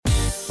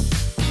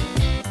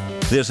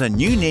There's a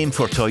new name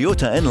for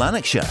Toyota in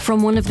Lanarkshire.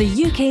 From one of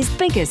the UK's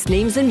biggest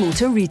names in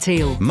motor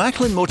retail.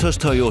 Macklin Motors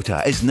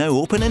Toyota is now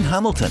open in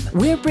Hamilton.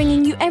 We're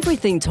bringing you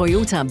everything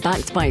Toyota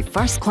backed by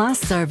first-class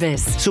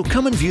service. So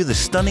come and view the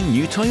stunning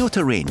new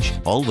Toyota range,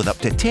 all with up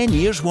to 10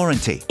 years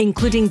warranty.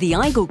 Including the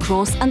Aygo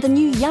Cross and the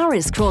new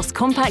Yaris Cross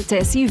compact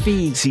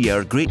SUV. See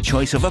our great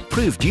choice of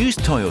approved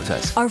used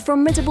Toyotas. Our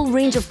formidable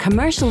range of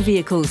commercial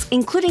vehicles,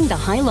 including the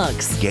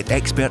Hilux. Get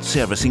expert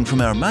servicing from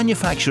our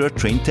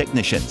manufacturer-trained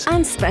technicians.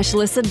 And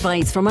specialist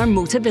advice from our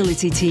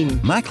Motability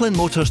team. Macklin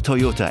Motors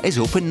Toyota is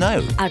open now.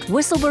 At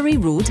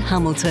Whistlebury Road,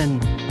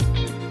 Hamilton.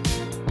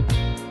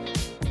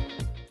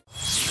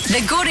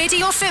 The Go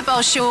Radio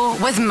Football Show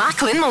with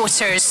Macklin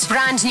Motors.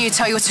 Brand new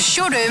Toyota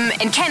showroom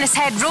in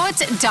Kennishead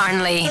Road,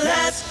 Darnley.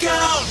 Let's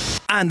go!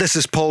 And this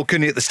is Paul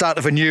Cooney at the start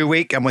of a new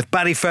week. I'm with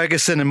Barry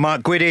Ferguson and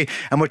Mark Guidi,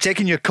 and we're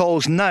taking your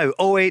calls now.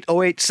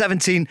 0808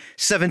 17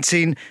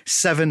 17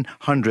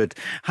 700.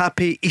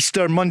 Happy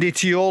Easter Monday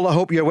to you all. I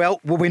hope you're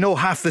well. Well, we know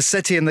half the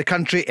city in the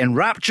country in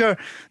rapture,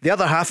 the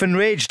other half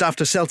enraged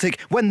after Celtic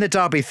win the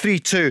derby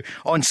 3-2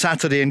 on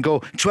Saturday and go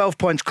 12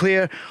 points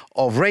clear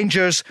of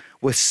Rangers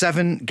with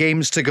 7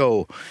 games to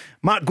go.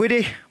 Mark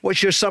Guidi,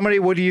 what's your summary?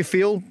 What do you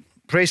feel?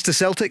 Praise to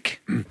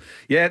Celtic?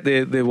 Yeah,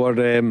 they were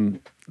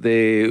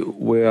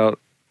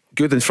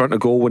good in front of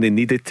goal when they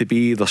needed to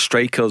be. Their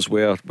strikers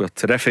were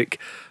terrific,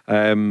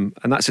 and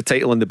that's a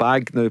title in the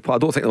bag. Now, I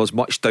don't think there was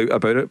much doubt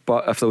about it,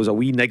 but if there was a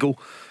wee niggle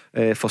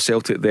for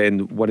Celtic,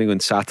 then winning on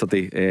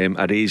Saturday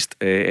erased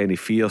any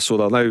fear. So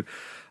they're now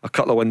a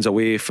couple of wins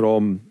away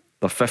from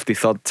their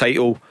 53rd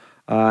title,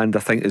 and I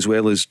think as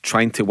well as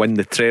trying to win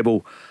the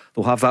treble,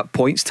 they'll have that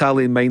points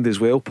tally in mind as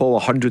well. Paul,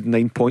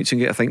 109 points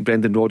in it. I think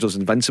Brendan Rodgers'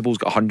 Invincible's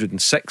got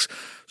 106.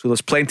 So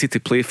there's plenty to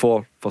play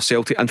for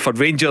Celtic. And for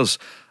Rangers,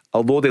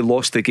 although they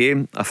lost the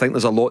game, I think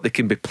there's a lot they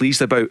can be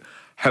pleased about.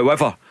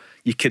 However,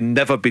 you can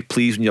never be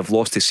pleased when you've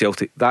lost to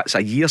Celtic. That's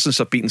a year since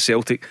I've beaten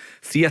Celtic.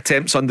 3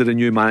 attempts under the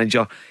new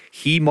manager.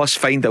 He must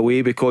find a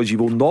way, because you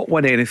will not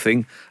win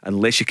anything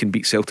unless you can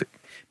beat Celtic.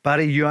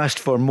 Barry, you asked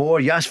for more.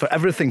 You asked for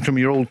everything from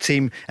your old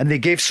team, and they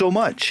gave so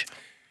much.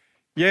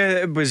 Yeah,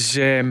 it was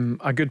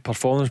a good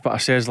performance, but I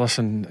says,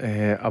 listen,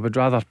 I would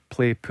rather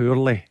play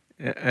poorly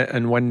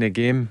and win the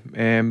game.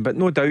 But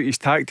no doubt his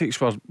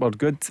tactics were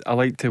good. I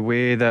liked the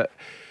way that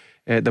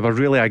they were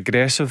really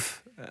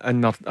aggressive in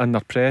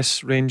their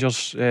press, Rangers.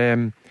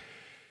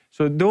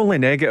 So the only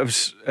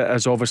negatives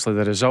is obviously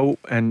the result,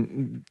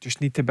 and just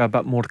need to be a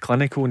bit more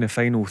clinical in the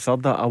final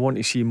third. I want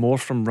to see more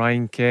from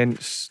Ryan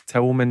Kent,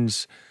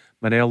 Tillman's,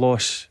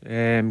 Morelos,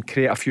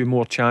 create a few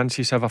more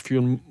chances, have a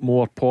few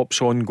more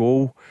pops on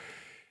goal.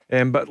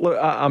 But look,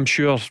 I'm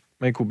sure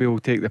Michael Beale will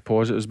take the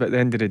positives, but at the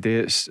end of the day,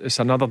 it's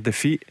another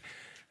defeat,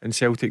 and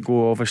Celtic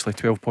go obviously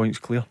 12 points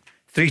clear.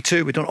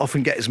 3-2, we don't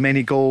often get as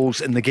many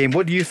goals in the game.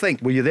 What do you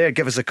think? Were you there?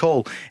 Give us a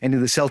call. Any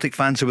of the Celtic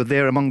fans who were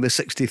there among the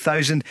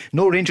 60,000.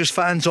 No Rangers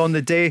fans on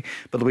the day,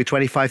 but there'll be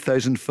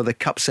 25,000 for the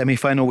Cup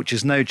semi-final, which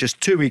is now just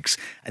 2 weeks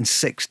and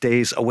 6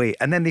 days away.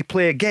 And then they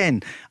play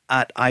again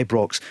at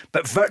Ibrox.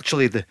 But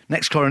virtually the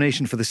next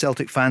coronation for the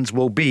Celtic fans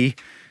will be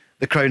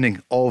the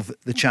crowning of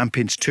the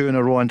champions, 2 in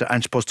a row under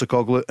Ange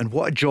Postecoglou. And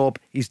what a job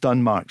he's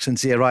done, Mark,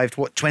 since he arrived,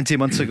 20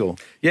 months ago?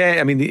 Yeah,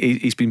 I mean,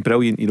 he's been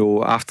brilliant. You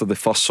know, after the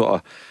first sort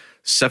of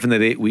 7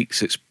 or 8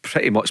 weeks, it's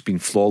pretty much been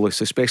flawless,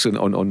 especially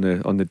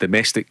on the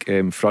domestic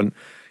front.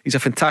 He's a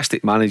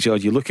fantastic manager.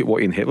 You look at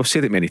what he inherited. I've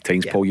said it many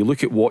times, Paul. You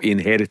look at what he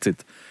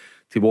inherited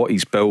to what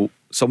he's built.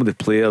 Some of the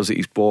players that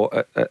he's bought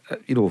at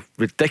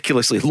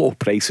ridiculously low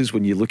prices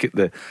when you look at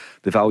the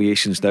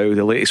valuations now.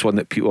 The latest one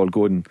that people are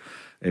going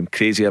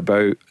crazy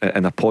about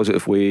in a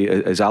positive way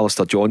is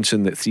Alistair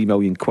Johnson at £3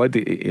 million.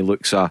 He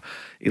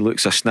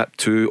looks a snip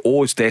too.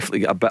 It's definitely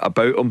got a bit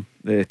about him.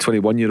 The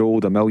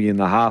 21-year-old, £1.5 million.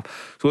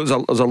 So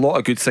there's a lot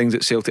of good things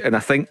at Celtic, and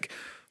I think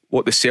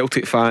what the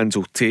Celtic fans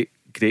will take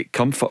great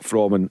comfort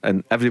from,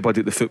 and everybody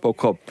at the football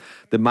club,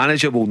 the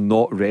manager will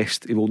not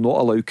rest. He will not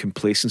allow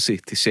complacency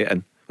to set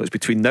in. It's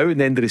between now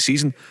and the end of the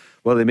season,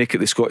 whether they make it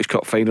the Scottish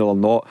Cup final or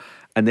not,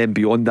 and then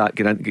beyond that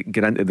get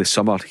into the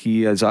summer.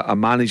 He is a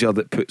manager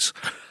that puts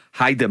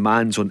high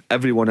demands on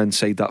everyone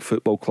inside that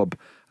football club,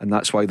 and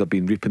that's why they've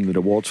been reaping the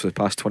rewards for the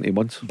past 20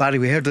 months. Barry,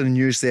 we heard in the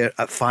news there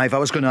at 5. I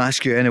was going to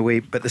ask you anyway,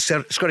 but the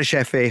Scottish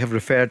FA have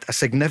referred a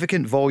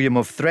significant volume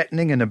of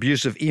threatening and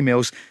abusive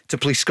emails to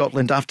Police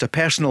Scotland after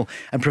personal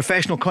and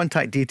professional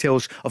contact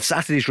details of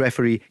Saturday's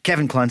referee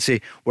Kevin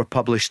Clancy were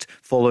published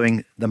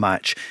following the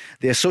match.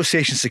 The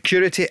association's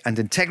security and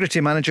integrity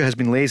manager has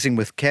been liaising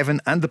with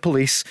Kevin and the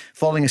police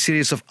following a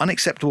series of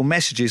unacceptable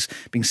messages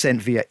being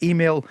sent via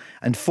email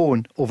and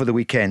phone over the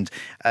weekend.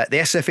 The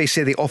SFA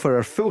say they offer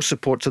our full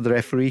support to the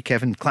referee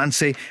Kevin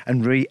Clancy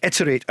and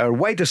reiterate our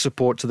wider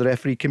support to the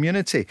referee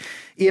community.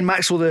 Ian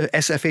Maxwell, the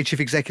SFA Chief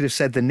Executive,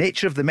 said the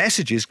nature of the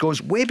messages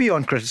goes way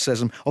beyond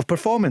criticism of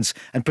performance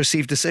and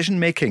perceived decision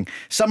making.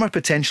 Some are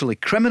potentially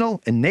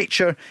criminal in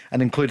nature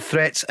and include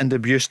threats and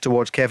abuse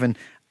towards Kevin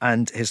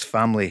and his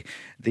family.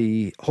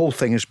 The whole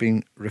thing has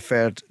been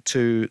referred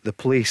to the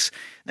police.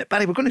 Now,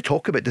 Barry, we're going to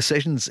talk about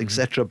decisions,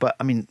 etc. But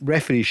I mean,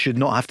 referees should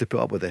not have to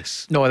put up with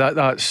this. No,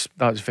 that's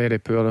very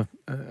poor.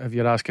 If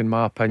you're asking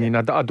my opinion,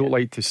 I don't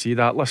like to see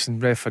that. Listen,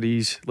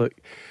 referees, look,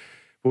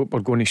 we're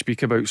going to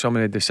speak about some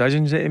of the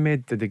decisions that he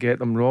made. Did they get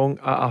them wrong?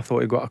 I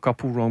thought he got a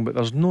couple wrong, but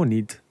there's no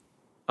need,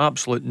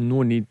 absolute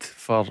no need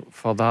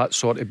for that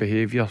sort of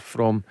behaviour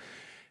from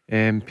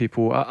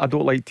people. I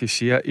don't like to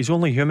see it. He's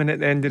only human at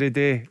the end of the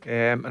day,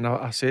 and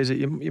I says it.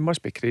 You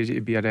must be crazy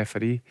to be a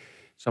referee.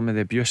 Some of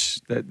the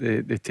abuse that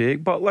they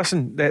take, but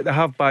listen, they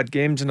have bad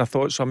games, and I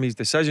thought some of his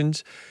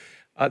decisions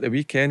at the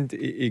weekend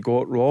he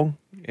got wrong.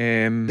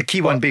 The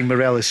key one being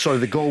Morelos,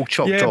 the goal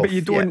chopped off. Yeah, but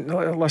you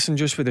don't listen.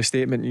 Just with the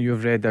statement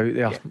you've read out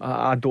there,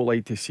 I don't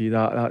like to see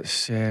that.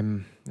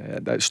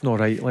 That's not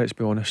right. Let's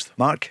be honest.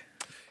 Mark.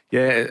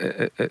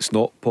 Yeah, it's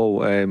not,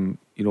 Paul.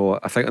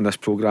 I think on this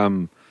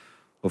programme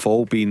we've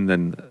all been,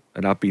 and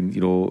I've been,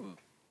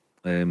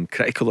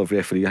 critical of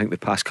referee. I think the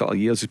past couple of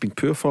years has been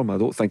poor for him. I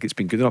don't think it's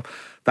been good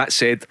enough. That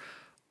said,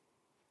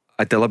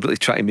 I deliberately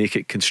try to make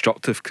it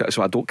constructive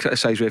criticism. I don't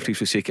criticise referees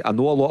for the sake of it. I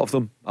know a lot of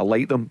them, I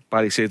like them.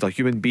 Barry said they're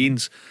human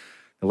beings,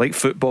 they like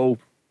football,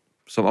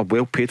 some are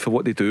well paid for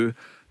what they do,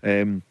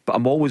 but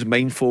I'm always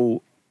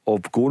mindful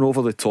of going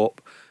over the top,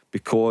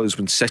 because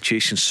when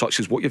situations such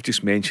as what you've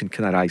just mentioned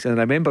can arise. And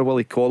I remember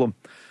Willie Collum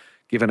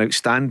gave an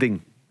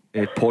outstanding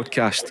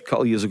podcast a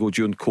couple of years ago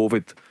during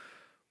COVID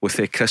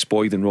with Chris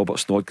Boyd and Robert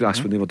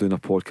Snodgrass when they were doing a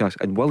podcast,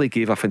 and Willie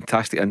gave a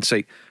fantastic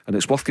insight, and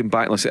it's worth going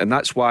back and listening. And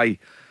that's why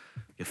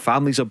your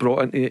families are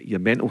brought into it, your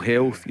mental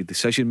health, your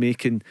decision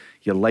making,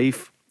 your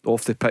life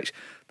off the pitch.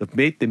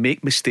 They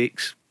make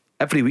mistakes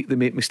every week. They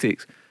make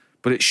mistakes,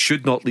 but it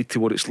should not lead to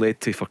what it's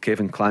led to for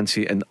Kevin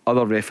Clancy and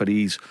other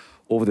referees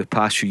over the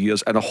past few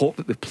years. And I hope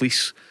that the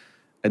police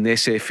and the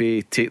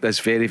SFA take this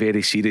very,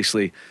 very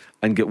seriously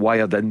and get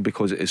wired in,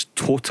 because it is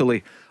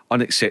totally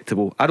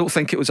unacceptable. I don't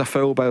think it was a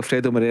foul by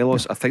Alfredo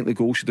Morelos. I think the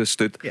goal should have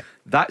stood.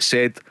 That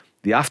said,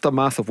 the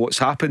aftermath of what's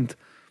happened,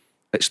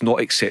 it's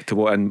not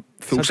acceptable, and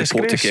full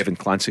support to Kevin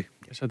Clancy.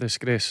 It's a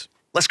disgrace.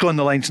 Let's go on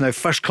the lines now.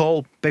 First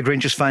call, big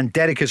Rangers fan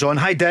Derek is on.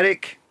 Hi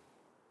Derek.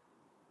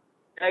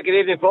 Good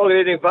evening, Paul.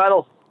 Good evening,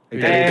 panel. Good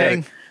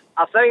evening.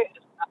 I think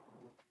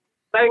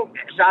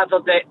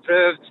Saturday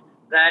proved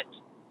that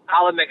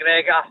Alan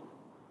McGregor,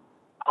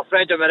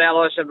 Alfredo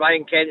Morelos and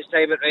Ryan Kent's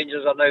time at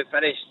Rangers are now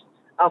finished.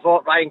 I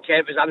thought Ryan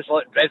Kent was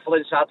absolutely dreadful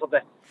on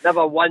Saturday.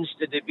 Never once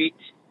did they beat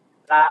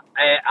that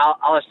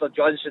Alistair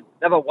Johnson.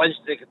 Never once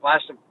did they get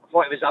past him. I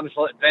thought he was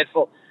absolutely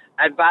dreadful.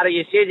 And Barry,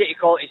 you said that he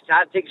called his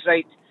tactics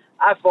right.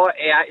 I thought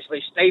he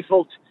actually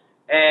stifled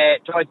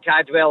Todd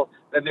Cadwell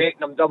by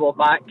making him double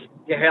back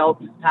to help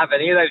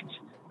Tavernier out.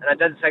 And I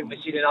didn't think we'd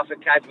seen enough of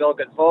Cadwell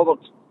going forward.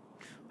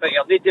 But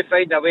you'll need to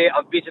find a way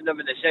of beating them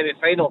in the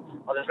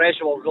semi-final, or the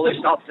pressure will really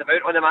start to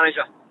mount on the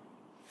manager.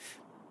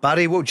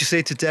 Barry, what would you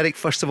say to Derek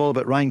first of all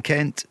about Ryan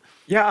Kent?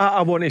 Yeah,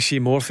 I want to see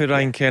more for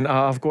Ryan Kent.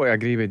 I've got to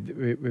agree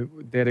with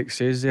what Derek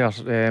says there.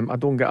 I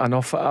don't get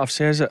enough. I've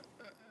says it.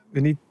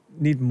 They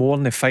need more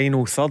in the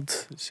final third,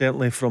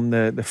 certainly from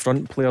the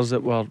front players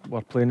that were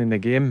playing in the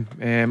game.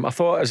 I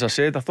thought, as I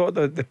said,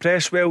 the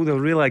press well. They were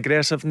really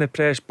aggressive in the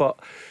press, but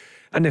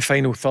in the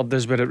final third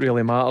is where it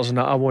really matters. And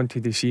I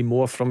wanted to see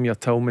more from your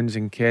Tillmans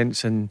and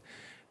Kents and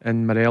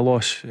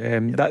Morelos.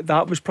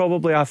 That was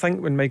probably, I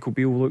think, when Michael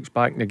Beale looks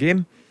back in the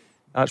game,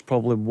 that's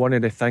probably one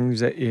of the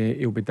things that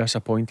he'll be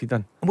disappointed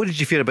in. And what did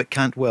you feel about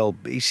Cantwell?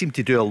 He seemed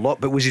to do a lot,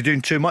 but was he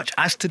doing too much?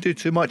 Asked to do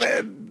too much?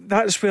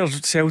 That's where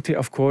Celtic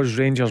have caused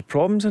Rangers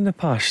problems in the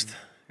past,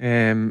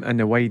 in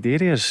the wide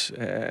areas.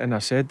 And I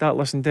said that.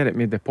 Listen, Derek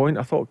made the point.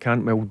 I thought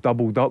Cantwell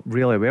doubled up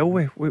really well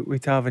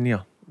with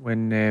Tavernier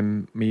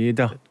when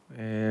Maeda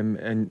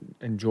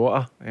and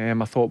Jota.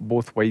 I thought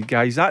both wide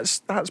guys.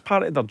 That's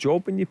part of their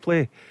job when you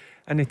play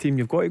in the team.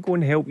 You've got to go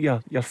and help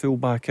your full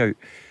back out.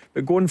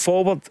 But going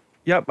forward,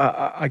 yep,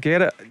 I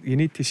get it. You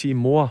need to see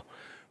more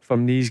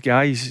from these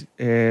guys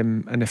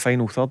in the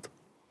final third.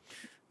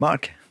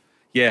 Mark?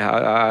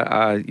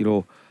 Yeah,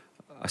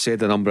 I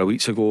said a number of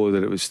weeks ago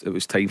that it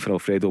was time for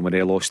Alfredo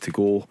Morelos to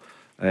go.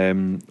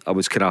 I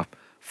was kind of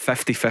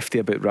 50-50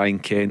 about Ryan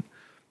Kent,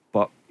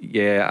 but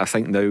yeah, I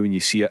think now when you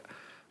see it,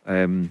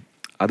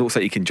 I don't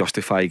think you can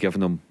justify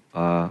giving him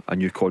a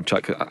new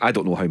contract. I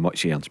don't know how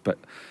much he earns, but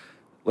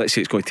let's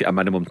say it's going to take a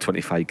minimum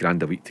 25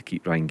 grand a week to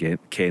keep Ryan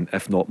Kent,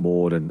 if not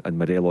more, and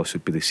Morelos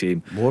would be the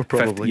same. More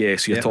probably. 50, yeah,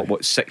 so you're talking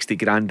about 60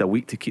 grand a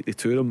week to keep the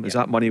two of them. Is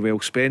that money well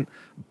spent?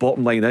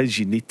 Bottom line is,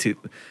 you need to.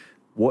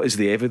 What is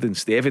the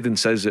evidence? The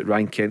evidence is that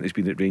Ryan Kent has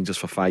been at Rangers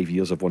for 5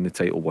 years. I've won the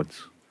title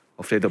once.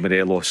 Alfredo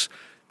Morelos,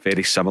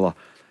 very similar.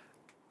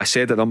 I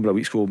said a number of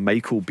weeks ago,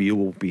 Michael Beale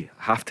will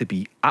have to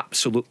be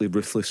absolutely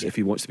ruthless if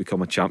he wants to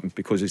become a champion,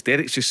 because as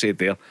Derek's just said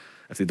there,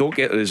 if they don't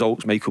get the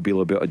results, Michael Beale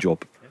will be out of a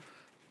job.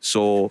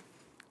 So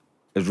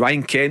is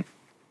Ryan Kent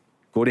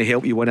going to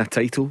help you win a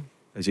title?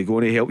 Is he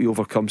going to help you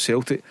overcome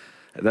Celtic?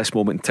 At this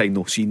moment in time,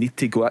 no. So you need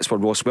to go. That's where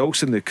Ross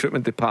Wilson, the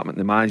recruitment department,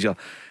 the manager,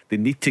 they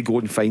need to go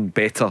and find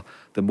better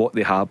than what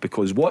they have,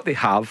 because what they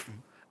have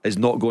is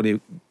not going to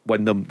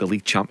win them the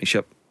league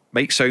championship.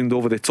 Might sound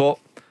over the top,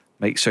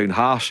 might sound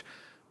harsh,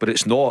 but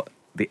it's not.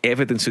 The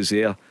evidence is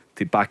there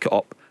to back it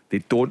up. They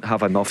don't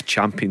have enough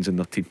champions in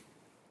their team.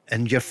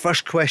 And your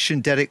first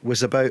question, Derek,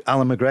 was about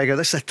Alan McGregor.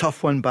 This is a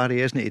tough one,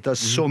 Barry, isn't it? He does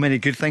so many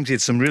good things. He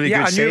had some really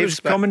good saves. I knew it was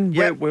coming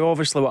with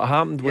obviously what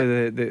happened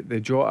with the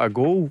Jota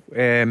goal.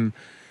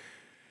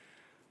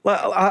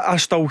 I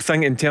still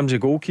think in terms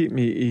of goalkeeping,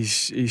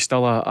 he's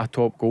still a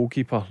top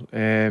goalkeeper.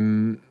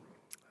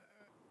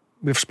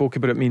 We've spoken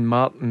about it, me and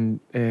Martin,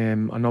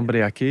 a number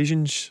of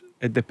occasions.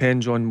 It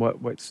depends on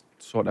what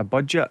sort of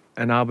budget,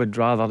 and I would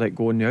rather it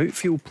go in the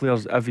outfield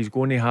players. If he's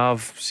going to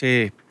have,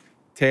 say,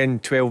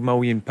 10-12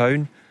 million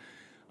pound,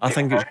 I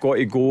think it's got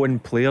to go in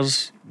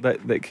players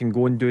that can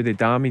go and do the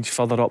damage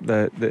further up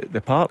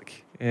the park.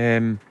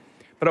 But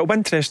it'll be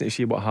interesting to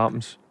see what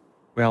happens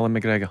with Alan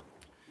McGregor.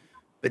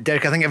 But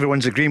Derek, I think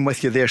everyone's agreeing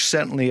with you there,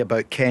 certainly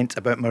about Kent,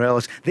 about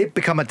Morelos. They've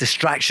become a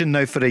distraction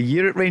now for a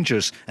year at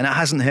Rangers, and it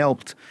hasn't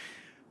helped.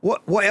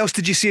 What else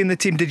did you see in the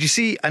team? Did you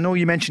see, I know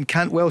you mentioned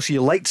Cantwell, so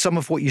you liked some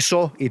of what you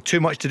saw. He had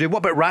too much to do. What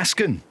about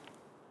Raskin?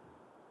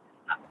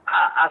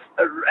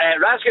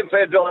 Raskin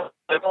played really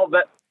well,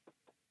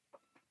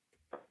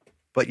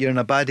 but you're in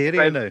a bad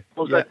area now.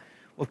 Yeah.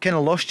 We've kind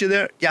of lost you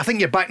there. Yeah, I think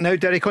you're back now,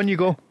 Derek. On you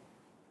go.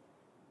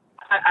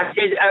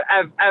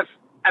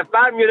 If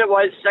Bayern Munich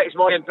was £6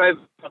 million,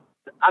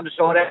 I'm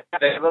sorry.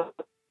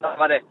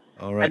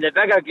 All right. In the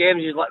bigger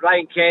games, he's like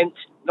Ryan Kent,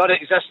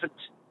 non-existent.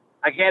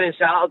 Again on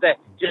Saturday,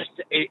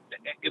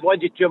 he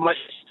wanted too much.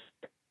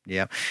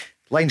 Yeah,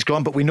 line's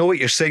gone, but we know what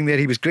you're saying there.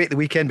 He was great the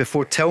weekend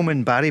before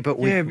Tillman, Barry. But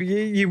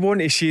you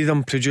want to see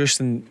them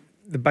producing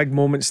the big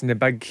moments in the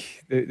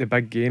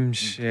big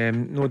games,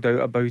 no doubt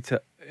about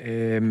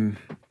it.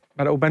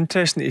 But it'll be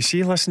interesting to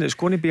see. Listen, it's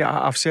going to be.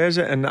 I've said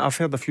it, and I've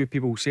heard a few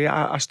people say it,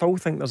 I still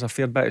think there's a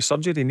fair bit of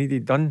surgery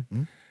needed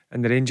done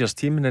in the Rangers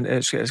team, and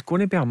it's going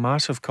to be a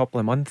massive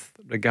couple of months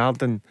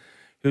regarding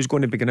who's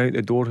going to be going out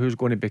the door, who's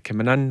going to be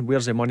coming in,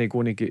 where's the money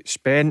going to get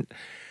spent.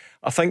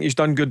 I think he's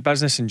done good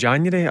business in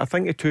January. I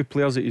think the two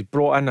players that he's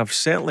brought in have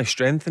certainly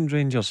strengthened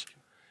Rangers,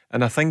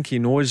 and I think he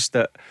knows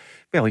that.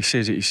 Well, he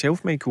says it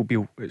himself, Michael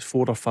Beale. It's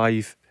 4 or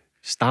 5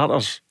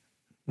 starters,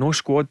 no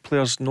squad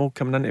players, no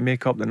coming in to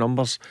make up the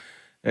numbers.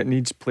 It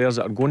needs players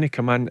that are going to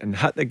come in and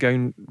hit the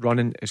ground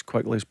running as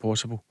quickly as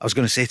possible. I was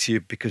going to say to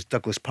you, because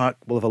Douglas Park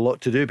will have a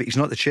lot to do, but he's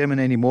not the chairman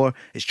anymore.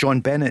 It's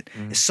John Bennett.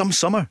 It's some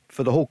summer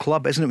for the whole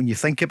club, isn't it, when you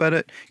think about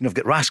it? You know,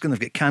 they've got Raskin, they've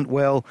got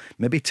Cantwell,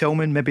 maybe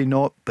Tillman, maybe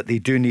not, but they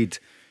do need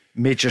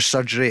major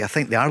surgery. I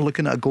think they are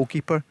looking at a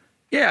goalkeeper.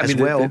 Yeah, I mean,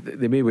 well.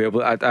 They may well,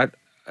 but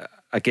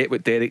I get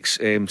what Derek's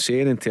saying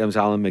in terms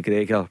of Alan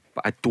McGregor,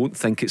 but I don't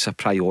think it's a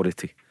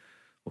priority.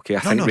 Okay, I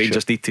think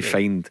Rangers need to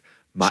find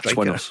match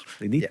winners.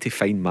 They need to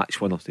find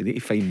match winners. They need to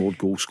find more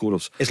goal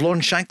scorers. Is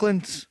Lawrence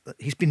Shankland?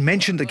 He's been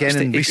mentioned again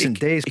in recent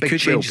days. Big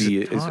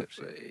changes.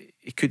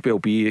 It could well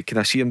be. Can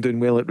I see him doing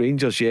well at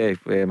Rangers? Yeah.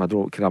 I don't know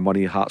what kind of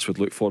money Hearts would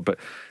look for, but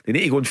they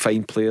need to go and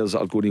find players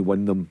that are going to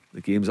win them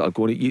the games that are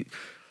going to.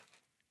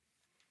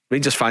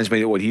 Rangers fans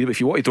might not want to hear it, but if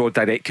you want to draw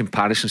direct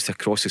comparisons to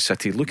across the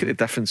city, look at the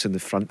difference in the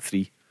front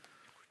three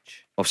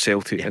of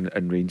Celtic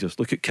and Rangers.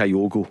 Look at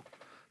Kyogo.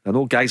 I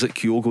know guys like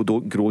Kyogo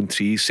don't grow in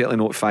trees, certainly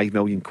not £5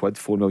 million,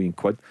 £4 million,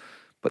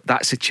 but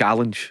that's a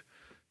challenge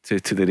to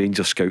the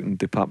Rangers scouting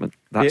department.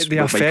 That's they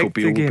what Michael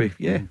Beale will be.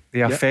 Yeah, they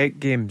affect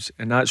games,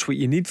 and that's what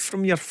you need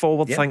from your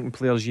forward-thinking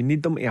players. You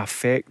need them to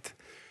affect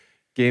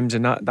games,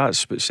 and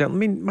that's what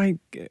certainly.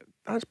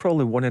 That's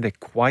probably one of the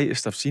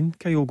quietest I've seen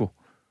Kyogo.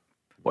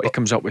 He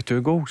comes up with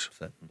 2 goals.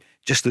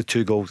 Just the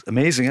 2 goals,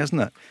 amazing, isn't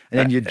it? And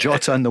then you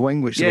Jota on the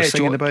wing, which they were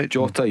singing about.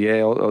 Jota,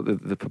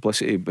 the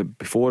publicity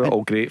before it,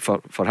 all great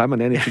for him,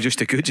 and then he produced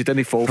the goods. He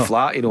didn't fall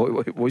flat. You know,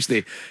 it was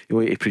he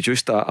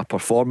produced a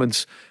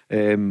performance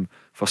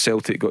for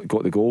Celtic.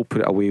 Got the goal,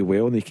 put it away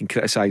well, and you can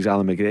criticise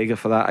Alan McGregor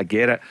for that. I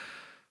get it.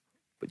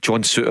 But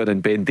John Souttar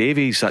and Ben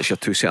Davies, that's your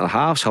 2 centre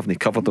halves, haven't they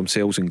covered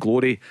themselves in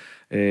glory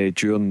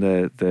during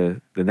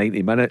the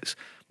 90 minutes?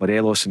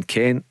 Morelos and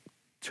Kent,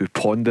 too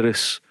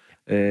ponderous.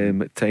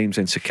 At times,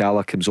 and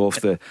Sakala comes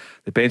off the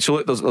bench. So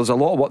look, there's a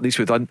lot of work needs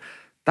to be done.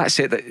 That's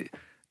it.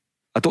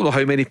 I don't know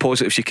how many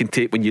positives you can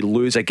take when you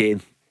lose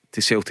again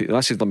to Celtic.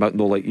 This is not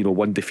like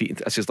one defeat.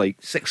 This is like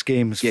 6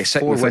 games,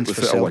 4 wins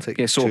for Celtic.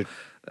 Yeah, so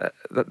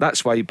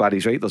that's why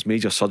Barry's right. There's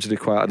major surgery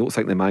required. I don't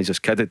think the manager's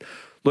kidded.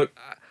 Look,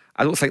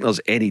 I don't think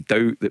there's any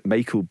doubt that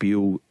Michael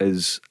Beale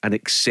is an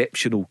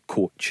exceptional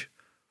coach.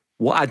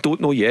 What I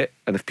don't know yet,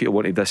 and if people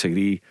want to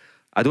disagree,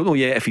 I don't know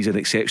yet if he's an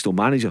exceptional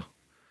manager.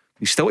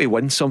 He's still to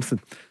win something.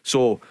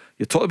 So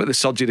you're talking about the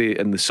surgery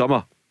in the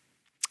summer,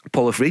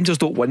 Paul. If Rangers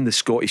don't win the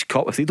Scottish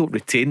Cup, if they don't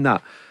retain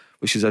that,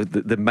 which is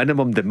the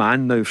minimum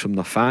demand now from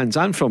their fans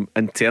and from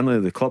internally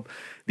the club,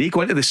 they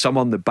go into the summer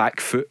on the back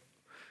foot.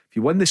 If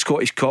you win the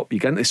Scottish Cup, you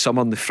get into the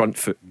summer on the front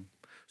foot.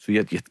 So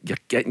you're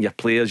getting your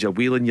players, you're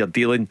wheeling, you're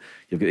dealing.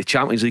 You've got the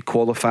Champions League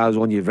qualifiers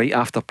on you right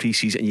after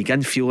pre-season, and you get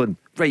in feeling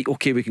right.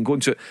 Okay, we can go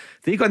into it.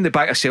 They go in the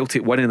back of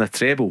Celtic winning a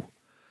treble.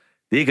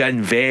 They get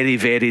in very,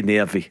 very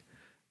nervy.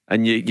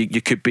 And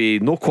you could be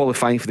no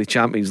qualifying for the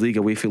Champions League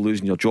away from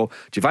losing your job.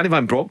 Giovanni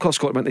Van Bronckhorst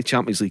got him into the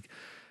Champions League,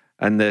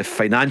 and the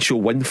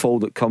financial windfall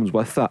that comes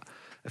with that.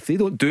 If they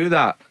don't do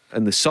that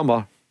in the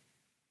summer,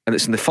 and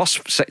it's in the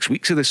first 6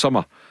 weeks of the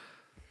summer,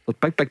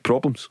 there's big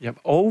problems. Yep.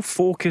 All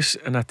focus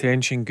and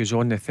attention goes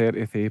on the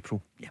 30th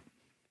April. Yeah.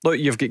 Look,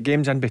 you've got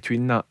games in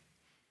between that,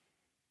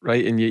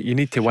 right? And you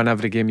need to win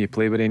every game you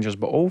play with Rangers,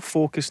 but all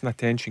focus and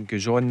attention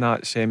goes on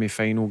that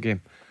semi-final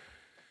game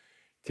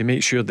to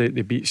make sure that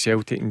they beat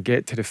Celtic and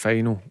get to the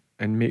final,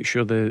 and make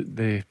sure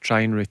they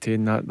try and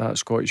retain that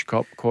Scottish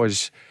Cup,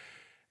 because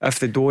if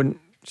they don't,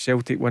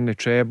 Celtic win the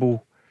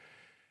treble,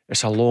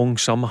 it's a long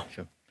summer.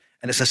 Sure.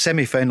 And it's a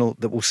semi-final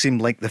that will seem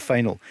like the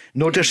final.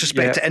 No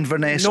disrespect to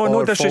Inverness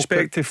no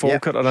disrespect to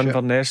Falkirk or sure.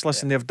 Inverness.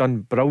 Listen, they've done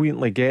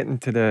brilliantly getting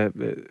to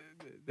the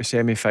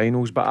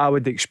semi-finals, but I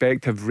would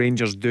expect if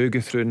Rangers do go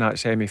through in that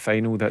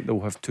semi-final that they'll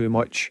have too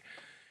much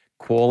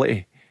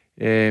quality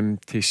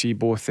to see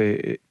both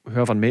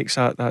whoever makes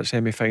that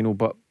semi-final.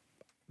 But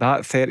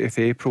that 30th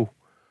April,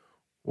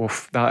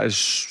 oof, that is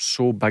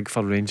so big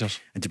for Rangers.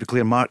 And to be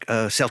clear, Mark,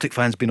 Celtic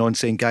fans been on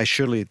saying, guys,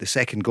 surely the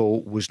second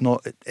goal was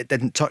not, it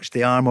didn't touch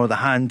the arm or the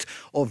hand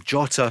of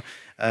Jota.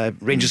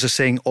 Rangers are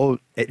saying, oh,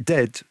 it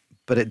did,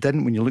 but it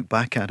didn't when you look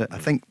back at it. I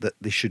think that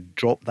they should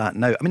drop that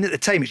now. I mean, at the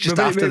time, it's just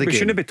after the game. We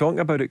shouldn't be talking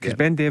about it, because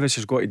Ben Davies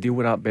has got to deal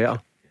with that better.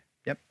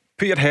 Yep.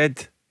 Put your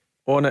head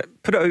on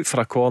it, put it out for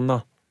a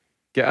corner,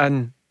 get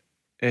in,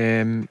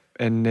 and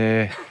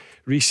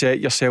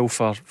reset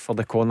yourself for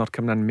the corner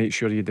coming in and make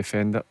sure you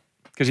defend it.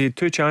 Because he had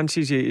two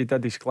chances, he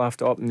did his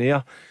claffed it up in the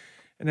air,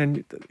 and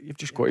then you've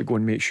just got to go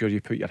and make sure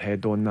you put your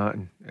head on that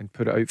and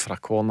put it out for a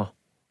corner.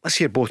 Let's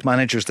hear both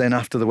managers then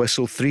after the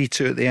whistle.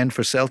 3-2 at the end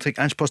for Celtic.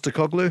 Ange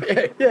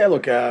Postecoglou. Yeah,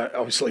 look,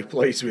 obviously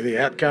pleased with the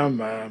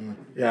outcome.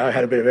 I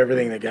had a bit of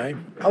everything in the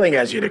game. I think,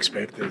 as you'd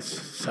expect, there's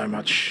so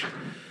much,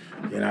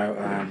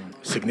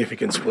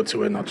 significance put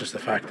to it, not just the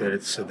fact that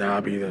it's a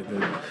derby,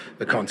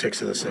 the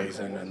context of the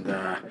season,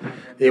 and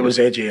it was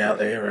edgy out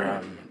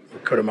there.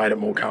 Could have made it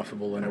more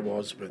comfortable than it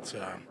was, but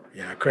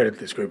credit to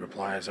this group of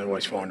players. They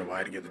always find a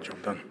way to get the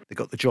job done. They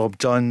got the job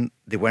done.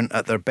 They weren't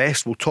at their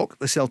best. We'll talk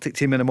the Celtic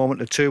team in a moment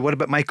or two. What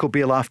about Michael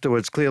Beale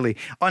afterwards? Clearly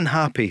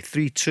unhappy.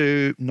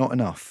 3-2, not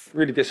enough.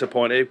 Really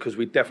disappointed, because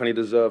we definitely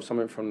deserved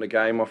something from the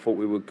game. I thought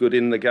we were good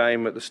in the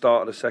game at the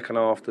start of the second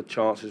half. The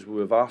chances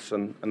were with us,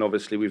 and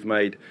obviously we've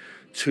made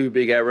two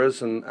big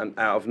errors and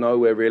out of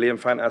nowhere really,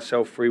 and found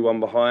ourselves 3-1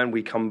 behind.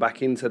 We come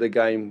back into the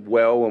game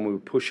well and we were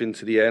pushing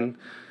to the end.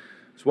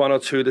 It's one or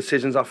two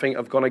decisions I think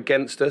have gone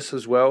against us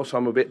as well, so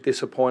I'm a bit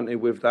disappointed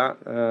with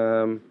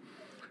that.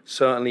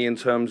 Certainly in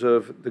terms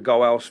of the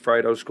goal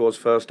Alfredo scores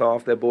first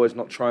half, their boys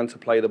not trying to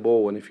play the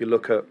ball, and if you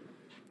look at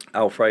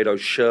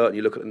Alfredo's shirt and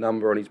you look at the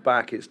number on his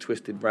back, it's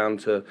twisted round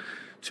to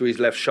his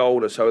left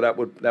shoulder, so that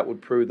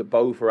would prove that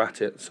both are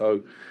at it.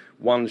 So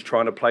one's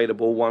trying to play the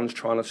ball, one's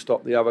trying to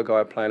stop the other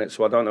guy playing it,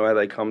 so I don't know how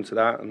they come to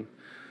that, and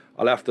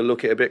I'll have to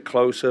look at it a bit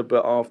closer,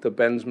 but after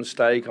Ben's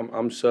mistake,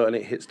 I'm certain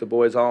it hits the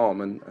boy's arm,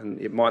 and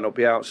it might not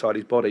be outside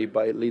his body,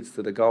 but it leads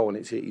to the goal and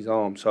it's hit his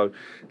arm. So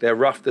they're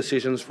rough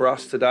decisions for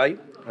us today.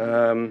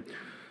 The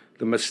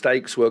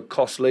mistakes were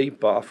costly,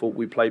 but I thought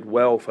we played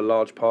well for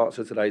large parts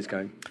of today's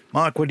game.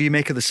 Mark, what do you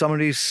make of the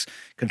summaries?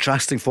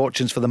 Contrasting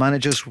fortunes for the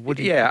managers.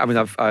 I mean,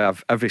 I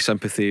have every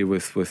sympathy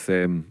with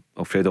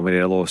Alfredo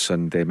Morelos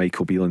and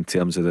Michael Beale in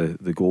terms of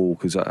the goal,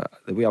 because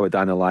the way I would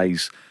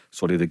analyse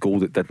the goal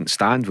that didn't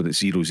stand when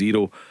it's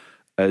 0-0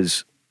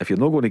 is, if you're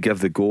not going to give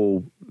the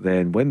goal,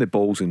 then when the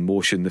ball's in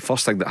motion, the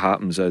first thing that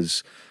happens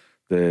is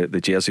the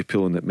jersey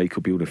pulling that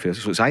Michael Beale refers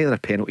to. So it's either a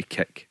penalty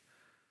kick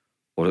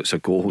or it's a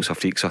goal, it's a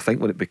free kick. So I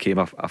think when it became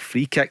a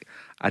free kick,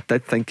 I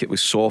did think it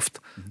was soft,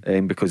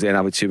 because then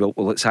I would say,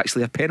 well, it's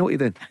actually a penalty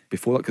then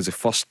before that, because the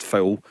first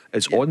foul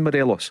is on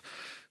Morelos.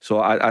 So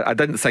I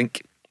didn't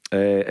think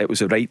it was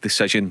the right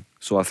decision.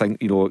 So I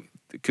think,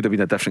 it could have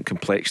been a different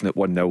complexion at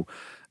 1-0.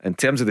 In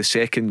terms of the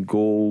second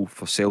goal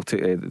for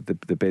Celtic,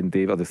 the Ben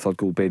Davies, or the third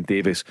goal, Ben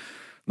Davies,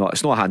 no,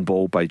 it's not a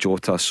handball by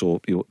Jota,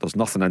 so there's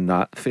nothing in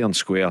that. Fair and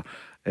square,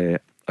 a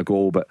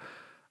goal. But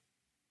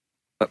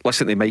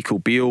listen to Michael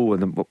Beale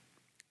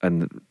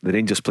and the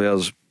Rangers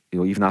players,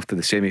 even after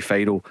the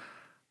semi-final,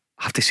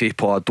 I have to say,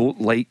 Paul, I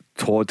don't like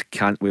Todd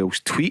Cantwell's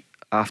tweet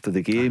after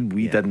the game.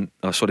 They didn't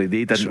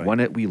win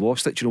it, we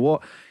lost it. Do you know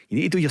what? You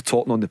need to do your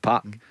talking on the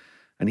park,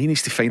 and he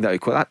needs to find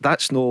that out.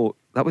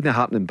 That wouldn't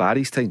happen in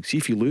Barry's time. See,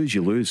 if you lose,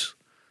 you lose.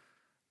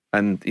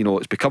 And,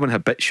 it's becoming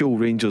habitual,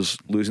 Rangers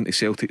losing to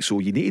Celtic. So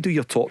you need to do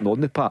your talking on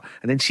the part.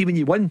 And then see when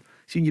you win,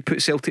 see when you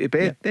put Celtic to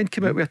bed, then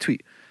come out with a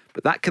tweet.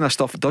 But that kind of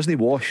stuff doesn't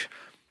wash.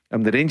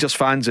 And the Rangers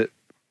fans at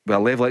a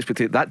level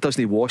expectation, that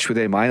doesn't wash with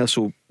them either.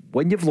 So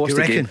when you've lost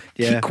the game,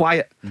 keep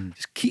quiet.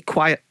 Just keep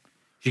quiet.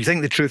 Do you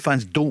think the true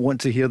fans don't want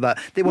to hear that?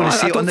 They want to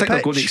see it on the pitch. I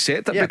don't think they're going to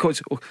accept it,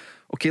 because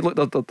okay, look,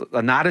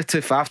 the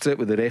narrative after it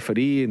with the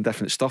referee and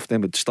different stuff,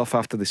 then with stuff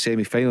after the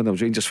semi-final, there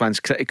was Rangers fans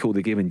critical of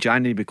the game in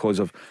January because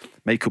of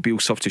Michael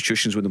Beale's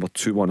substitutions when they were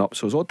 2-1 up.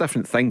 So it was all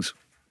different things.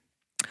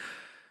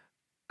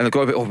 And they've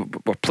got a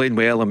bit, we're playing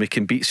well and we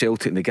can beat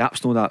Celtic and the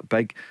gap's not that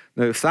big.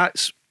 Now, if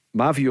that's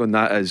my view on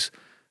that, is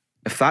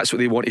if that's what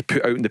they want to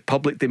put out in the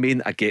public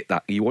domain, I get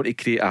that. You want to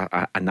create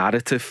a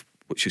narrative,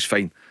 which is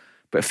fine.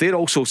 But if they're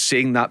also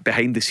saying that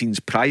behind the scenes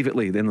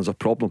privately, then there's a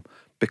problem.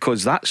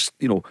 Because that's,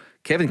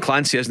 Kevin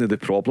Clancy isn't the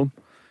problem.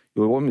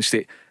 One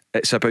mistake.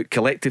 It's about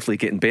collectively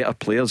getting better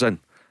players in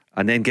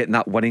and then getting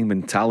that winning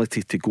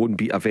mentality to go and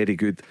beat a very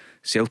good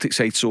Celtic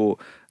side. So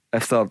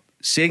if they're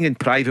saying in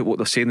private what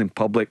they're saying in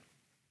public,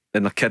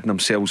 then they're kidding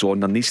themselves on.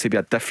 There needs to be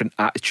a different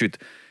attitude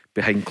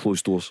behind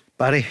closed doors.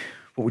 Barry,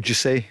 what would you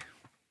say?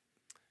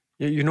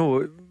 Yeah,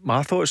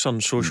 my thoughts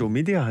on social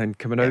media and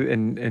coming out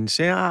and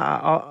saying,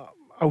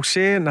 I'll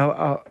say, and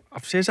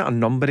I've said it a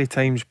number of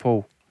times,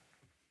 Paul,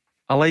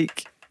 I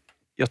like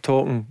do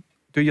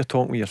your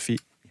talking with your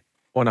feet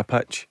on a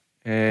pitch.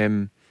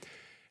 And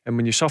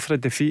when you suffer a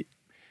defeat,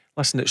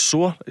 listen, it's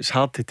sore, it's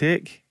hard to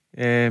take,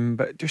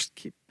 but just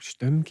keep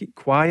stum, keep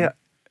quiet.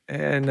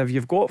 And if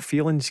you've got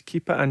feelings,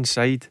 keep it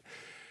inside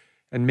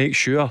and make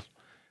sure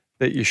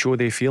that you show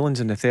their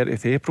feelings on the 30th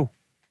of April.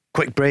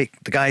 Quick break.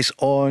 The guys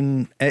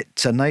on it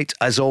tonight,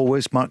 as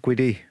always, Mark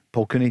Guidi,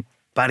 Paul Cooney,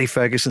 Barry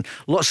Ferguson.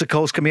 Lots of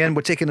calls coming in.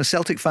 We're taking a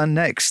Celtic fan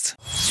next.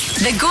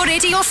 The Go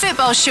Radio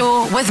Football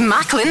Show with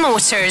Macklin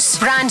Motors.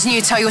 Brand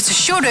new Toyota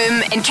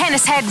showroom in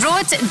Kennishead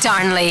Road,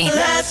 Darnley.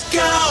 Let's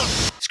go!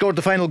 Scored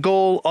the final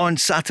goal on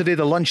Saturday,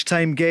 the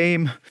lunchtime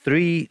game.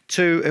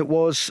 3-2 it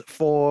was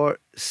for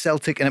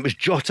Celtic, and it was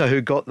Jota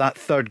who got that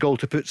third goal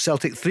to put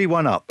Celtic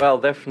 3-1 up. Well,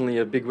 definitely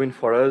a big win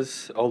for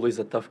us. Always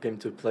a tough game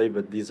to play,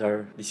 but this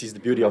is the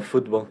beauty of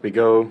football. We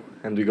go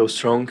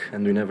strong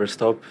and we never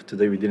stop.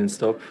 Today we didn't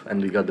stop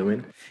and we got the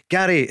win.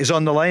 Gary is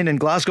on the line in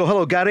Glasgow.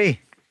 Hello,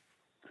 Gary.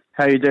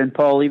 How you doing,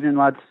 Paul? Evening,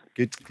 lads.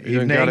 Good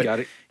evening,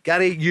 Gary.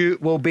 Gary, you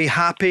will be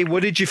happy.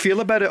 What did you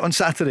feel about it on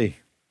Saturday?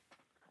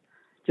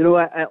 Do you know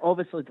what?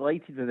 Obviously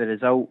delighted with the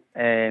result.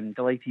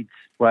 Delighted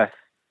with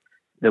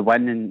the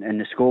win and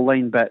the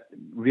scoreline, but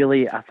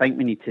really I think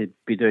we need to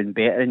be doing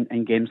better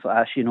in games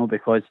like this,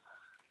 because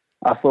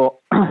I thought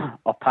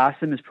our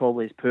passing was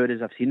probably as poor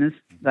as I've seen us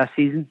this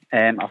season.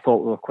 I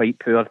thought we were quite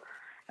poor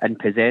in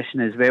possession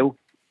as well.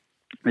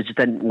 We just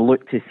didn't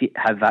look to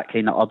have that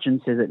kind of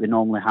urgency that we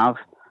normally have.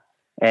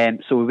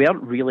 So we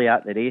weren't really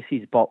at the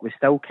races, but we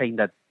still kind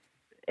of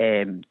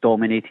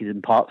dominated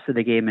in parts of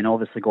the game and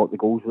obviously got the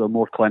goals. We were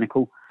more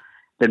clinical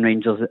than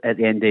Rangers at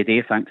the end of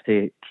the day, thanks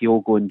to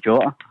Kyogo and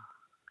Jota.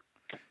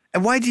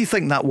 And why do you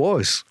think that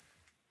was?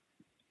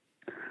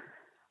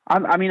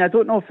 I mean, I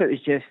don't know if it was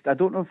just, I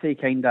don't know if they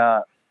kind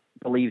of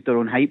believed their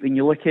own hype. When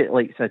you look at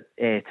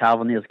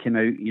Taverniers came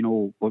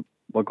out,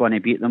 we're going to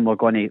beat them, we're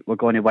going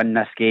to win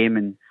this game,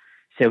 and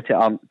Celtic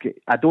aren't.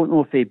 I don't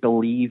know if they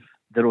believe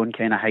their own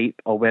kind of hype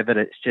or whether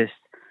it's just.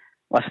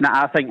 Listen,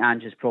 I think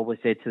Ange has probably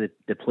said to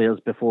the players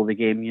before the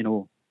game,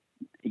 you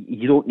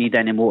don't need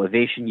any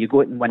motivation. You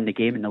go out and win the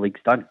game and the league's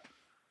done.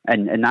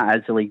 And that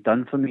is the league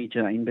done for me, do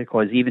you know what I mean?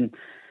 Because even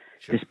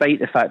despite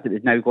the fact that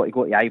we've now got to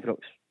go to Ibrox,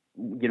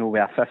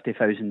 with a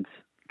 50,000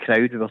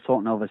 crowd, we were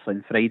talking obviously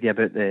on Friday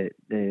about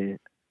the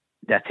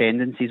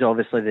attendances,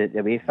 obviously the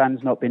away fans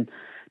not been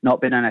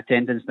in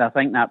attendance. And I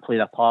think that played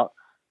a part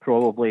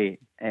probably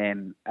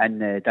in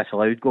the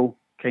disallowed goal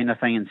kind of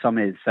thing in some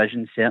of the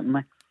decisions,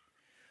 certainly.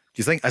 Do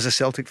you think, as a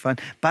Celtic fan,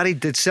 Barry,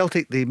 did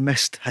Celtic, they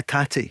missed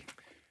Hatate?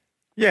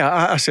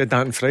 Yeah, I said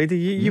that on Friday.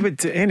 You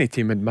would, any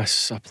team would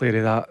miss a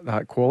player of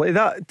that quality.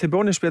 That, to be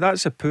honest with you,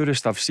 that's the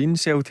poorest I've seen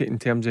Celtic in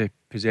terms of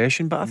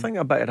possession. But I think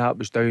a bit of that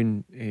was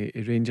down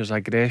Rangers'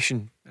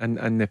 aggression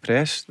and the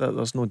press.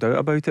 There's no doubt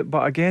about it.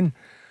 But again,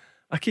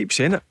 I keep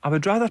saying it, I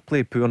would rather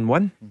play poor and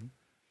win.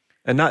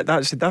 And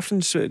that's the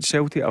difference at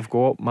Celtic. I've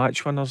got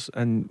match winners,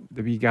 and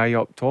the wee guy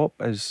up top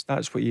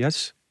that's what he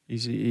is.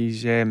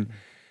 He's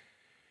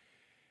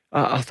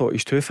I thought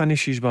his two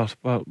finishes were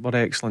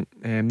excellent.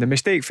 The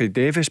mistake for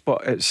Davis,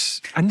 but it's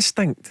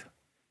instinct.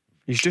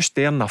 He's just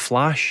there in a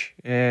flash,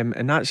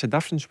 and that's the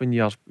difference when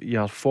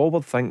you're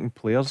forward-thinking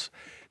players.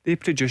 They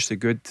produce the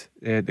goods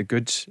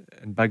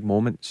in big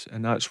moments,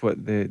 and that's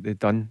what they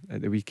done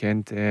at the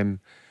weekend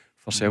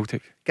for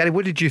Celtic. Gary,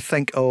 what did you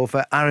think of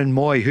Aaron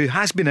Moy, who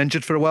has been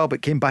injured for a while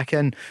but came back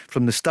in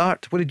from the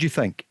start? What did you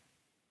think?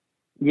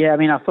 Yeah, I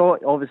mean, I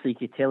thought obviously you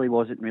could tell he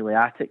wasn't really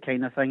at it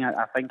kind of thing.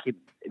 I think it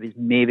was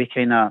maybe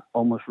kind of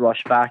almost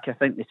rushed back. I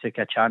think they took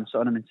a chance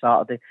on him on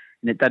Saturday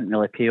and it didn't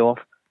really pay off.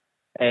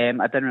 I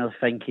didn't really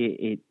think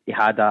he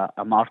had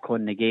a mark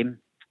on the game.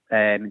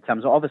 In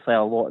terms of, obviously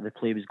a lot of the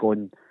play was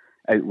going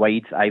out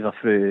wide, either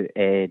through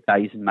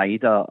Dice and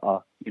Maeda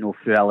or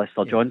through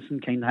Alistair Johnson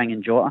kind of thing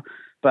and Jota.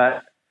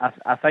 But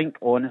I think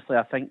honestly,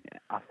 a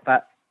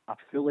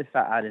fully fit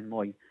Aaron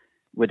Moy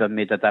would have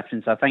made a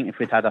difference. I think if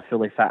we'd had a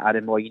fully fit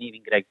Aaron Moy, and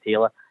even Greg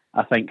Taylor,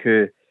 I think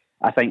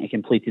he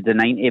completed the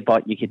 90,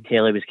 but you could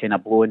tell he was kind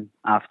of blown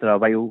after a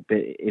while, but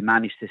he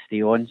managed to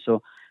stay on.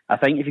 So I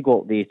think if you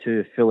got the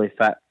two fully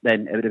fit,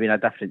 then it would have been a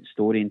different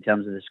story in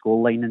terms of the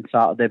scoreline on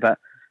Saturday. But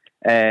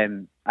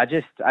I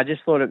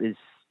just thought it was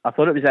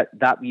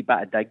that wee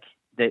bit of dig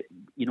that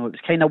it was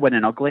kind of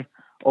winning ugly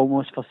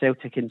almost for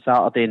Celtic on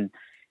Saturday,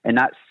 and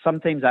that's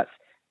sometimes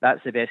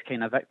that's the best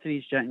kind of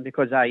victories,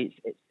 because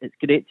it's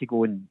great to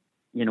go and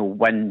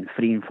win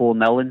 3 and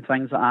 4-0 and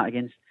things like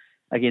that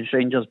against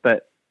Rangers.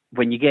 But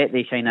when you get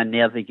the kind of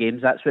nervy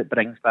games, that's what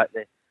brings back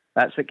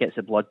that's what gets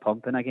the blood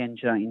pumping again,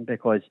 do you know what I mean?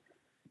 Because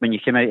when you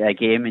come out of a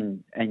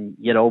game and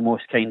you're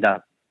almost kind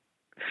of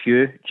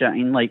few, do you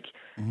know what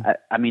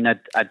I mean? Like,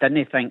 I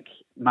didn't think,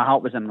 my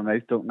heart was in my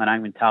mouth, don't get me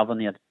wrong, when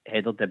Tavernier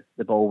headed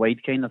the ball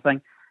wide kind of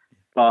thing.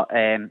 But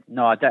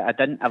no, I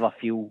didn't ever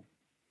feel,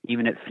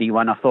 even at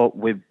 3-1, I thought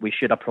we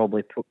should have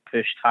probably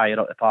pushed higher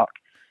up the park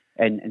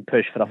and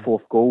pushed for a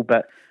 4th goal.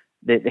 But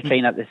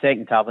the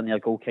second Tavernier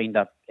goal kind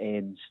of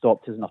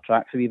stopped us in our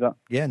tracks a wee bit.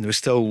 Yeah, and there was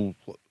still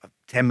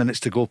 10 minutes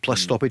to go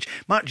plus stoppage.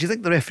 Mark, do you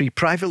think the referee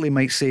privately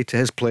might say to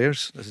his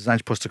players, this is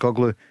Ange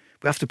Postecoglou,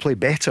 we have to play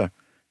better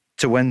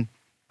to win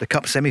the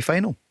Cup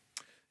semi-final?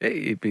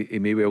 He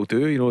may well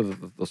do.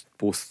 There's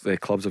both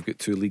clubs have got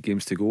 2 league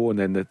games to go, and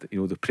then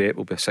the prep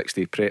will be a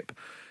 6-day prep.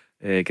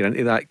 Get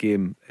into that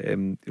game.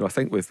 I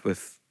think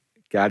with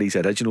Gary's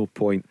original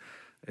point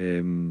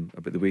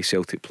about the way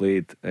Celtic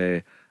played,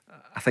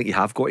 I think you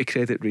have got to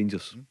credit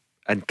Rangers,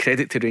 and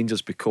credit to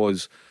Rangers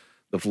because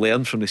they've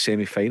learned from the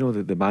semi-final.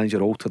 The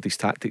manager altered his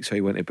tactics, how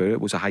he went about it.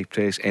 Was a high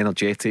press,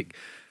 energetic.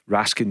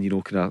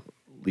 Raskin, kind of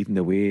leading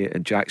the way,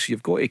 and Jack. So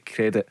you've got to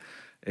credit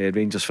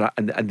Rangers for that.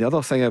 And the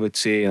other thing I would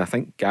say, and I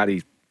think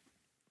Gary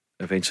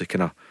eventually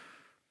kind of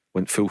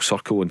went full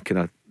circle and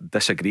kind of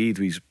disagreed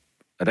with his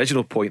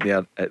original point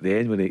there at the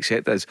end when he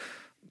accepted, is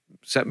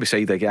sitting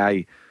beside a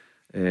guy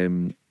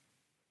who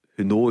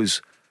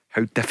knows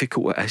how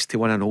difficult it is to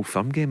win an Old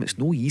Firm game. It's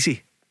no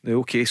easy. Now,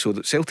 okay, so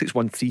the Celtics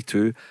won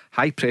 3-2,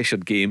 high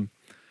pressured game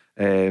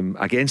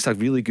against a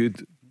really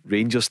good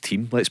Rangers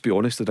team. Let's be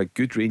honest, they're a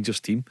good Rangers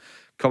team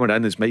coming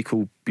in, as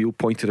Michael Beale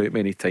pointed out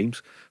many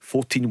times,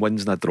 14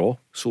 wins and a draw.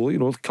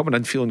 So coming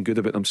in feeling good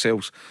about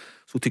themselves.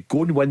 So to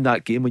go and win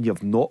that game when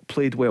you've not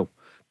played well,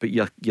 but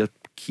your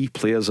key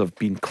players have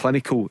been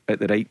clinical at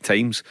the right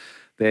times,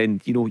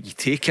 then you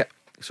take it.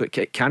 So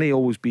it can't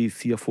always be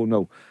 3 or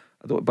 4-0.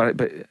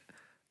 But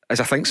as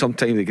I think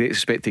sometimes, the greatest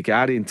respect to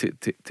Gary and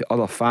to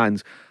other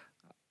fans,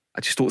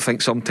 I just don't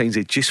think sometimes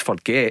they just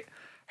forget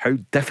how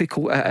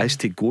difficult it is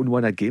to go and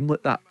win a game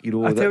like that.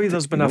 I tell you,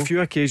 there's been a few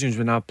occasions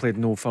when I've played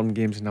no firm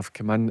games and I've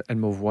come in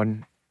and we've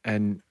won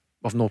and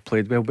we've not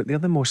played well, but they're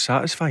the most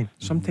satisfying.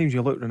 Sometimes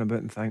you look around about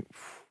and think,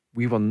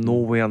 we were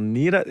nowhere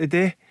near it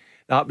today.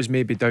 That was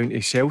maybe down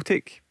to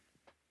Celtic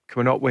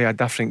coming up with a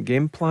different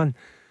game plan,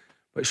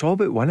 but it's all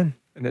about winning,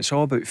 and it's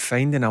all about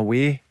finding a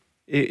way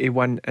to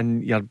win,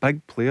 and your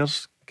big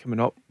players coming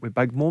up with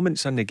big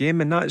moments in the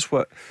game, and that's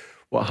what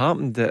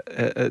happened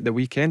at the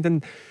weekend.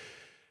 And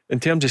in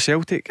terms of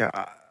Celtic,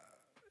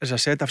 as I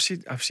said,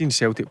 I've seen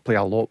Celtic play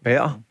a lot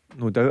better,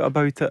 no doubt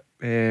about it.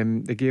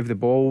 They gave the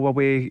ball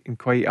away in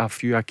quite a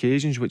few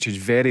occasions, which is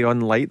very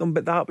unlike them,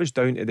 but that was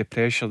down to the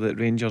pressure that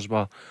Rangers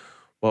were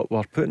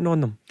putting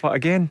on them. But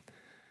again,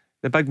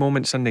 the big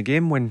moments in the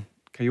game, when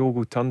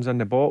Kyogo turns in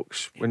the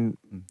box, when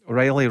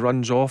O'Reilly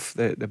runs off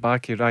the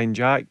back of Ryan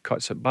Jack,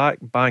 cuts it back,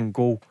 bang,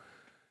 goal.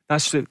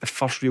 That's the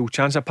first real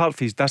chance. Apart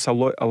from his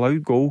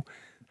disallowed goal,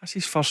 that's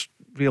his first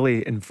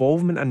really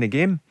involvement in the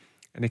game,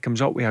 and he comes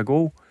up with a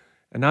goal.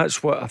 And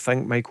that's what I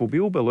think Michael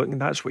Beale will be looking.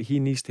 That's what he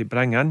needs to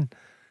bring in,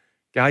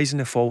 guys in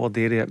the forward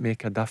area that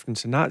make a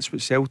difference, and that's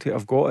what Celtic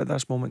have got at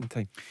this moment in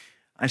time.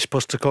 Ange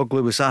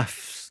Postecoglou was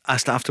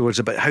asked afterwards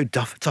about how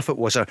tough it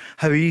was, or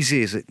how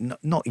easy is it.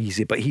 Not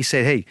easy, but he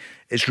said, hey,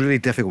 it's really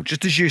difficult.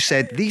 Just as you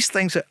said, these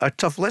things are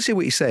tough. Let's see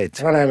what he said.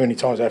 I don't know how many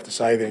times I have to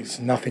say this.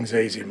 Nothing's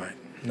easy, mate.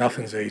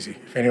 Nothing's easy.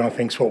 If anyone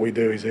thinks what we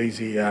do is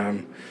easy,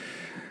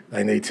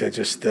 they need to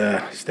just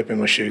step in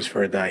my shoes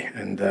for a day.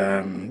 And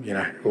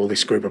all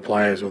this group of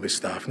players, all this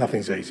stuff,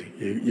 nothing's easy.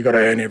 You got to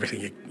earn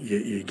everything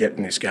you get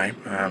in this game.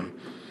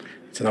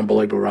 It's an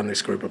unbelievable run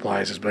this group of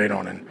players has been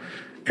on, and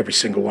every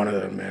single one of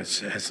them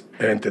has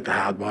earned it the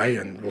hard way,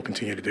 and will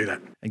continue to do that.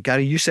 And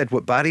Gary, you said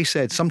what Barry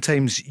said.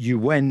 Sometimes you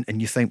win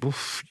and you think,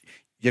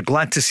 you're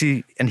glad to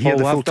see and hear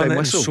the full-time whistle. I've done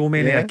it on so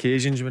many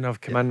occasions when I've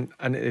come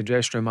into the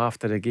dressing room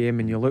after the game,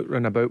 and you look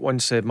round about,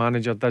 once the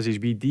manager does his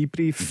wee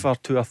debrief for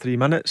 2 or 3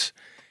 minutes,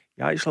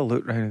 you actually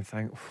look round and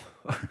think,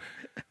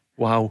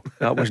 wow,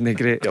 that wasn't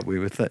great. Get away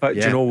with it. But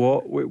do you know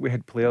what? We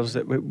had players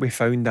that we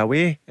found a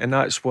way, and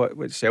that's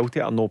what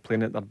Celtic are not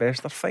playing at their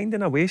best. They're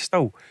finding a way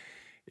still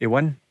to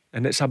win,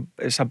 and it's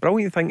a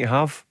brilliant thing to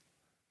have.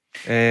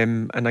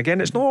 And again,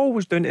 it's not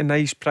always down to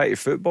nice, pretty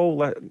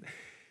football,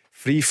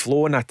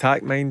 free-flowing,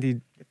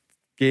 attack-minded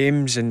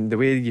games, and the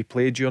way you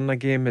play during the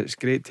game. It's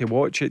great to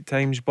watch at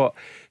times, but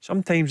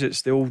sometimes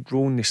it's the old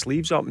rolling the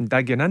sleeves up and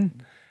digging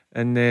in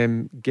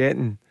and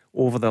getting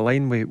over the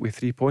line with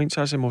 3 points.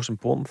 That's the most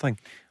important thing.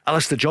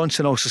 Alistair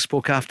Johnson also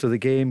spoke after the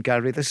game,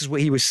 Gary. This is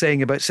what he was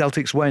saying about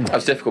Celtic's win. It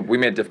was difficult. We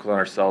made it difficult on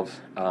ourselves.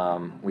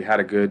 We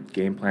had a good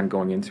game plan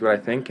going into it, I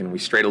think, and we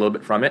strayed a little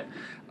bit from it.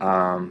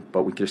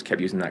 But we just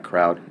kept using that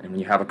crowd. And when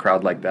you have a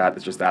crowd like that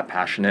that's just that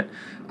passionate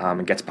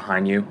and gets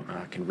behind you,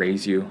 can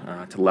raise you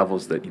to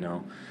levels that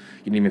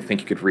you didn't even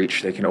think you could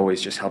reach. They can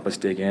always just help us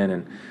dig in,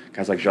 and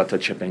guys like Jota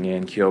chipping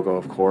in, Kyogo,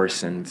 of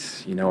course, and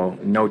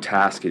no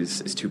task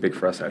is too big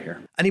for us out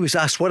here. And he was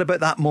asked, what about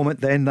that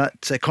moment then,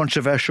 that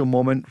controversial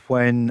moment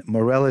when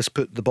Morelos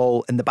put the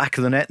ball in the back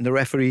of the net and the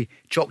referee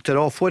chalked it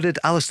off? What did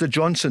Alistair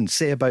Johnson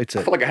say about it?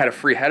 I felt like I had a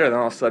free header, then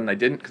all of a sudden I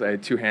didn't, because I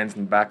had two hands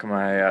in the back of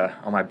my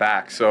on my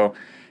back. So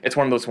it's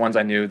one of those ones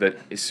I knew that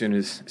as soon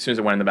as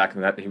it went in the back of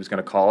the net, he was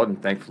going to call it,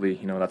 and thankfully,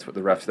 that's what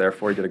the ref's there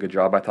for. He did a good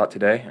job, I thought,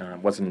 today. It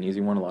wasn't an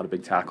easy one, a lot of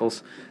big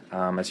tackles,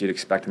 as you'd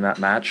expect in that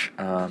match.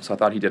 So I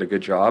thought he did a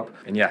good job,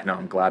 and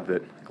I'm glad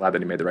that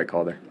he made the right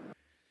call there.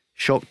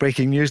 Shock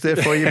breaking news there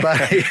for you,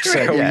 Barry.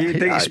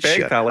 You'd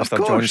expect Alistair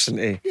Johnson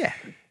to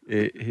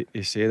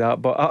say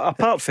that, but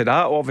apart from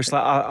that, obviously,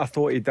 I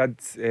thought he did.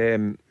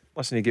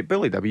 Listen, he get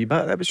bullied a wee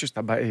bit. That was just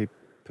a bit of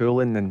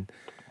pulling and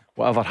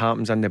whatever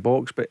happens in the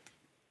box, but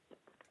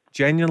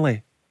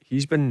genuinely,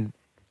 he's been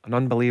an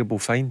unbelievable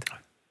find.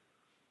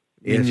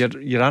 Yes.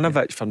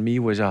 Juranovic for me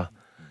was a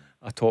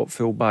top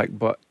fullback,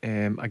 but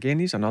again,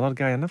 he's another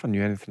guy I never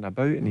knew anything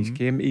about in his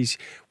game. He's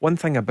one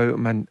thing about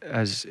him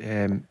is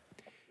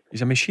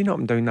he's a machine up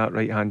and down that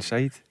right hand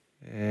side.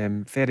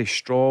 Very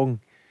strong,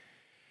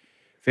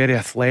 very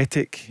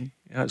athletic.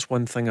 That's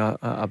one thing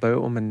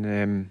about him,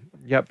 and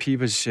he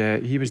was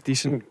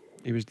decent.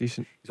 He was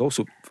decent. He's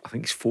also, I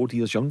think, he's 4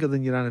 years younger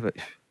than Juranovic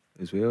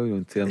as well,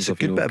 in terms of a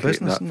good bit of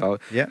business.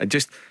 Yeah. And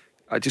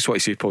I just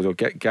want to say, Paul,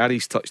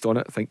 Gary's touched on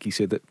it. I think he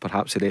said that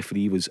perhaps the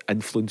referee was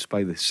influenced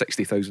by the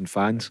 60,000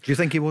 fans. Do you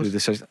think he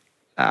was?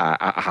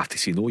 I have to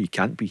say no. You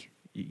can't be.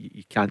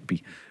 You can't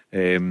be. I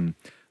think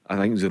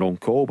it was the wrong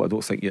call, but I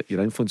don't think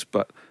you're influenced.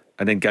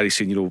 And then Gary's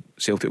saying,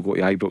 Celtic will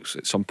go to Ibrox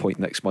at some point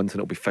next month, and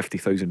it'll be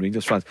 50,000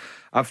 Rangers fans.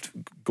 I've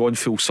gone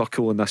full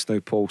circle on this now,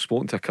 Paul.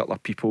 Spoken to a couple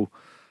of people.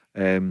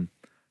 I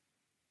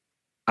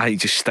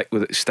just stick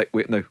with it. Stick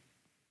with it now.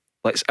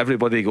 Let's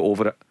everybody get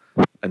over it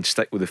and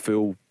stick with the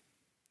full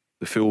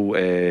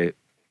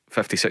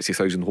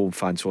 50,000-60,000 home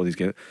fans for these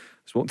games.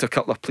 Spoken to a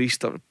couple of police,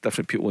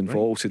 different people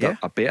involved, said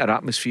a better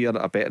atmosphere,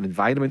 a better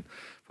environment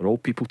for all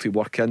people to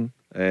work in.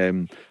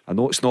 I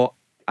know it's not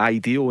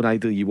ideal and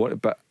ideally you want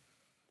it, but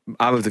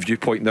I'm of the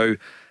viewpoint now,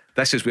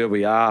 this is where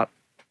we are.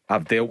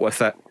 I've dealt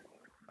with it.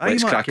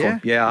 Let's crack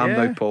on. I'm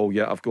now, Paul.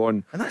 I've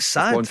gone. And that's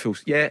sad.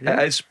 It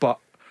is, but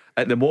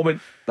at the moment,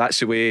 that's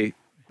the way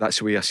I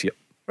see it.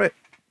 Right.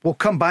 We'll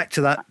come back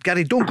to that.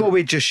 Gary, don't go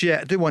away just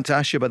yet. I do want to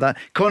ask you about that.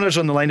 Connor's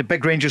on the line, a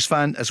big Rangers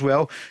fan as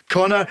well.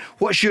 Connor,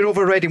 what's your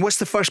overriding? What's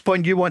the first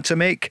point you want to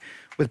make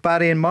with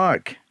Barry and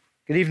Mark?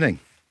 Good evening.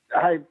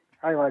 Hi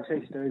lads, how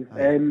you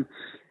doing?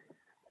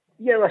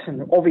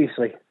 Listen,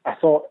 obviously, I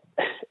thought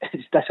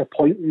it's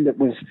disappointing that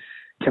we've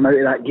come out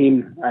of that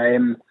game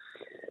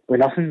with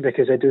nothing,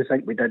 because I do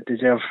think we did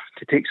deserve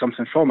to take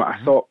something from it. I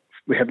thought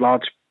we had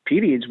large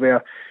periods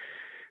where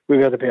we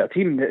were the better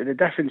team. The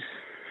difference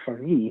for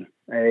me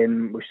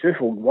was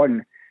twofold.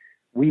 One,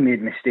 we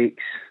made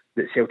mistakes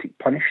that Celtic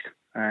punished.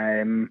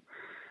 John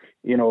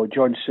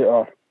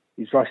Souttar,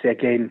 he's rusty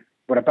again.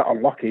 We're a bit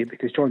unlucky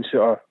because John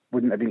Souttar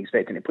wouldn't have been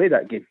expecting to play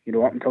that game,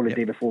 up until the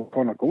day before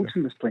Connor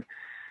Goldson was playing.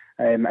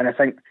 And I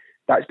think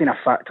that's been a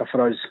factor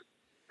for us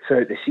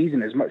throughout the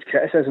season. As much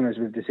criticism as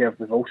we've deserved,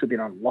 we've also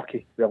been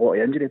unlucky with a lot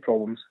of injury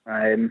problems.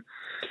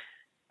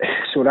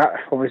 So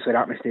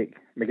that mistake,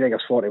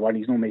 McGregor's 41,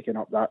 he's not making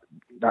up that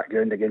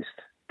ground against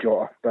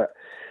Jota. But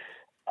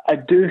I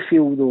do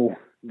feel though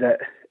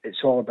that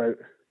it's all about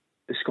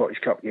the Scottish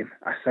Cup game.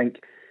 I think,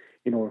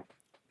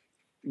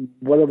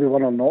 whether we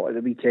won or not at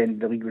the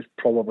weekend, the league was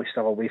probably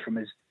still away from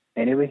us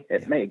anyway.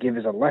 It might have given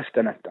us a lift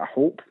and a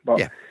hope,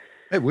 but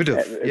it would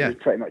have. It was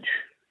pretty much,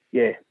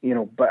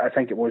 but I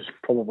think it was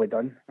probably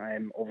done.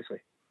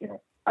 Obviously,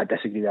 I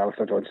disagree with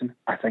Alistair Johnson.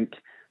 I think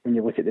when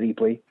you look at the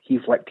replay, he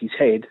flicked his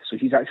head, so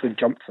he's actually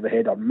jumped for the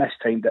header,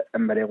 mistimed it,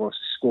 and Morelos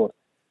scored.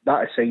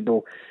 That aside,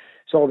 though,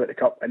 it's all about the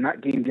cup, and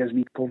that game gives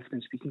me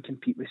confidence we can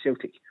compete with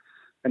Celtic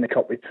in the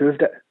cup. We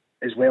proved it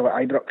as well at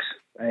Ibrox.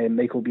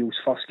 Michael Beale's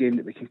first game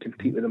that we can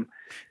compete with them.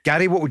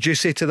 Gary, what would you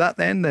say to that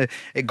then?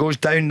 It goes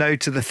down now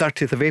to the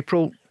 30th of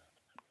April.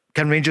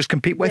 Can Rangers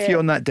compete with you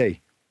on that day?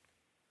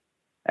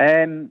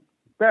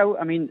 Well,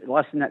 I mean,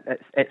 listen,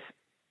 it's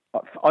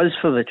us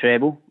for the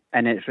treble,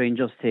 and it's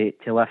Rangers to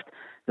lift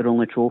their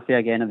only trophy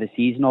again of the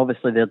season.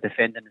 Obviously, they're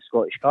defending the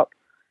Scottish Cup.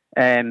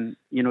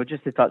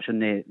 Just to touch on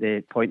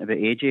the point about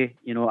AJ,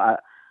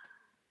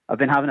 I've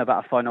been having a bit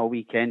of fun all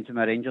weekend with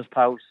my Rangers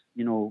pals,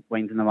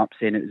 winding them up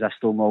saying it was a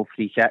Stonewall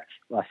free kick.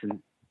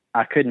 Listen,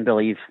 I couldn't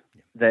believe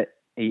that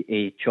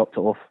he chopped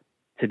it off,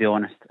 to be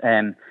honest.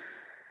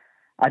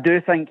 I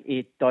do think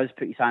he does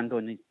put his hand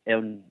on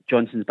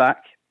Johnson's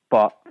back,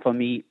 but for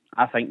me,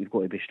 I think you've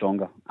got to be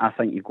stronger. I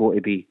think you've got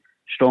to be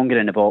stronger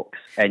in the box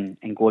and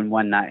go and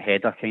win that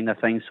header kind of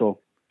thing. So,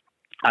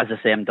 as I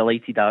say, I'm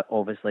delighted that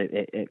obviously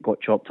it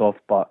got chopped off,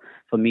 but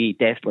for me,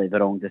 definitely the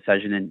wrong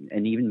decision.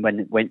 And even when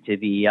it went to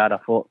VAR, I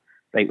thought,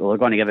 right, well, they're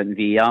going to give it in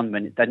VAR, and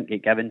when it didn't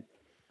get given,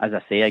 as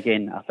I say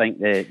again, I think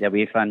the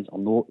away fans, or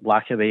no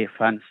lack of away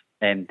fans,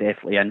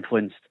 definitely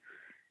influenced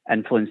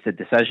the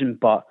decision.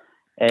 But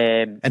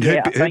And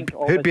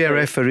who'd be a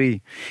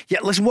referee? Yeah,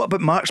 listen, what about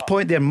Mark's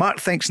point there?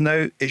 Mark thinks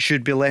now it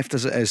should be left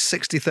as it is.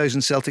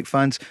 60,000 Celtic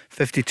fans,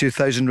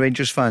 52,000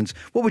 Rangers fans.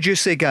 What would you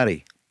say,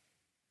 Gary?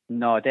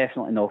 No,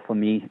 definitely not for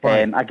me.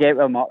 I get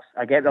where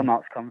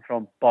Mark's come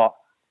from, but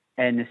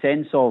in the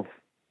sense of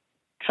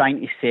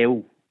trying to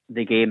sell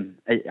the game,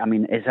 I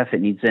mean, as if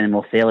it needs any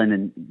more selling,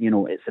 and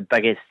it's the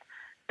biggest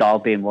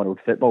derby in world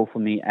football for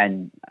me,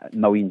 and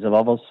millions of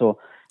others. So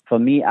for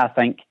me, I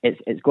think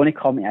it's going to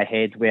come to a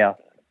head where,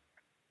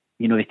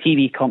 the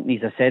TV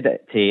companies, I said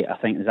it to, I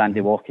think it was Andy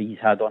Walker he's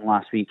had on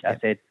last week, I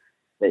said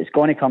that it's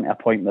going to come to a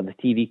point where the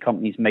TV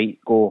companies might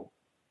go,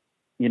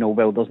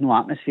 well, there's no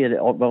atmosphere.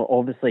 Well,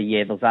 obviously,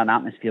 there's an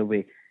atmosphere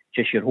with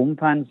just your home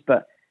fans,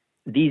 but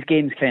these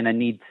games kind of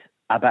need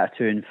a bit of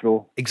to and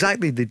fro.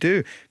 Exactly, they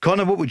do.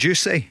 Connor, what would you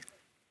say?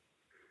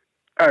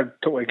 I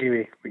totally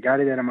agree with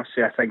Gary there, I must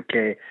say. I think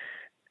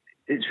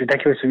it's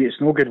ridiculous.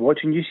 It's no good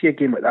watching. You see a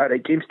game like that,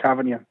 right? James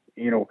Tavernier,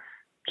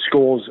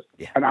 scores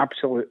an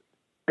absolute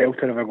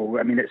belter of a goal.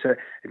 I mean,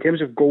 in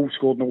terms of goals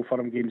scored in Old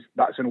Firm games,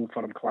 that's an Old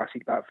Firm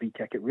classic, that free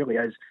kick. It really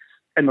is.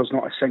 And there's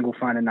not a single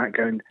fan in that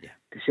ground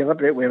to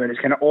celebrate with. And it's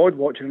kind of odd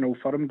watching an Old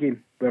Firm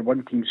game where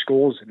one team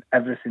scores and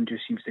everything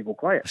just seems to go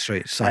quiet. That's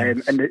right.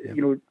 Silence.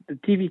 The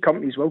TV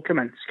companies will come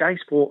in. Sky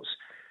Sports,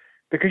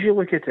 because you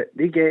look at it,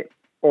 they get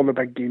all the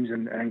big games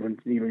in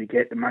England. You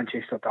get the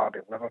Manchester Derby,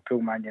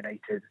 Liverpool, Man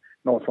United,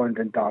 North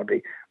London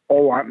Derby,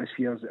 all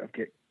atmospheres that have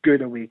got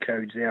good away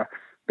crowds there.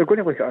 They're going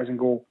to look at us and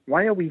go,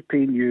 why are we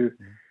paying you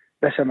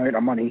this amount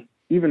of money,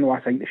 even though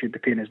I think they should be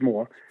paying us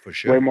more, for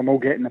sure, when we're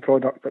not getting the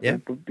product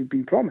that we've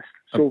been promised?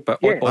 So,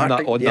 but on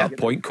that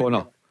point,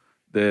 Connor,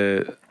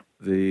 the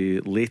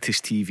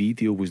latest TV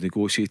deal was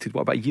negotiated,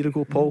 what, about a year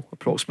ago, Paul,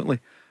 approximately,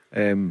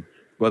 where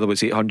there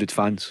was 800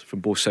 fans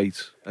from both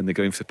sides in the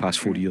ground for the past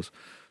 4 years.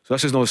 So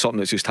this is not something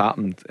that's just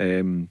happened.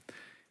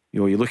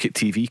 You look at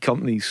TV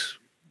companies.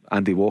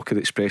 Andy Walker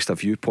expressed a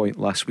viewpoint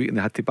last week and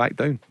they had to back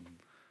down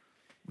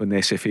when the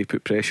SFA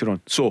put pressure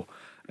on. So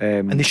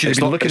and they should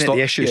be looking at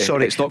the issue.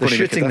 Sorry, it's not they're going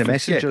to shooting the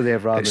messenger there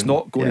rather. It's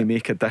not going to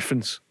make a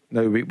difference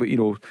now.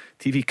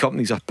 TV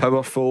companies are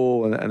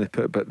powerful,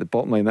 but the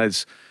bottom line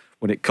is,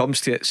 when it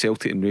comes to it,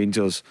 Celtic and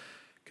Rangers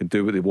can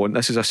do what they want.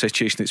 This is a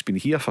situation that's been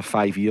here for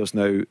 5 years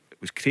now. It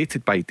was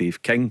created by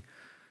Dave King.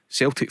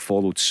 Celtic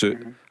followed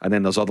suit, and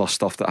then there's other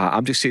stuff that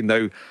I'm just saying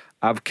now.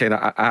 I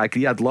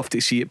agree. I'd love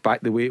to see it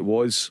back the way it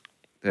was.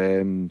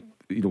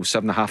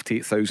 7,500 to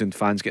 8,000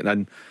 fans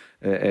getting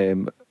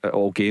in at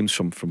all games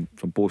from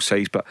both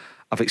sides, but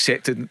I've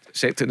accepted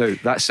now.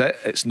 That's it.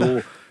 It's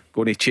no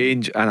going to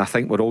change, and I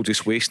think we're all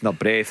just wasting our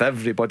breath.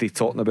 Everybody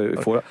talking about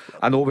it for it.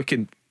 I know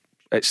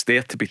it's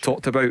there to be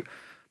talked about,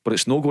 but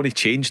it's not going to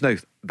change now.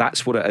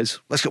 That's what it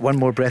is. Let's get one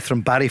more breath from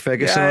Barry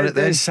Ferguson on it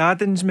then. It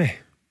saddens me.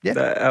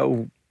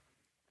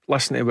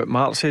 Listen to what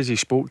Mark says. He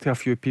spoke to a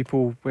few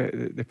people.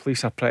 The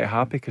police are pretty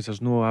happy because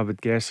I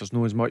would guess there's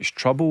no as much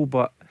trouble,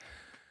 but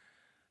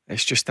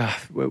it's just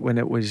when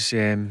it was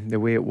the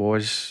way it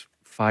was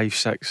 5,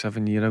 6,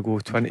 7 years ago,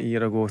 20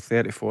 years ago,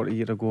 30, 40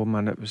 years ago,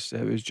 man, it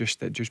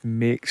just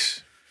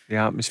makes the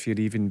atmosphere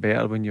even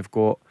better when you've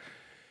got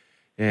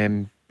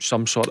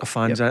some sort of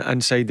fans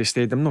inside the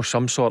stadium. No,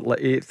 some sort, like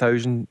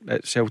 8,000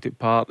 at Celtic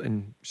Park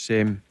and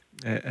same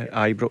at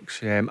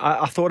Ibrox.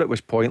 I thought it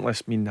was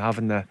pointless. I mean,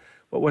 having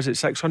what was it,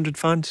 600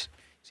 fans,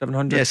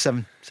 700? Yeah,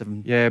 seven.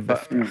 Yeah,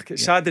 but it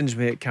saddens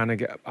me. It kind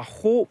of I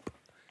hope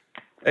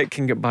it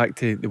can get back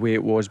to the way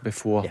it was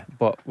before.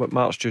 But what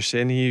Mark's just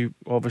saying, he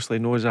obviously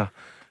knows a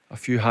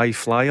few high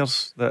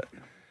flyers that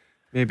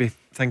maybe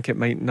think it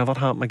might never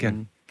happen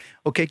again.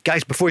 Okay,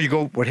 guys, before you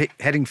go, we're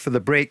heading for the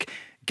break.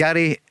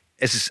 Gary,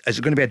 is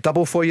it going to be a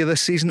double for you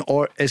this season,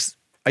 or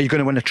are you going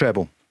to win a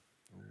treble?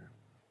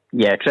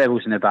 Yeah,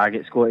 treble's in the bag.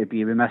 It's got to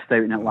be. We missed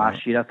out on it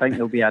last year. I think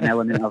there'll be an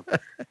element of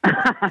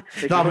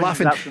no, I'm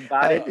laughing.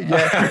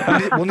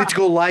 We'll need to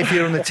go live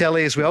here on the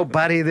telly as well.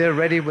 Barry there,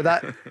 ready with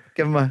that?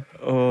 Give him a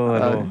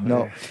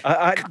no.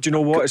 Do you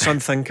know what? It's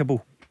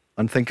unthinkable.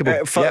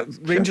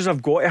 Rangers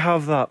have got to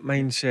have that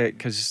mindset,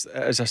 because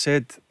as I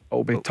said,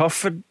 it'll be tough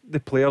for the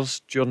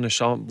players during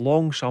the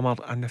long summer,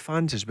 and the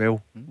fans as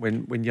well,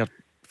 when your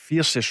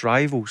fiercest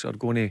rivals are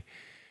going to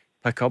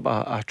pick up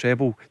a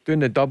treble. Doing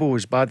the double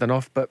is bad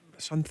enough, but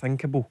it's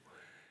unthinkable.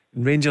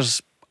 And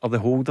Rangers are the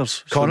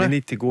holders, so they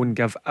need to go and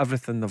give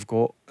everything they've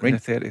got on the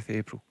 30th of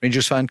April.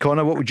 Rangers fan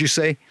Connor, what would you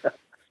say?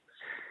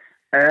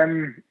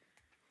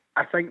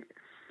 I think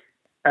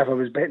if I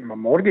was betting my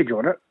mortgage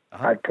on it,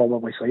 I'd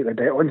probably slightly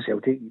bet on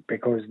Celtic,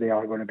 because they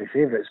are going to be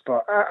favourites.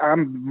 But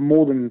I'm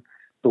more than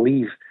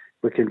believe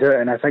we can do it.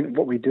 And I think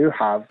what we do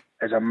have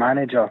is a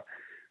manager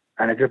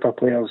and a group of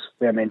players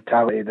with a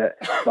mentality that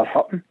they're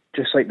hurting,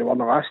 just like they were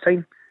the last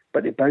time,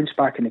 but they bounced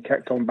back and they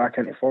kicked on back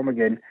into form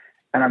again,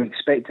 and I'm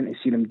expecting to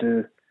see them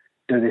do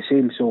the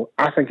same. So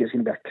I think it's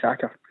going to be a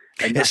cracker.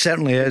 It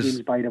certainly is.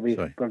 Games, by the way,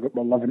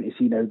 we're loving to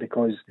see now,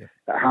 because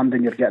at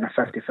Hampden you're getting a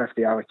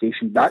 50-50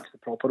 allocation. That's the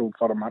proper Old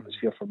Firm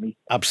atmosphere for me.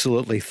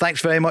 Absolutely.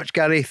 Thanks very much,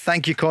 Gary.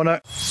 Thank you,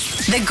 Connor.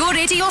 The Go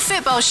Radio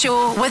Football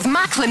Show with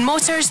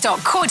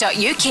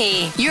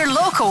MacklinMotors.co.uk. Your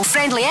local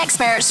friendly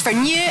experts for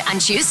new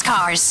and used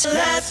cars.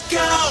 Let's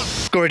go!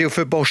 Go Radio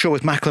Football Show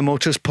with Macklin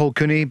Motors, Paul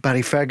Cooney,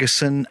 Barry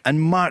Ferguson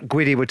and Mark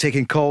Guidi. We're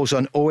taking calls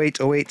on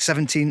 0808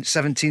 17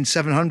 17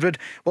 700.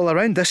 Well,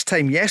 around this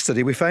time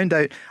yesterday we found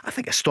out, I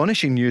think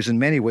astonishing news in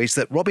many ways,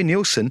 that Robbie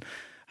Neilson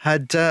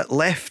had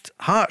left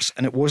Hearts,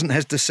 and it wasn't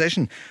his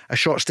decision. A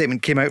short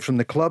statement came out from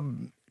the club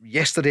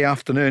yesterday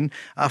afternoon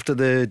after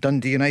the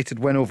Dundee United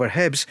win over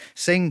Hibs,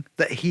 saying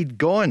that he'd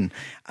gone.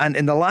 And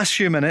in the last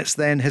few minutes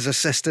then, his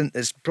assistant,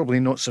 is probably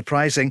not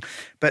surprising,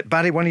 but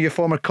Barry, one of your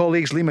former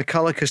colleagues, Lee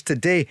McCulloch, has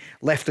today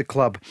left the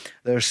club.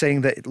 They're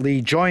saying that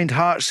Lee joined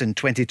Hearts in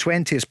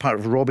 2020 as part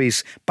of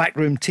Robbie's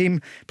backroom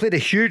team, played a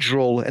huge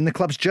role in the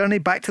club's journey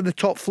back to the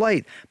top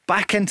flight,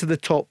 back into the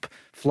top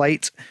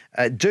flight,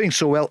 doing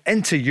so well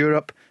into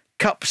Europe,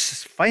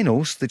 Cups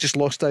finals. They just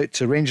lost out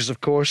to Rangers, of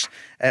course,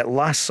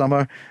 last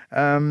summer,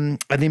 and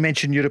they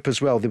mentioned Europe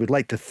as well. They would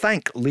like to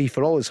thank Lee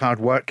for all his hard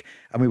work,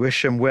 and we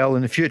wish him well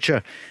in the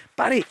future.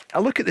 Barry,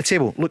 I look at the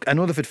table. Look, I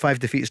know they've had 5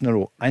 defeats in a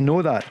row, I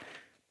know that,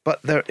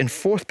 but they're in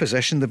 4th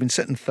position. They've been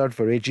sitting 3rd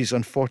for ages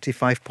on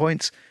 45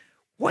 points.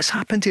 What's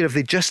happened here? Have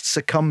they just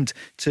succumbed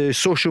to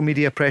social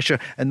media pressure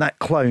and that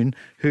clown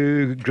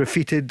who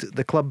graffitied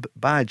the club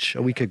badge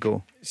a week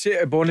ago? See,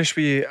 to be honest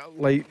with you,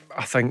 like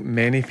I think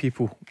many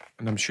people,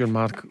 and I'm sure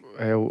Mark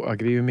will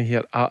agree with me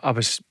here, I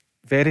was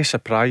very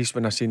surprised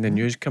when I seen the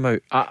news come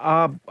out.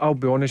 I'll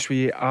be honest with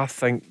you, I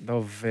think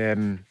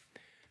they've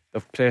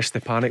pressed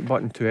the panic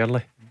button too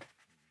early.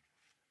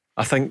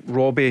 I think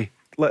Robbie,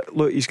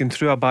 look, he's gone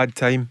through a bad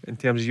time in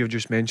terms of, you've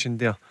just mentioned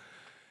there,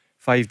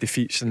 5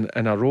 defeats in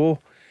a row.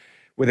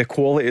 With the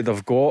quality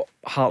they've got,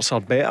 Hearts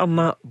are better than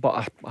that,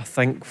 but I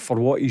think for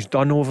what he's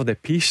done over the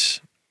piece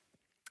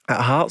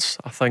at Hearts,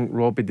 I think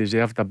Robbie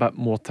deserved a bit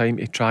more time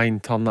to try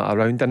and turn that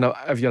around. And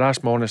if you're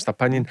asked my honest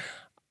opinion,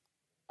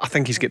 I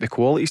think he's got the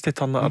qualities to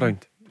turn that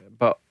around.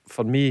 But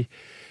for me,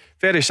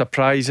 very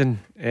surprising.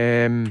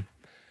 They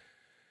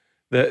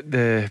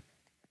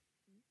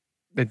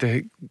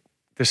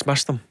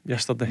dismissed him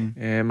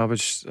yesterday. I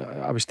was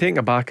taken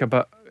aback a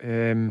bit.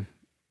 And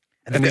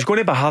he's going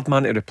to be a hard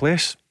man to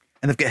replace.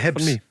 And they've got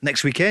Hibs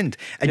next weekend.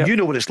 And you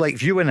know what it's like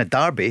if you win a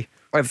derby.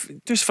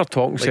 Just for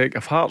talking's sake,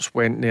 if Hearts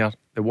went there,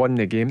 they won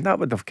the game, that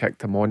would have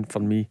kicked him on for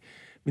me. I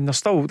mean, they're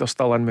still in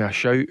with a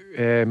shout.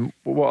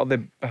 What are they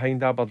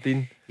behind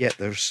Aberdeen? Yeah,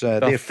 they're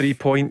 3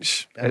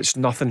 points. It's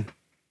nothing,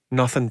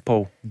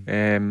 Paul.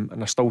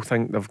 And I still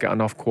think they've got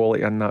enough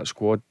quality in that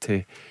squad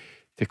to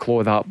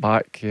claw that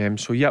back.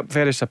 So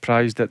very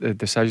surprised at the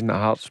decision that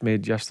Hearts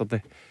made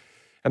yesterday.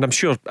 And I'm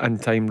sure in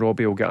time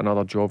Robbie will get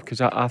another job,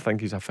 because I think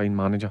he's a fine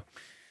manager.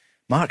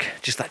 Mark,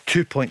 just that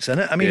 2 points in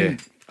it. I mean,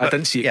 I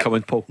didn't see it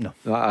coming, Paul. No,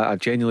 I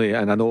genuinely,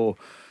 and I know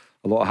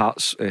a lot of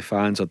Hearts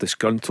fans are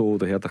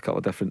disgruntled. I heard a couple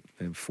of different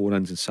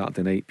phone-ins on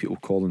Saturday night, people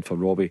calling for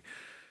Robbie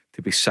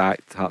to be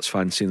sacked. Hearts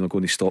fans saying they're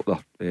going to stop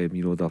their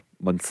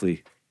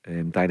monthly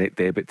direct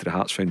debit to the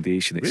Hearts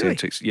Foundation, etc.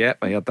 Really? Yeah,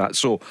 I heard that.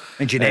 So,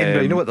 and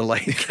Ginebra, you know what they're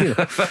like.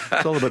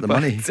 It's all about the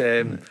money.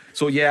 So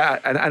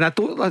and I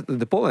don't.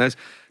 The bottom is,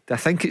 I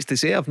think it's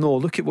deserved. No,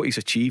 look at what he's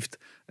achieved.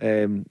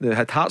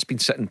 Had Hearts been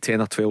sitting 10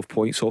 or 12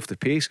 points off the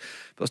pace,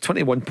 but there's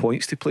 21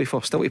 points to play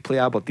for, still to play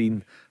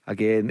Aberdeen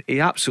again.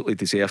 He absolutely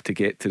deserved to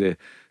get to the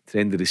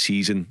end of the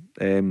season.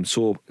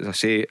 So as I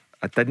say,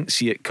 I didn't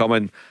see it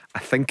coming. I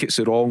think it's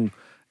the wrong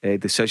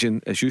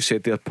decision. As you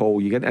said there,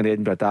 Paul, you get into an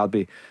Edinburgh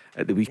derby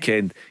at the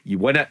weekend, you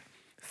win it,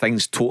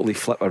 things totally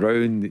flip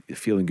around, you're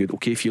feeling good.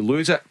 Okay, if you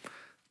lose it,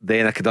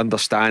 then I could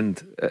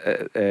understand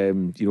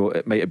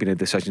it might have been a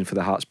decision for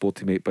the Hearts board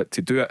to make, but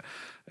to do it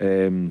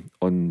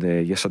on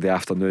yesterday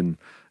afternoon,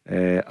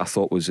 I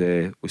thought was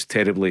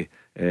terribly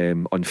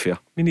unfair. I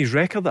mean, his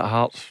record at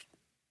Hearts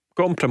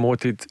got him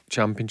promoted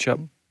Championship,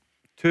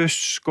 2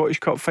 Scottish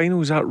Cup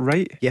finals, is that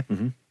right? Yeah.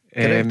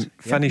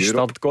 Finished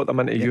third, got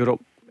them into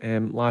Europe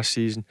last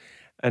season,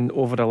 and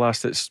over the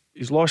last,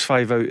 he's lost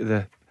 5 out of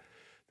the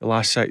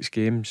last 6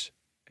 games,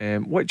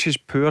 which is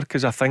poor,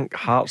 because I think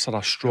Hearts are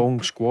a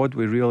strong squad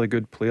with really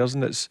good players,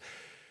 and it's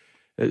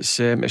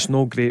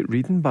no great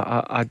reading, but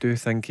I do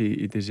think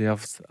he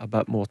deserved a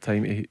bit more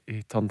time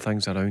to turn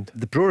things around.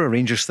 The Brora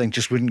Rangers thing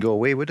just wouldn't go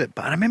away, would it?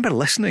 But I remember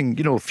listening,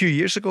 a few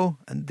years ago,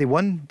 and they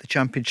won the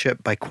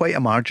championship by quite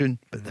a margin,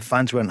 but the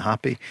fans weren't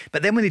happy.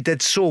 But then when they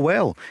did so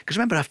well, because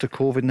remember after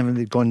COVID and when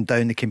they'd gone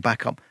down, they came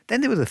back up,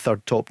 then they were the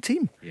 3rd top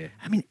team. Yeah.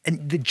 I mean,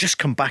 and they'd just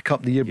come back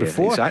up the year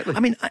before. Exactly. I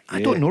mean,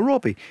 I don't know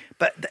Robbie,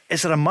 but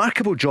it's a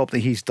remarkable job that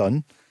he's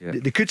done. Yeah.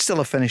 They could still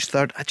have finished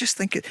 3rd. I just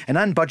think and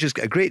Anne Budge's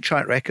got a great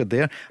track record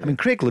there. I mean,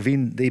 Craig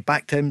Levine, they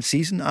backed him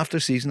season after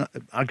season,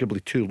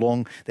 arguably too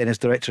long, then as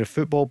director of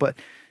football, but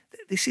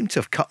they seem to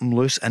have cut him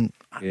loose. And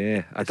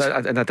I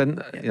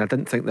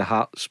didn't think the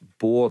Hearts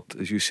board,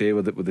 as you say,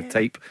 with the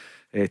type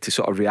to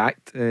sort of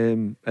react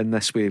in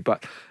this way.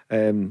 But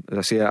as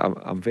I say,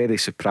 I'm very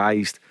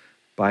surprised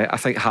I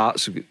think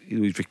Hearts,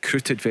 he's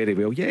recruited very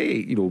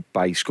well.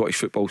 By Scottish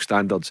football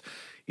standards,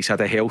 he's had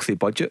a healthy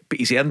budget, but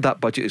he's earned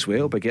that budget as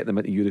well by getting them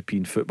into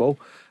European football.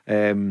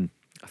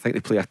 I think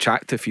they play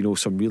attractive.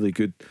 Some really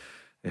good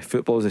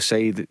footballers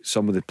aside.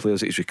 Some of the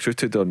players that he's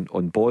recruited on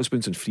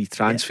Bosmans and free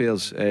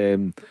transfers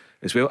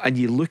as well. And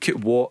you look at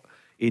what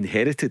he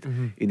inherited.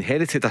 He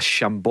inherited a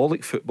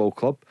shambolic football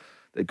club.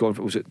 They'd gone.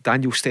 Was it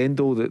Daniel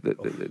Stendhal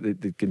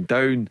they'd gone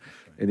down?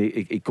 And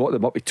he got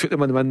them up. He took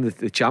them and won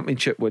the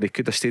championship where they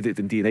could have stayed at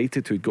Dundee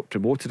United, who got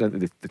promoted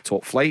into the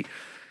top flight.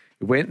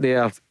 He went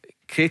there,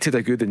 created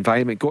a good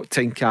environment, got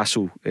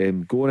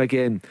Tynecastle going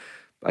again.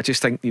 I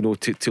just think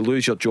to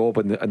lose your job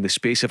in the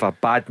space of a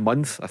bad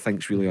month, I think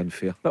is really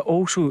unfair. But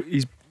also,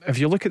 if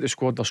you look at the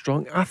squad, they're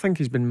strong. I think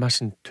he's been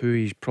missing two of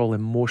his probably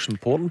most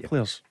important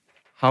players,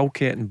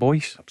 Halkett and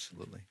Boyce.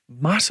 Absolutely,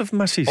 massive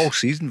misses all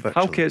season.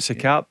 Halkett's the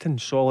captain,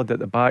 solid at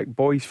the back.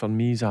 Boyce for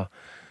me is a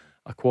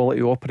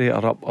quality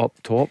operator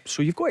up top.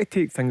 So you've got to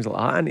take things like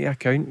that into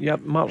account.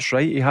 Yep, Mark's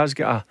right. He has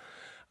got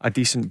a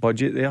decent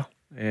budget there.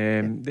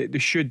 They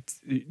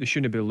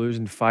shouldn't be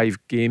losing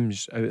 5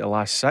 games out of the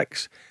last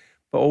 6,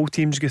 but all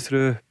teams go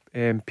through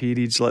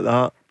periods like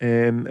that.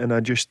 And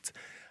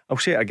I'll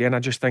say it again. I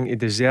just think he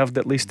deserved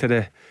at least to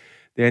the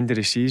end of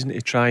the season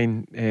to try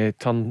and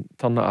turn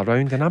it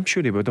around, and I'm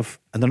sure he would have.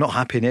 And they're not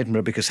happy in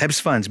Edinburgh because Hibs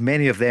fans,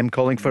 many of them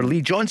calling for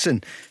Lee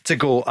Johnson to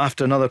go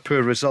after another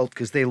poor result,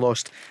 because they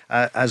lost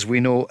as we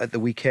know at the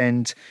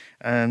weekend,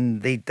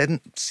 and they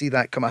didn't see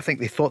that come. I think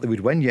they thought they would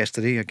win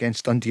yesterday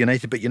against Dundee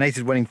United, but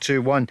United winning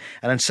 2-1.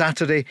 And on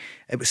Saturday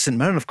it was St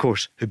Mirren, of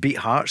course, who beat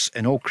Hearts,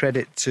 and all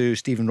credit to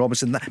Stephen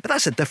Robinson. But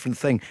that's a different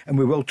thing, and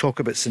we will talk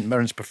about St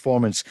Mirren's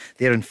performance.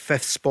 They're in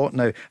 5th spot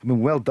now. I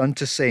mean, well done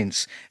to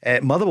Saints.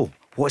 Motherwell,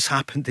 what's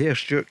happened there?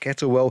 Stuart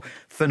Kettlewell,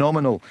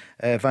 phenomenal.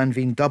 Van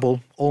Veen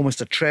double,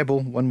 almost a treble.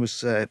 One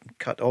was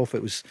cut off.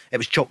 It was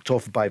chalked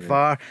off by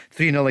VAR.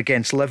 3-0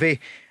 against Livy.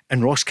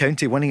 And Ross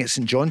County winning at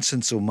St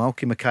Johnstone. So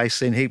Malky Mackay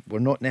saying, hey, we're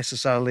not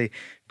necessarily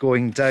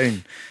going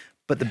down.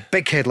 But the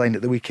big headline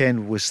at the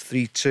weekend was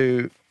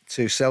 3-2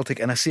 to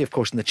Celtic. And I see, of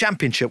course, in the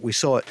Championship, we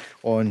saw it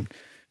on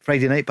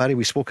Friday night, Barry.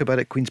 We spoke about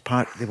it. Queen's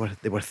Park,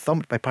 they were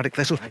thumped by Partick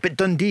Thistle, but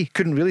Dundee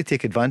couldn't really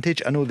take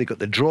advantage. I know they got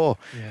the draw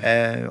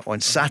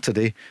on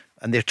Saturday,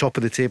 and they're top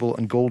of the table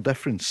on goal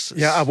difference.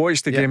 Yeah, I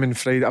watched the game on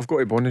Friday. I've got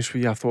to be honest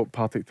with you, I thought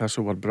Partick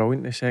Thistle were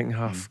brilliant in the second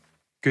half.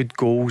 Good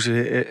goals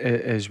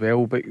as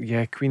well, but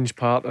yeah, Queen's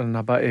Park and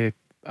a bit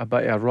of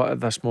a rut at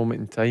this moment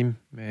in time.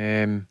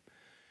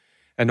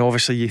 And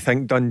obviously you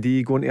think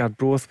Dundee going to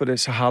Arbroath, but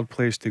it's a hard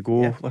place to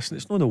go. Listen,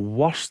 it's not the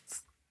worst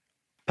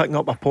picking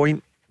up a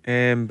point,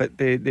 but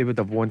they would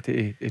have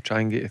wanted to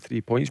try and get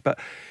 3 points. But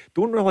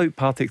don't rule out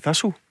Partick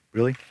Thistle.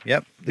 Really?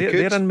 Yep.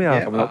 They're in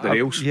there. Coming up the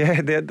rails. Yeah,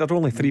 they're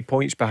only 3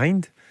 points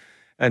behind.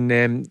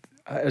 And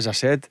as I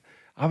said,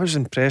 I was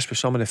impressed with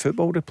some of the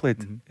football they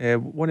played.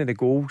 One of the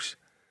goals,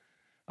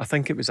 I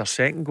think it was their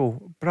second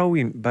goal,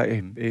 brilliant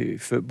bit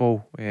of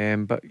football.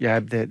 But yeah,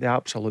 they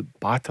absolute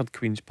battered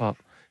Queen's Park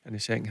in the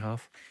second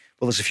half.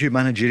 Well, there's a few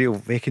managerial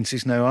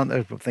vacancies now, aren't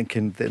there? I'm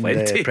thinking in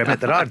the Premier.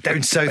 There are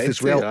down south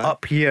as well.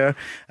 Up here,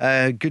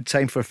 good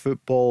time for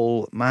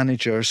football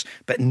managers,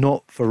 but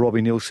not for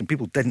Robbie Neilson.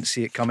 People didn't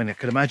see it coming. I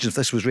could imagine if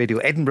this was Radio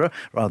Edinburgh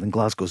rather than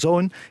Glasgow's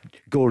own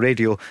Go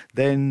Radio,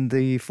 then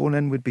the phone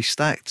in would be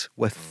stacked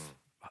with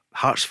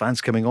Hearts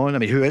fans coming on. I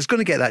mean, who is going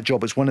to get that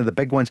job? It's one of the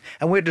big ones.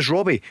 And where does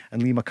Robbie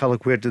and Lee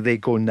McCulloch, where do they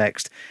go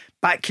next?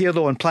 Back here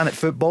though on Planet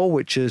Football,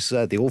 which is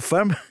the old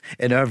firm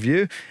in our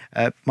view.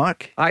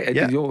 Mark? We've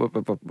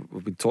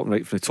been talking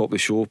right from the top of the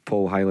show,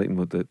 Paul, highlighting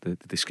what the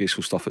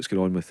disgraceful stuff that's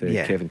going on with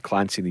Kevin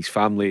Clancy and his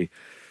family,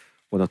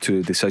 1 or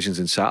 2 decisions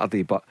on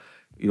Saturday. But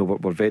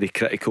we're very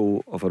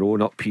critical of our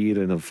own up here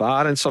and of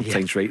VAR, and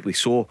sometimes rightly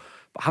so.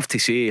 But I have to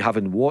say,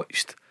 having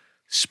watched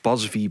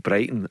Spurs v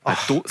Brighton, I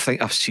don't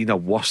think I've seen a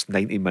worse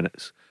 90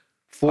 minutes.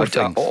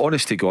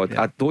 Honest to God,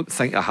 I don't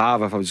think I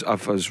have. If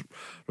I was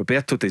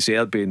Roberto De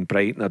Zerbi in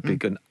Brighton, I'd be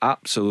going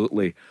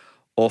absolutely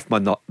off my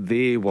nut.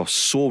 They were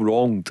so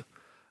wronged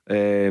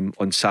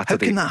on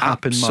Saturday. How can that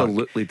happen,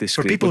 absolutely Mark?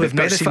 disgraceful. For people who've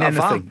never seen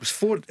anything, it was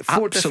four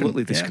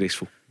absolutely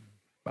disgraceful.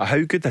 But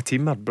how good a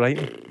team are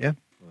Brighton? Yeah.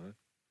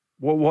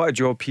 What a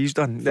job he's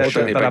done. They're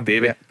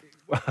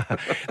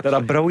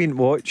a brilliant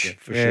watch.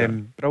 For sure.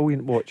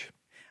 Brilliant watch.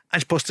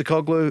 Ange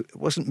Postecoglou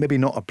wasn't maybe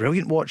not a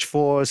brilliant watch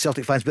for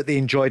Celtic fans, but they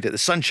enjoyed it. The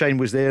sunshine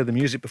was there, the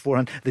music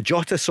beforehand, the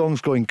Jota song's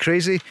going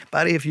crazy.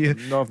 Barry, have you?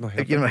 No, I've not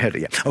heard it. You've not heard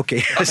it yet.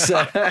 Okay.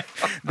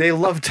 They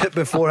loved it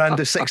beforehand.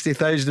 The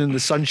 60,000 in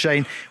the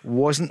sunshine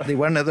they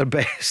weren't at their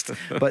best.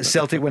 But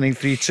Celtic winning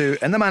 3-2,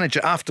 and the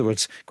manager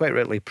afterwards quite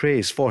rightly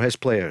praised for his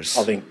players.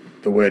 I think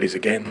the word is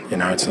again.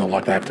 It's not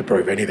like they have to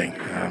prove anything.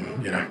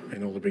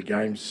 In all the big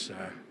games,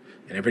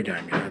 in every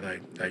game,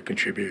 they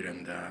contribute,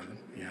 and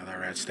they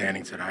were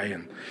outstanding today,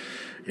 and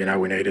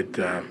we needed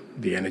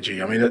the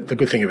energy. I mean, the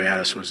good thing about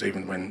us was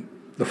even when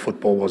the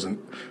football wasn't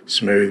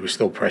smooth, we're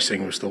still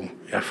pressing, we're still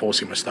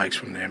forcing mistakes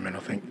from them, and I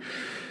think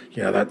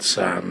that's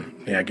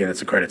again,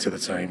 it's a credit to the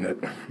team that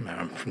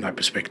from that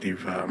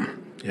perspective,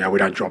 we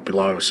don't drop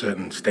below a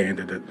certain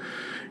standard that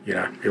you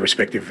know,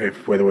 irrespective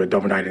of whether we're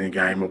dominating the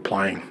game or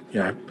playing, you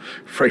know,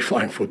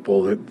 free-flowing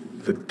football,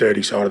 the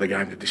dirty side of the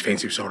game, the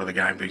defensive side of the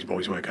game, these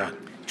boys work hard.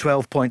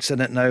 12 points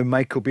in it now.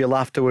 Michael Beale,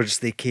 afterwards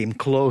they came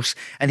close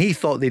and he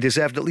thought they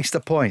deserved at least a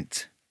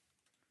point.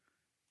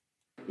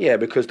 Yeah,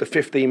 because the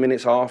 15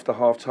 minutes after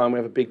half-time we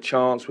have a big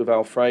chance with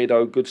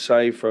Alfredo, good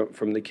save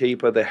from the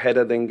keeper. The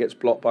header then gets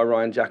blocked by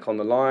Ryan Jack on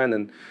the line,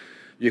 and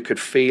you could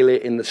feel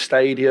it in the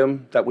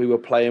stadium that we were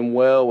playing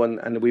well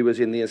and we was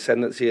in the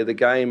ascendancy of the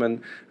game,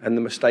 and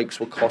the mistakes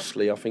were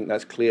costly. I think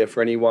that's clear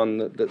for anyone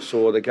that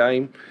saw the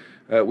game.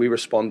 We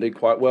responded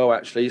quite well,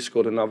 actually,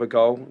 scored another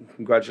goal.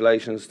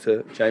 Congratulations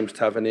to James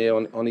Tavernier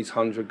on his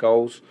 100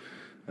 goals.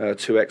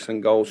 2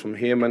 excellent goals from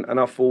him. And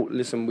I thought,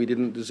 listen, we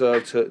didn't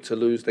deserve to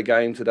lose the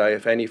game today.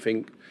 If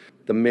anything,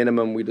 the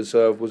minimum we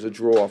deserved was a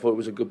draw. I thought it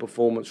was a good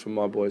performance from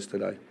my boys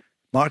today.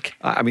 Mark?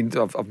 I mean,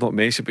 I've not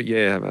mentioned, but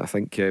yeah, I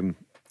think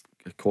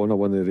Connor,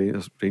 one of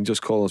the Rangers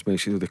callers,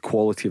 mentioned the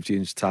quality of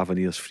James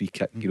Tavernier's free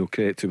kick. You know,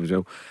 credit to him as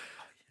well.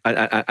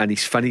 And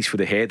he's finished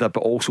with a header,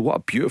 but also what a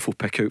beautiful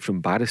pick out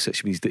from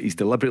Barisic. I mean, he's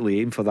deliberately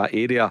aimed for that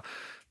area.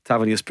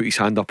 Tavernier's put his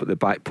hand up at the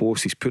back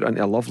post. He's put it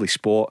into a lovely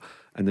spot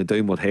and the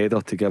downward header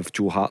to give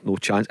Joe Hart no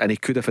chance. And he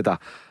could have had a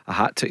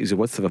hat trick. He's the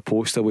width of a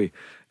post away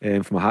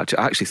from a hat trick.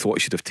 I actually thought he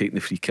should have taken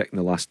the free kick in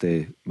the last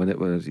minute,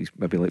 where he's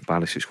maybe like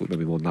Barisic, looked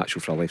maybe more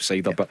natural for a left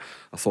sider. But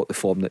I thought the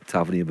form that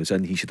Tavernier was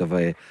in, he should have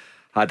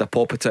had a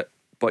pop at it.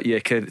 But yeah,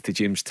 credit to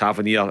James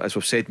Tavernier. As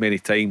we've said many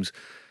times,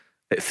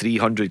 at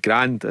 300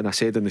 grand, and I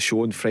said in the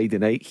show on Friday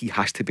night, he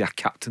has to be a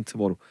captain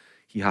tomorrow.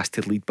 He has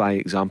to lead by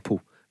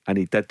example, and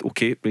he did.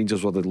 Okay,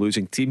 Rangers were the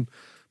losing team,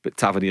 but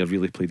Tavernier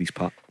really played his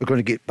part. We're going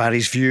to get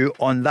Barry's view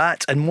on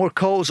that and more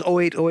calls.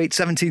 0808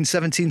 17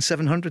 17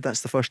 700. That's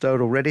the first hour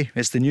already.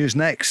 It's the news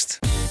next.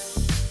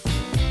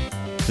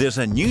 There's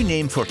a new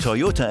name for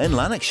Toyota in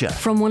Lanarkshire.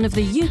 From one of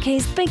the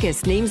UK's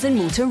biggest names in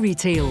motor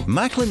retail.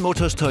 Macklin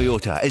Motors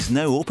Toyota is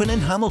now open in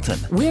Hamilton.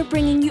 We're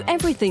bringing you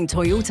everything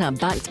Toyota,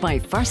 backed by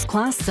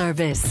first-class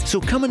service. So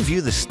come and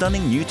view the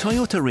stunning new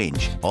Toyota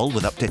range, all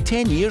with up to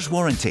 10 years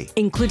warranty.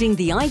 Including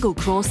the Igo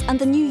Cross and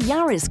the new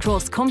Yaris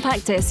Cross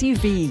compact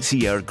SUV.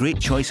 See our great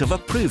choice of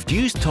approved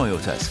used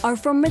Toyotas. Our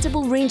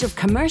formidable range of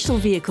commercial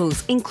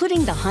vehicles,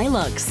 including the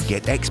Hilux.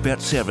 Get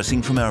expert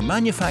servicing from our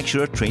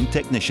manufacturer-trained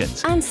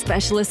technicians. And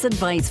specialist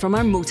advice from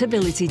our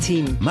Motability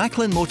team.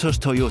 Macklin Motors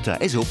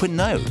Toyota is open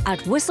now at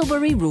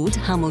Whistlebury Road,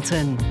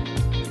 Hamilton.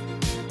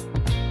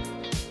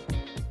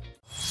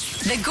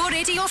 The Go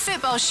Radio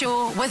Football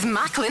Show with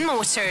Macklin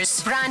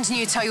Motors. Brand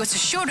new Toyota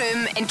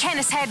showroom in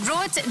Kennishead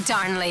Road,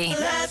 Darnley.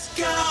 Let's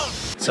go!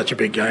 Such a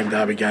big game,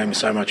 derby game,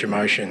 so much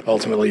emotion.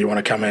 Ultimately, you want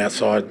to come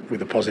outside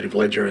with a positive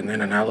ledger and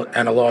then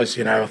analyse.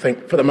 You know, I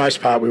think for the most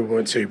part we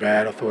weren't too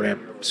bad. I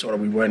thought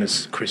we weren't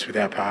as crisp with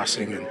our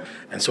passing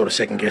and sort of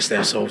second-guessed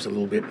ourselves a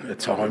little bit at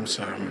times.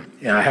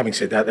 You know, having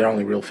said that, their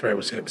only real threat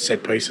was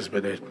set pieces,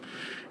 but you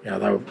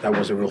know, that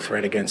was a real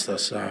threat against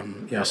us.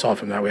 You know, aside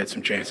from that, we had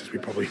some chances. We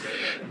probably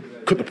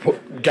could have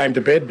put the game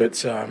to bed,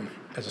 but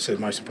as I said,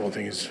 the most important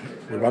thing is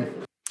we won.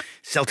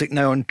 Celtic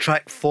now on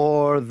track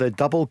for the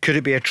double. Could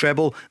it be a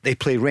treble? They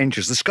play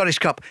Rangers. The Scottish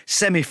Cup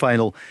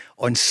semi-final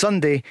on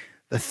Sunday,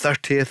 the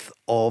 30th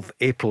of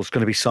April. It's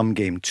going to be some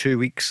game. 2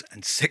 weeks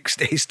and 6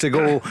 days to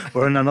go.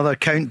 We're in another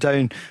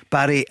countdown.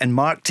 Barry and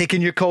Mark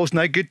taking your calls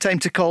now. Good time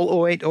to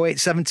call 0808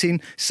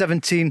 17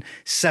 17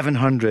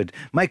 700.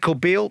 Michael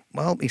Beale,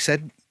 well, he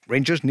said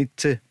Rangers need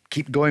to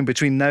keep going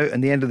between now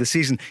and the end of the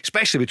season,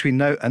 especially between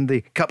now and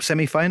the Cup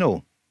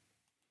semi-final.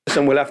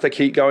 Listen, we'll have to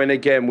keep going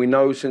again. We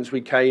know since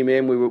we came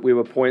in, we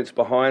were points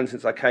behind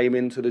since I came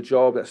into the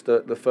job. That's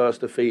the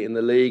first defeat in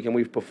the league, and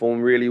we've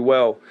performed really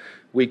well.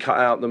 We cut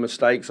out the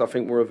mistakes. I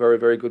think we're a very,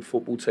 very good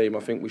football team. I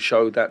think we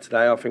showed that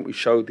today. I think we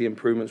showed the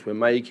improvements we're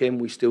making.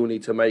 We still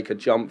need to make a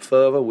jump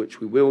further,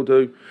 which we will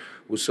do.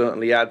 We'll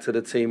certainly add to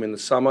the team in the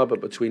summer, but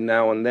between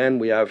now and then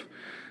we have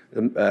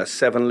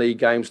 7 league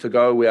games to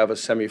go. We have a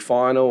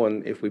semi-final,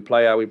 and if we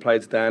play how we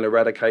played today and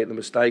eradicate the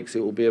mistakes, it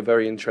will be a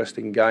very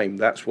interesting game.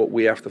 That's what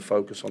we have to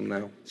focus on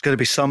now. It's going to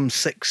be some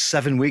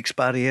 6-7 weeks,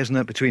 Barry, isn't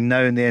it, between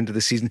now and the end of the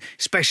season,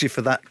 especially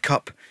for that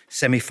Cup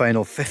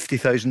semi-final.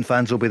 50,000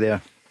 fans will be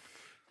there.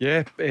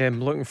 Yeah,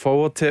 looking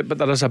forward to it, but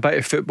there is a bit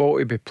of football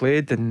to be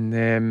played,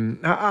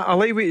 and I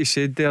like what you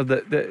said there,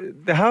 that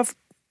they have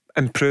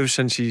improved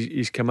since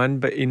he's come in,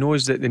 but he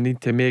knows that they need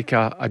to make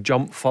a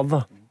jump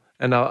further.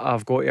 And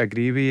I've got to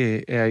agree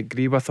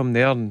with him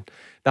there, and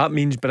that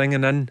means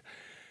bringing in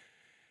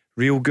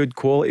real good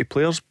quality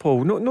players,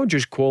 Paul. Not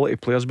just quality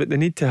players, but they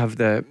need to have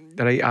the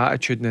right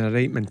attitude and the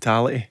right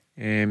mentality.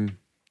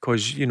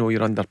 Because you know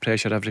you're under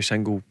pressure every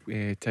single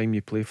time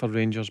you play for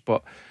Rangers.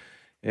 But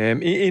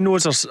he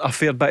knows there's a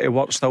fair bit of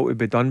work still to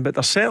be done, but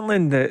they're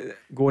certainly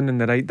going in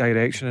the right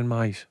direction in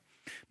my eyes.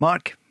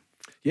 Mark?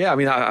 Yeah, I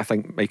mean, I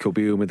think Michael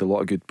Beale made a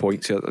lot of good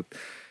points here.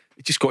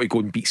 You just got to go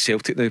and beat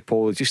Celtic now,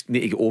 Paul. You just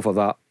need to get over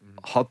that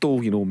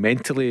hurdle, you know,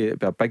 mentally. It'd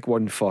be a big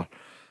one for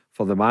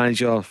the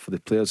manager, for the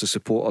players, the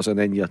supporters, and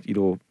then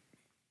you're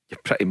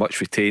pretty much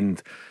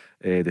retained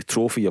the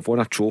trophy. You've won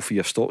a trophy,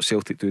 you've stopped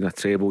Celtic doing a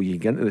treble. You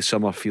get into the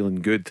summer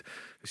feeling good,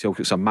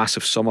 Celtic. It's a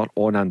massive summer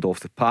on and off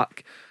the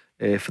park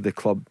for the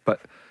club,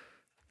 but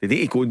they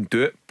need to go and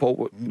do it,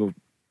 Paul. You know,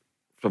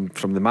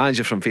 from the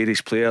manager, from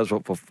various players,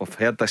 we've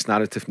heard this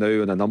narrative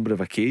now on a number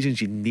of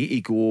occasions. You need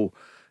to go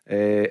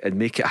and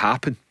make it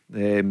happen.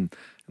 And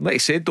like I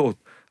said, though,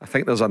 I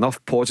think there's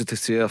enough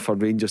positives there for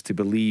Rangers to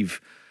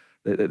believe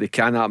that they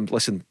can happen.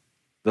 Listen,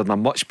 they're in a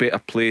much better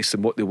place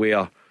than what they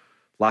were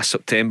last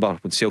September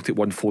when Celtic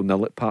won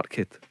 4-0 at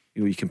Parkhead.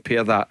 You know, you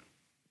compare that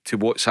to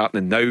what's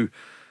happening now.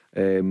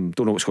 Don't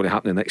know what's going to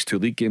happen in the next two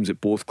league games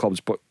at both clubs,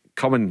 but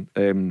coming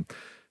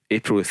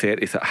April the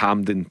 30th at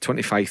Hampden,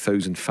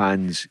 25,000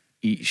 fans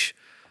each.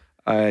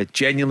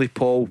 Genuinely,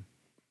 Paul,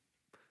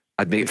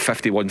 I'd make it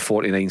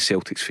 51-49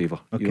 Celtic's favour.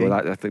 Okay. You know,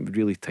 that I think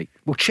really tight.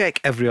 We'll check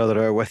every other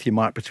hour with you,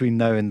 Mark, between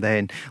now and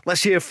then.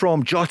 Let's hear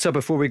from Jota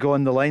before we go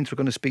on the lines. We're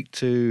going to speak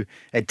to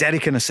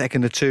Derek in a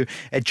second or two.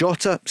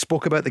 Jota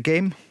spoke about the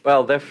game.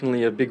 Well,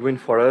 definitely a big win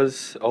for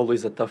us.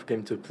 Always a tough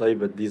game to play,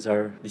 but this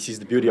is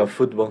the beauty of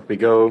football. We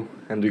go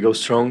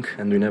strong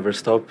and we never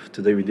stop.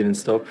 Today we didn't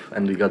stop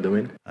and we got the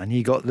win. And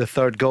he got the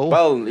third goal.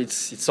 Well,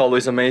 it's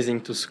always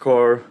amazing to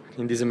score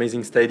in this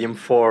amazing stadium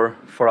for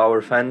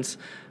our fans.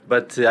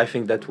 But I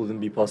think that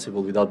wouldn't be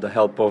possible without the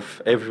help of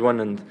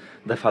everyone and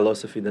the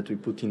philosophy that we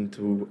put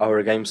into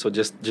our game. So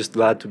just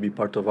glad to be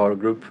part of our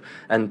group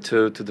and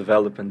to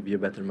develop and be a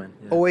better man.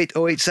 Yeah.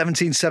 08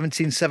 17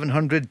 17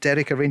 700.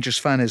 Derek, a Rangers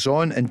fan, is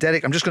on. And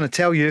Derek, I'm just going to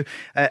tell you,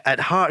 at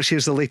Hearts,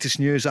 here's the latest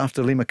news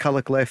after Lee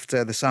McCulloch left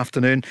this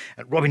afternoon.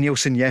 At Robbie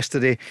Neilson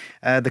yesterday,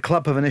 the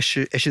club have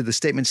issued the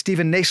statement.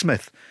 Stephen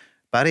Naismith,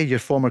 Barry, your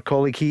former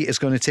colleague, he is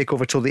going to take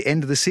over till the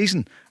end of the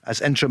season as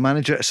interim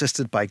manager,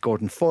 assisted by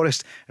Gordon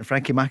Forrest and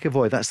Frankie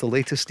McAvoy. That's the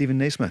latest. Stephen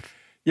Naismith.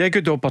 Yeah,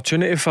 good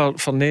opportunity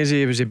for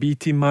Nazy. He was a B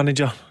team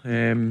manager,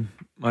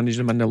 managed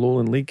them in the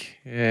Lowland League.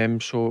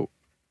 So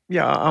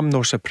yeah, I'm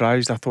not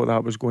surprised. I thought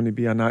that was going to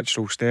be a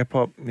natural step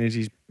up.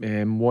 Nazy's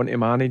want to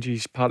manage.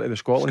 He's part of the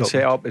Scotland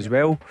set up as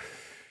well.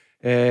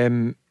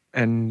 And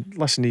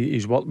listen,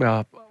 he's worked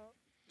with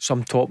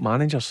some top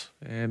managers.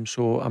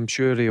 So I'm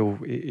sure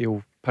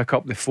he'll pick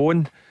up the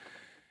phone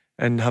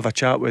and have a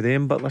chat with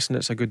them. But listen,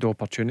 it's a good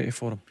opportunity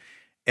for him.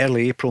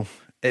 Early April.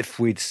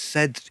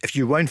 If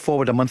you wound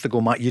forward a month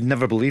ago, Matt, you'd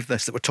never believe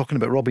this, that we're talking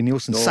about Robbie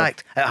Neilson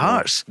sacked at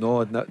Hearts.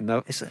 No.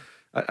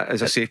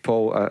 As I say,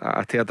 Paul,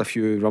 I'd heard a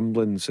few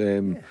rumblings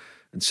on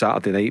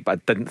Saturday night, but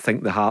I didn't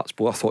think the Hearts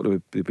both. I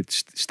thought they would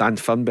stand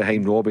firm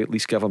behind Robbie, at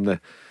least give him the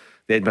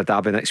Edinburgh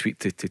Derby next week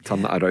to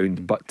turn it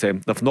around. But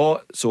they've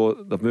not, so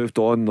they've moved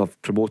on.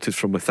 They've promoted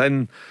from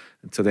within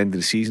until the end of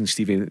the season.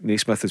 Stephen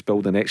Naismith has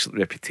built an excellent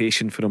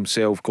reputation for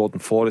himself. Gordon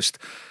Forrest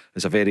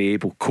is a very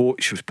able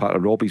coach who's part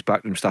of Robbie's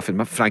backroom staff,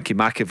 and Frankie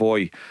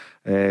McAvoy,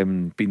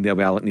 been there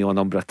with Alec Neil a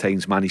number of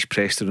times, managed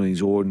Preston on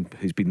his own,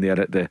 who's been there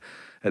at the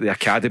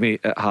academy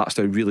at Hearts.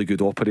 A really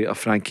good operator,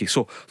 Frankie.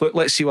 So look,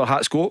 let's see where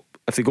Hearts go.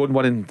 If they go and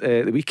win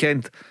in the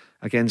weekend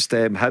against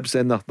Hibs,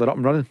 then they're up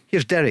and running.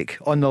 Here's Derek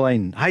on the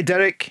line. Hi,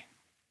 Derek.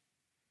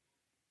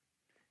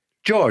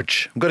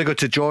 George. I'm going to go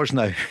to George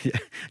now.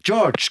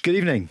 George, good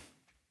evening.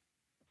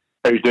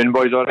 How you doing,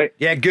 boys? All right?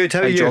 Yeah, good.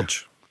 How are you?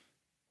 George?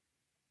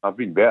 I've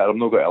been better. I'm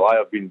not going to lie.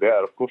 I've been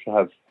better. Of course I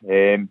have.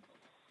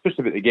 Just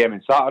about the game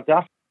on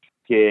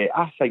Saturday,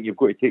 I think you've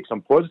got to take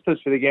some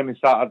positives for the game on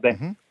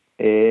Saturday.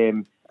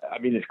 I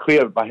mean, it's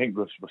clear. I think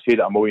we've said it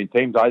a million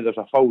times. There's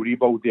a full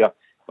rebuild there.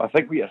 But I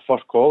think what your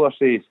first caller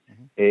says,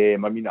 I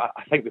mean,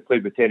 I think we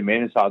played with 10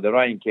 men on Saturday.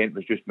 Ryan Kent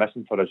was just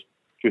missing for us.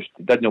 Just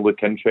didn't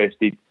look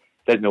interested.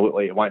 Didn't look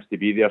like he wants to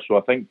be there. So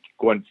I think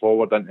going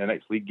forward into the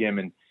next league game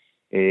and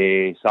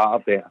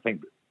Saturday, I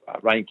think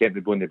Ryan Kent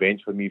would go on the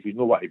bench for me. If he's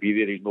not want to be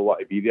there, he's not want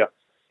to be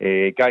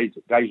there. Guys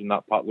in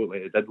that part looked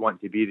like they did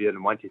want to be there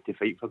and wanted to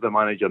fight for the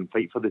manager and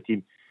fight for the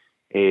team.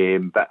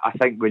 But I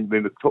think when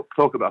we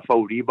talk about a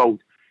full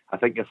rebuild, I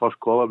think your first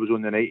caller was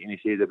on the night and he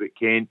said about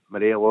Kent,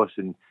 Morelos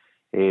and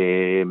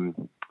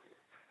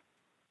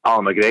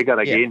Alan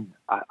McGregor again.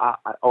 Yeah. I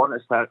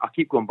honestly, I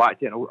keep going back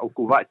to it, and I'll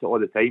go back to it all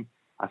the time.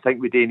 I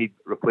think we do need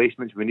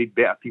replacements. We need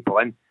better people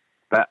in.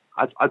 But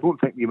I don't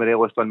think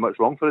Morelos done much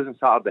wrong for us on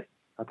Saturday.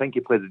 I think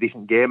he played a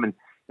decent game, and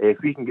if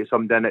we can get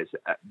somebody in that's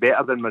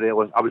better than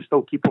Morelos, I would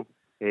still keep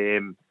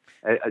him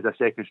as a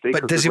second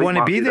striker. But does he want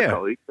to be there?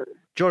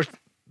 George,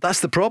 that's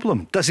the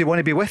problem. Does he want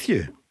to be with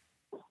you?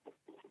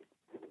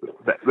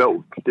 But,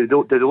 well, did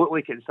it look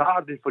like it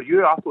Saturday for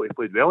you? I thought he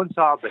played well on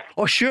Saturday.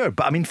 Oh, sure,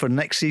 but I mean for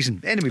next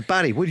season. Anyway,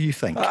 Barry, what do you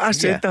think? I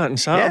said that on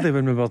Saturday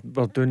when we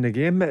were doing the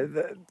game.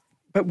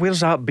 But where's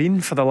that been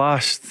for the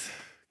last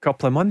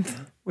couple of months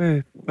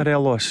with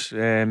Morelos?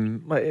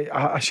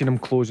 I seen him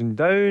closing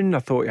down. I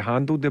thought he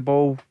handled the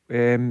ball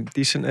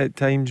decent at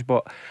times,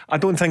 but I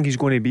don't think he's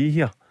going to be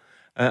here.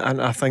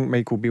 And I think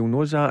Michael Beale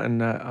knows that.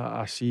 And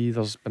I see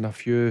there's been a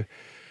few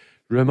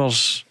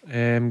rumours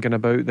going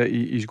about that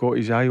he's got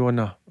his eye on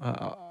a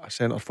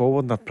centre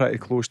forward, and they're pretty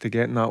close to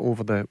getting that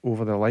over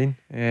the line.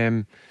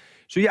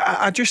 So yeah,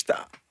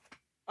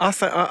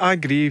 I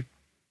agree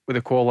with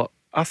the caller.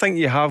 I think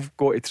you have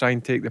got to try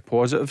and take the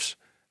positives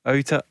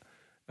out it.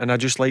 and I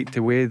just like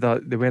the way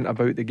that they went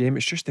about the game.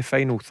 It's just the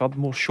final third,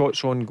 more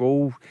shots on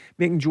goal,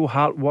 making Joe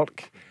Hart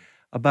work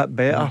a bit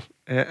better,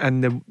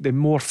 and the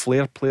more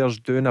flair players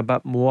doing a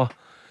bit more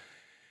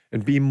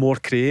and being more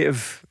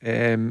creative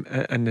in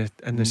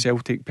the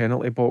Celtic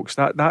penalty box.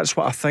 That's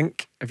what I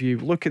think. If you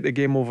look at the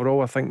game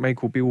overall, I think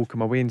Michael Beale will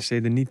come away and say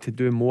they need to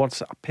do more,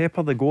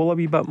 pepper the goal a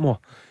wee bit more,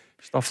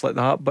 stuff like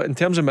that. But in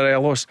terms of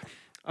Morelos,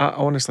 I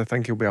honestly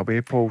think he'll be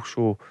away, Paul.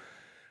 So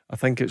I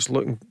think it's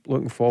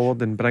looking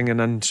forward and bringing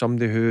in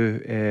somebody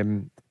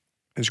who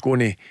is going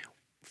to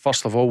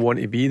first of all want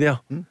to be there,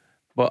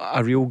 but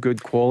a real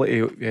good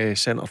quality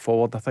centre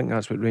forward. I think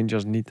that's what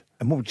Rangers need.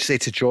 And what would you say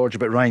to George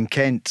about Ryan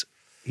Kent?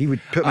 He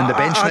would put him on the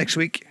bench next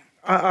week.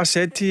 I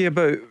said to you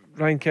about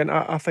Ryan Kent,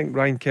 I think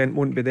Ryan Kent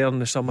won't be there in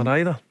the summer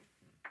either.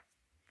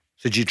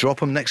 So do you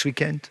drop him next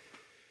weekend?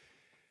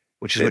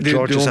 Which is what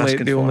George is asking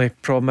for. The only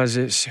problem is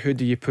it's who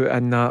do you put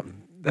in that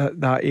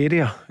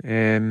area.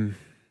 I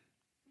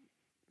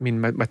mean,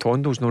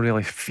 Matondo's not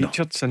really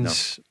featured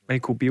since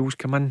Michael Beale's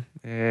come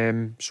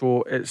in.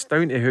 So it's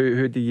down to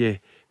who do you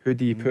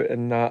put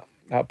in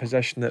that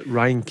position that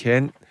Ryan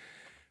Kent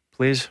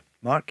plays.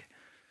 Mark?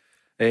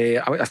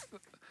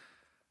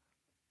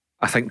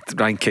 I think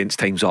Ryan Kent's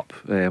time's up.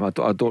 I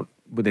don't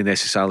wouldn't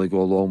necessarily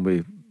go along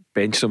with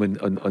bench him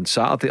on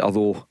Saturday,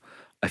 although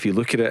if you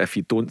look at it, if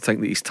you don't think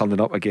that he's turning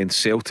up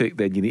against Celtic,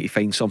 then you need to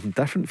find something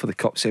different for the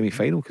Cup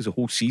semi-final, because the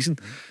whole season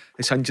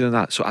is hinging on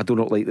that. So I don't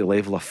know like the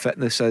level of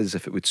fitness is,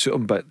 if it would suit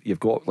him. But you've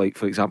got, like,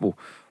 for example,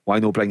 why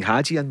not bring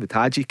Hadji in? Would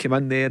Hadji come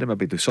in there and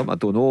maybe do something? I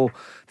don't know.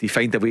 Do you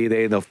find a way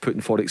then of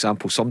putting, for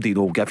example, somebody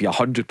who will give you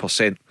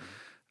 100%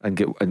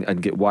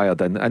 and get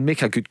wired in and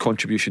make a good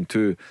contribution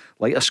too,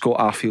 like a Scott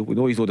Arfield? We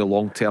know he's not a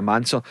long-term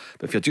answer,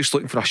 but if you're just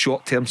looking for a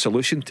short-term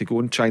solution to go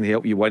and try and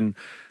help you win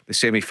the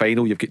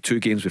semi-final, you've got 2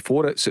 games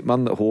before it, St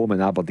Mirren at home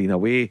and Aberdeen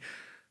away,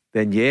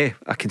 then yeah,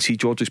 I can see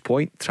George's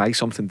point. Try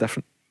something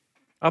different.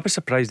 I was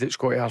surprised that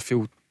Scott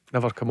Arfield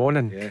never come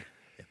on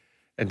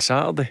in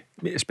Saturday,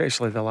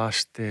 especially the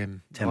last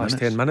 10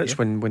 minutes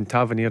when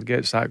Tavernier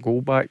gets that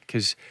goal back.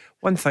 Because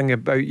one thing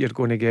about you're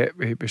going to get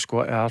with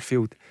Scott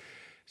Arfield,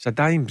 it's a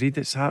dying breed.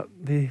 It's that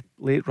the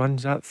late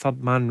runs, that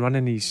third man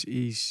running.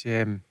 He's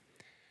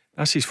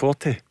that's his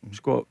forte,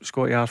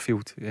 Scotty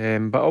Arfield.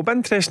 But it'll be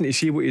interesting to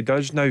see what he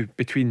does now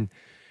between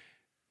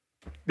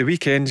the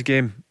weekend's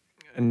game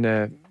and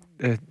the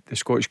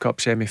Scottish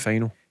Cup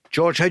semi-final.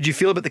 George, how do you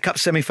feel about the Cup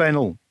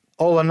semi-final?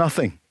 All or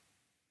nothing?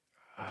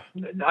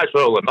 That's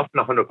all or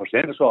nothing,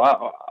 100%. It's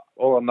all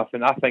or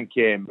nothing. I think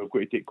we've got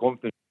to take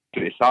confidence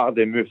to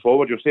Saturday and move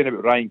forward. You're saying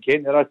about Ryan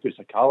Kent there. I'd put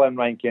Sakala in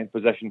Ryan Kent's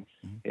position.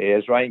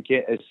 Is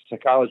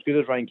Sakala as good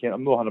as Ryan Kent?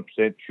 I'm not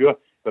 100% sure,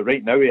 but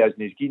right now he is,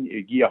 and he's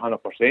gear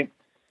 100%.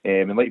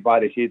 And like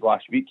Barry said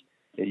last week,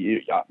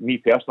 me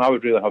personally, I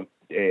would really have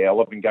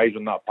 11 guys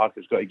on that park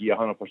that's got a gear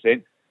 100%,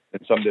 and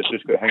somebody that's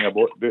just got to hang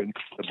about and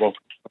the ball.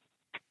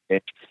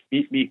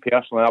 Me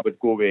personally, I would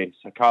go with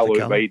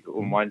Sakala wide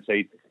on one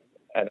side,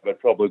 and I would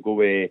probably go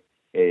with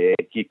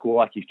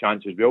Kiko his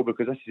chance as well,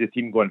 because this is the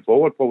team going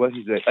forward, Paul. This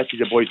is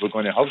the boys we're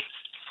going to have.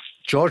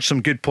 George,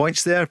 some good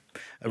points there.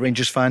 A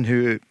Rangers fan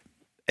who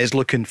is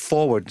looking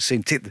forward,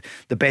 saying take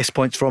the best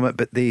points from it,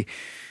 but the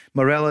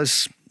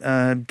Morelos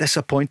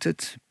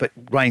disappointed. But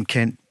Ryan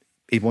Kent,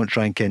 he wants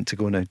Ryan Kent to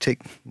go now.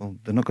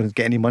 They're not going to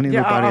get any money.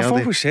 I've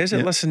always says it.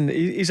 Yeah. Listen,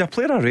 he's a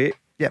player of rate.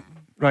 Yeah,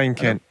 Ryan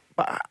Kent,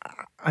 but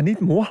I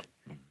need more.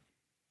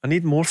 I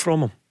need more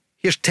from him.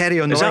 Here's Terry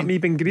on the line. Is that me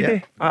being greedy?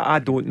 Yeah. I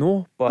don't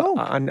know, but I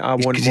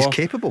want more. He's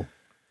capable.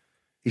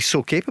 He's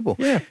so capable.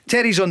 Yeah.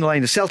 Terry's on the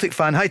line, a Celtic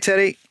fan. Hi,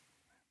 Terry.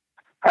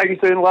 How you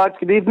doing, lads?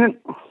 Good evening.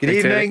 Good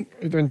evening.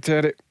 How you doing,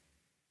 Terry?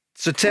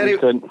 So, Terry,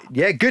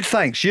 yeah, good,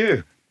 thanks.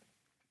 You?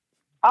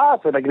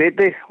 It's been a great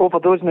day.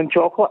 Overdosing in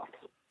chocolate.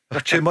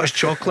 Too much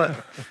chocolate.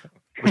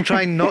 I was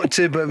trying not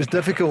to, but it was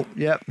difficult.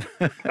 Yep.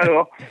 I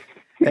know.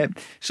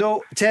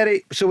 So,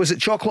 Terry, was it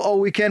chocolate all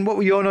weekend? What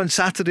were you on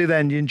Saturday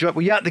then?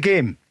 Were you at the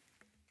game?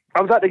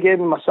 I was at the game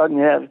with my son,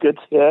 yeah, it was good,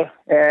 yeah.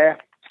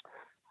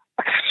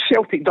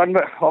 Celtic done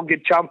what all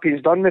good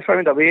champions done. We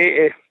found a way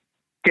to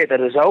get the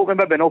result. We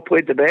maybe not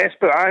played the best,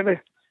 but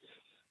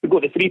we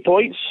got the 3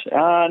 points,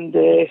 and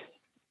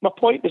my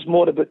point was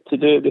more about to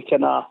do with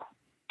kind of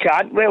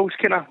Cantwell's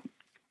kind of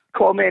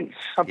comments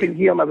I've been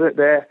hearing about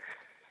I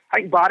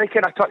think Barry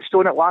kind of touched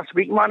on it last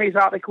week, man, his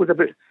articles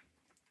about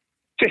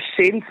just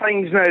saying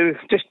things now,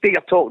 just they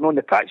are talking on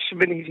the pitch. I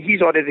mean,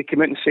 he's already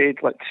come out and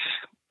said, like,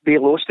 they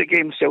lost the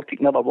game,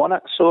 Celtic never won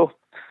it. So,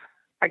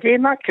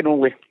 again, that can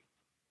only...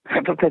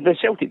 The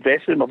Celtic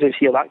dressing room will just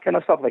hear that kind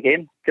of stuff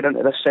again, get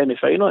into this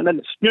semi-final, and then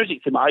it's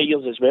music to my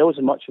ears as well, as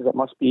much as it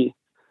must be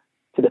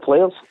to the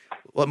players.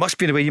 Well, it must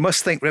be in a way. You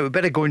must think, right, we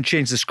better go and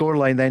change the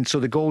scoreline then. So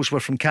the goals were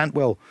from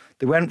Cantwell.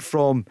 They weren't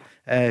from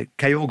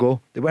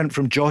Kyogo. They weren't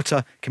from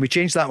Jota. Can we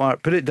change that,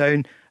 Mark? Put it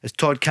down as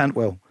Todd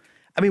Cantwell.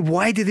 I mean,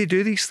 why do they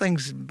do these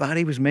things?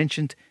 Barry was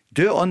mentioned.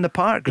 Do it on the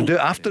park or do it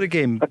after a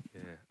game.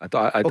 I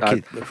don't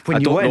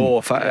know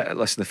if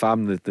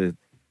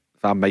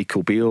I'm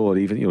Michael Beale or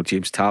even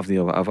James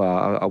Tavernier or whatever,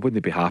 I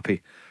wouldn't be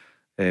happy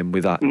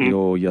with that. You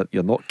know,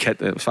 you're not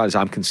kidding. As far as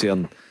I'm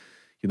concerned,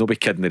 you're not be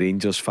kidding the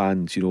Rangers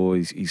fans. You know,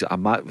 he's a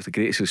man with the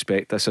greatest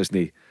respect. This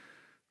isn't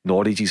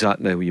Norwich he's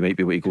at now. You might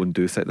be able to go and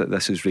do that.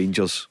 This is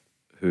Rangers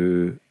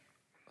who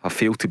have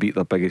failed to beat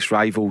their biggest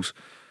rivals.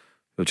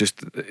 They're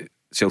just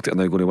Celtic are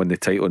now going to win the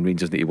title, and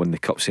Rangers need to win the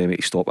cup semi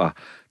to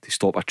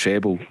stop a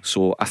treble.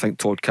 So I think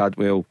Todd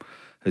Cadwell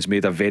has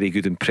made a very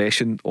good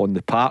impression on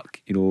the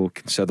park. You know,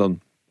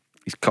 considering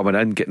he's coming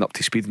in, getting up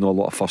to speed and a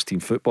lot of first team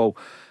football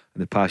in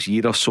the past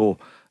year or so.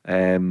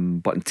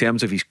 But in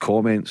terms of his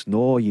comments,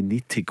 no, you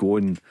need to go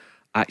and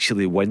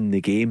actually win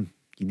the game.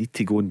 You need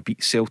to go and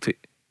beat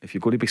Celtic. If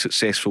you're going to be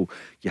successful,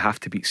 you have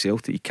to beat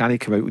Celtic. You can't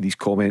come out with these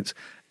comments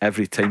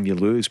every time you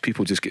lose.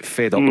 People just get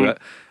fed up with it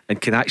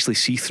and can actually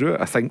see through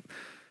it. I think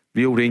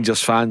real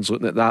Rangers fans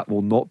looking at that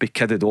will not be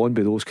kidded on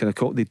by those kind of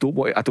comments. They don't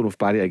want. I don't know if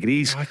Barry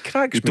agrees. It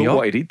cracks you me don't up.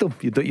 want to read them.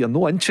 You're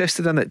not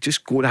interested in it.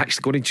 Just go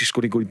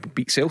and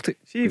beat Celtic.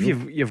 See if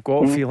you've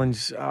got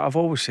feelings. I've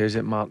always says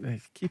it, Mark.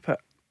 Keep it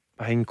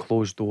behind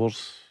closed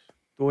doors.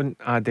 Don't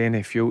add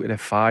any fuel to the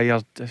fire.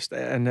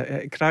 And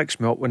it cracks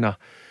me up when I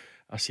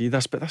see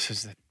this. But this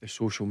is the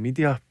social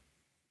media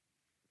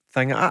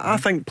thing. I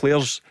think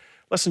players.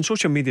 Listen,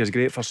 social media is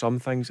great for some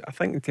things. I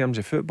think in terms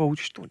of football,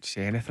 just don't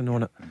say anything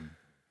on it.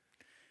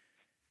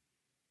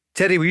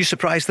 Terry, were you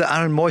surprised that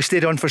Aaron Moy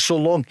stayed on for so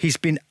long? He's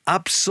been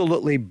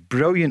absolutely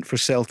brilliant for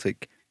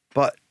Celtic.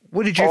 But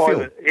what did you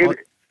feel?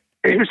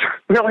 He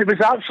was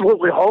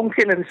absolutely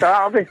honking on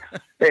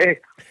Saturday.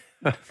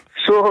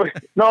 So,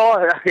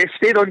 no, he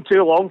stayed on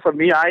too long for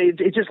me.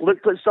 He just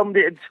looked like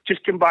somebody had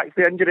just come back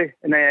from injury.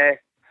 And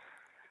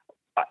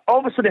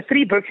obviously the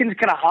three bookings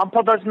kind of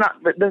hampered us,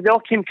 but they all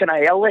came kind of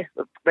early,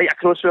 right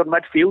across our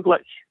midfield,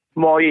 like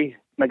Moy,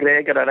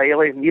 McGregor,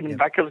 O'Reilly, and even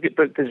Vickers get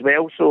booked as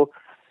well. So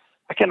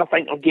I kind of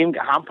think our game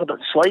got hampered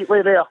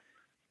slightly there.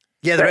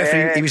 Yeah, the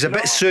referee, he was a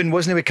bit soon,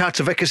 wasn't he, with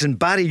Carter Vickers and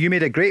Barry? You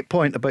made a great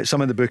point about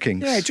some of the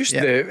bookings.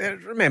 Yeah,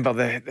 remember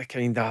the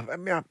kind of,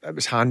 it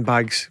was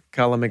handbags,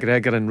 Callum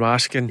McGregor and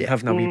Raskin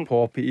having a wee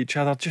pop at each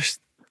other.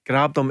 Just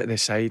grab them at the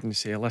side and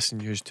say,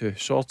 listen, you to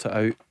sort it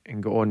out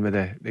and go on with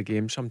the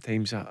game.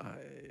 Sometimes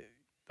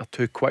they're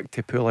too quick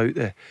to pull out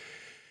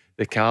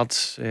the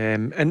cards.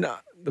 And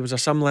there was a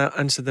similar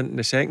incident in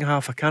the second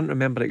half. I can't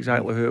remember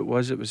exactly who it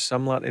was. It was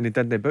similar, and he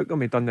didn't book him.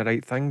 He done the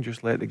right thing,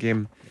 just let the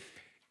game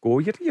go.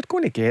 You're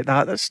going to get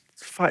that. That's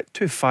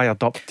two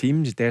fired up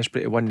teams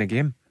desperate to win the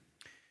game.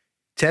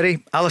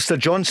 Terry, Alistair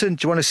Johnson,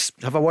 do you want to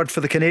have a word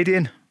for the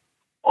Canadian?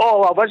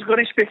 Oh, I was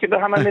going to speak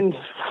about him. I mean,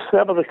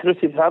 whoever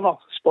recruited him or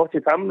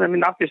spotted him, I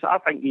mean, I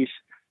think he's.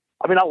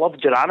 I mean, I love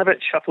Juranovic.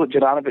 I thought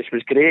Juranovic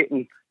was great,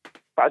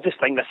 but I just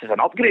think this is an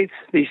upgrade.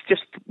 He's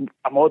just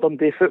a modern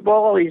day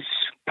footballer. He's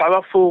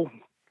powerful,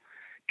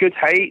 good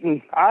height,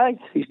 and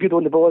he's good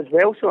on the ball as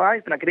well. So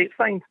it's been a great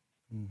find.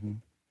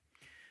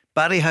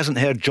 Barry hasn't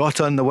heard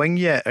Jota on the wing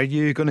yet. Are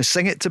you going to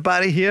sing it to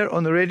Barry here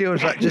on the radio?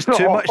 Is that just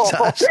too much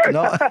to ask?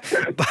 No,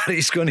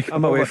 Barry's going to.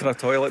 I'm away for a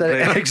toilet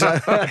break.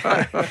 Exactly.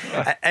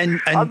 and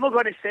I'm not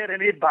going to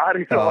serenade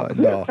Barry.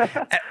 No.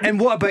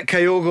 And what about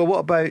Kyogo? What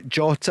about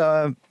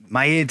Jota,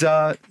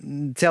 Maeda?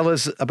 Tell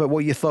us about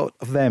what you thought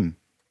of them.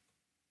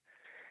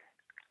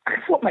 I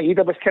thought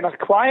Maeda was kind of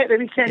quiet the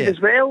weekend as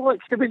well.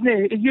 Like, there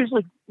wasn't. He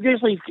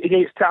usually he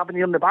gets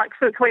Tavernier on the back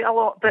foot quite a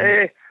lot,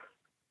 but.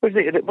 I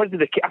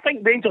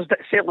think Rangers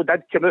certainly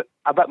did come out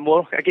a bit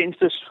more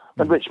against us,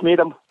 which made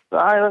him.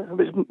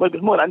 It was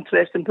more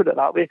interesting, put it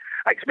that way.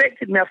 I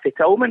expected Murphy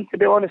Tillman, to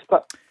be honest,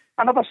 but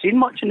I never seen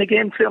much in the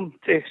game for him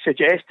to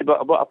suggest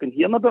about what I've been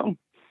hearing about him.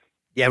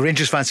 Yeah,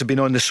 Rangers fans have been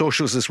on the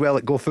socials as well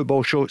at Go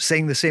Football Show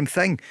saying the same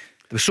thing.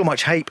 There was so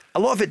much hype. A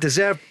lot of it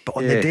deserved, but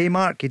on the day,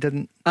 Mark, he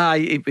didn't.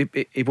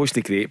 He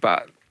wasn't great,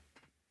 but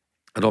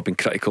I've not been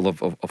critical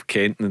of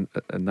Kent and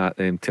that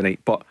tonight,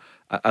 but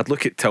I'd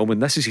look at Tillman.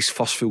 This is his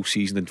first full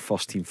season in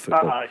first team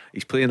football.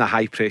 He's playing in a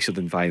high pressured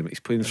environment. He's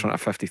playing in front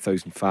of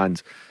 50,000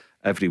 fans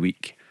every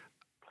week.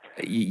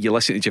 You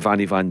listen to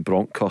Giovanni Van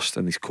Bronckhorst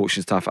and his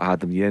coaching staff that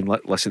had him. You then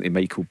listen to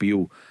Michael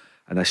Beale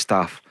and his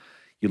staff.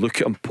 You look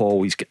at him,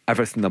 Paul, he's got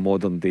everything a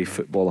modern day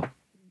footballer.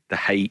 The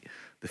height,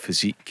 the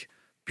physique,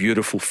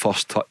 beautiful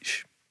first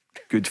touch,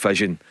 good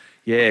vision.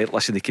 Yeah,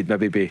 listen, he could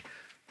maybe be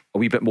a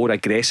wee bit more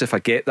aggressive, I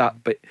get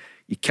that, but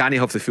you can't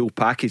have the full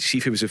package. See,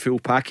 if he was a full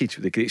package,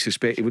 with the greatest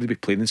respect, he wouldn't be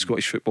playing in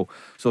Scottish football.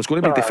 So there's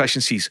going to be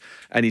deficiencies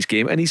in his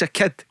game, and he's a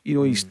kid, you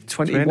know, he's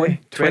 21,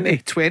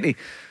 20.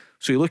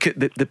 So you look at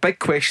the big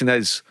question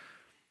is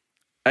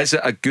it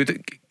a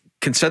good,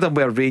 considering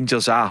where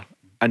Rangers are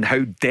and how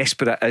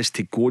desperate it is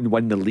to go and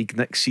win the league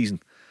next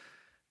season,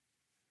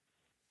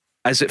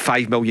 is it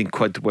 5 million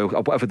quid, well,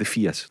 whatever the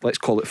fee is, let's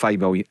call it 5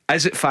 million,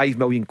 is it 5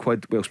 million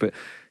quid well spent?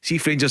 See,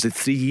 if Rangers had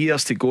 3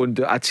 years to go and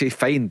do it, I'd say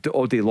fine, do it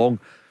all day long,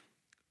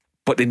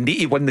 but they need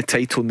to win the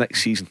title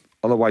next season.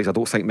 Otherwise I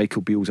don't think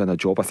Michael Beale's in a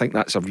job. I think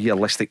that's a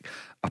realistic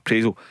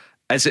appraisal.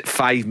 Is it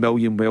 5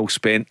 million well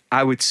spent?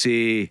 I would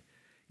say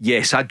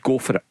yes, I'd go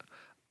for it.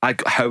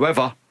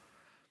 However,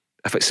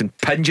 if it's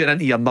impinging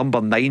into your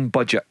number 9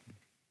 budget,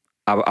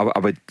 I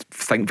would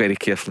think very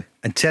carefully.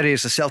 And Terry,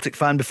 as a Celtic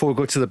fan, before we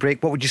go to the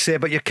break, what would you say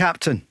about your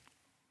captain?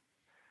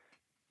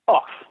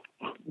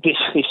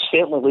 he's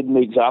certainly leading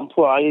the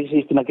example.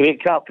 He's been a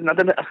great captain. I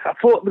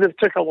thought it would have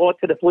took a lot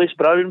to replace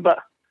Brown, but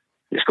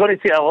it's going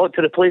to take a lot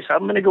to replace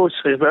him when he goes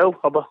as well.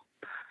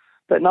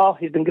 But no,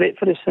 he's been great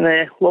for us,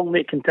 and long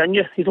may it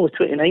continue. He's only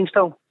 29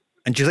 still.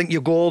 And do you think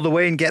you'll go all the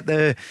way and get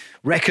the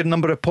record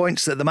number of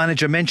points that the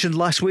manager mentioned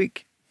last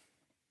week?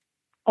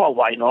 Oh,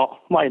 why not?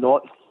 Why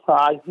not?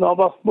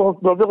 No,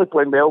 we're really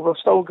playing well. We've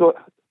still got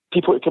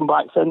people to come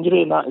back for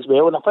injury and that as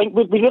well. And I think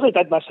we really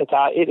did miss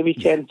Hatate at the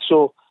weekend,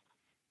 so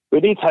we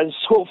need his.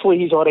 Hopefully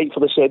he's all right for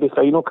the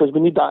semi-final, because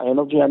we need that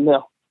energy in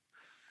there.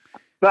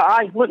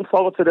 But looking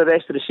forward to the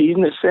rest of the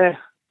season.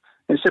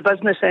 It's a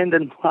business end,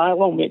 and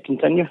long may it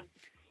continue.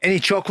 Any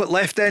chocolate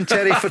left then,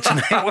 Terry, for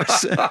tonight?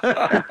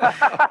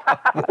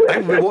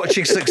 I'll be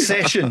watching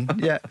Succession.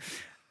 Yeah.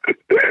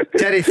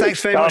 Terry,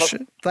 thanks very much.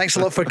 Thanks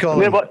a lot for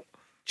calling.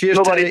 Cheers,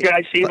 Terry.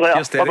 Guys. See you later.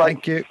 Cheers, Terry. Bye-bye.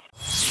 Thank you.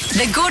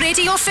 The Go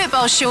Radio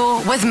Football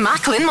Show with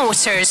Macklin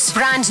Motors.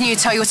 Brand new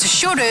Toyota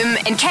showroom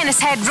in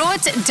Kennishead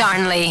Road,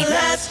 Darnley.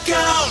 Let's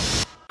go!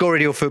 Go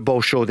Radio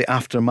Football Show, the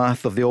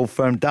aftermath of the Old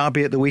Firm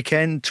derby at the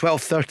weekend.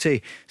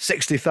 12:30,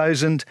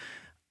 60,000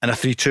 and a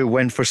 3-2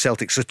 win for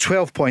Celtic. So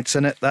 12 points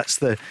in it. That's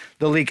the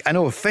league. I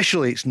know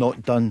officially it's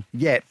not done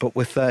yet, but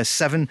with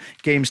 7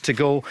 games to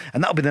go.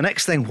 And that'll be the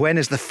next thing. When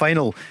is the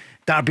final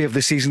derby of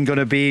the season going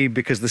to be?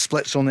 Because the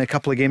split's only a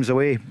couple of games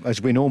away,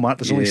 as we know, Mark.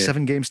 There's only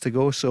 7 games to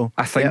go. So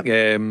I think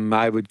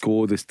I would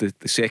go the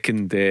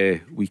second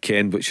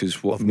weekend, which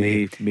is what,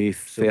 May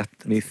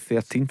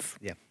 13th.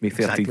 Yeah, May 13th,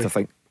 exactly. I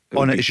think.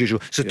 On it as usual.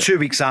 So 2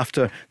 weeks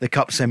after the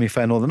Cup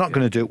semi-final. They're not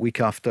going to do it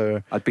week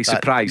after. I'd be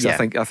surprised. I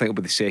think it'll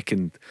be the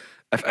second.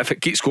 If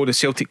it keeps going, the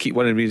Celtic keep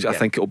winning Rangers, I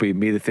think it'll be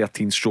May the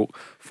 13th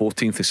 /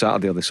 14th, the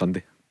Saturday or the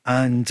Sunday.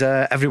 And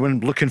everyone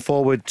looking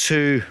forward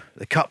to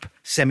the Cup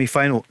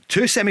semi-final.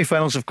 2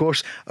 semi-finals, of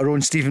course. Our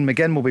own Stephen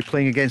McGinn will be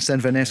playing against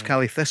Inverness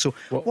Cally Thistle.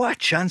 What a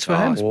chance for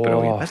him. It's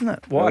brilliant, isn't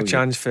it? What a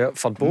chance for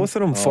both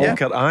of them,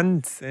 Falkirk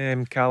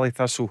and Cally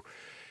Thistle,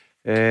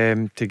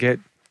 to get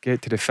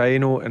to the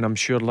final. And I'm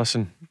sure,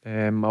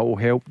 it will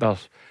help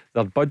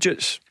their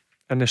budgets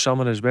in the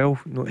summer as well,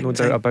 no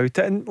doubt about it.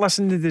 And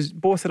listen,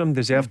 both of them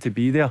deserve to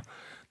be there.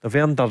 They've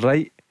earned their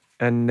right,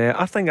 and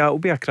I think that will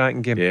be a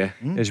cracking game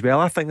as well.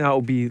 I think that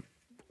will be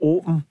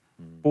open.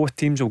 Both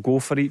teams will go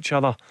for each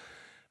other,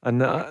 and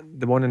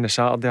the one on the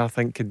Saturday I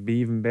think could be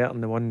even better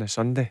than the one on the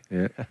Sunday.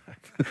 Yeah.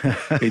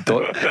 He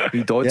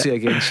dodgy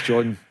against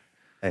John.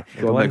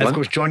 And of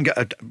course John he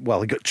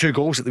got 2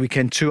 goals at the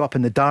weekend, 2 up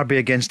in the derby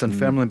against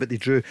Dunfermline, but they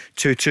drew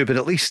 2-2. But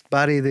at least,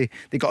 Barry,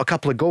 they got a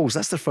couple of goals.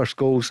 That's their first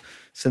goals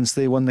since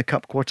they won the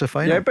Cup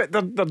quarter-final. Yeah, but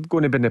they're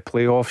going to be in the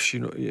playoffs,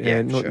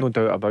 no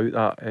doubt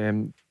about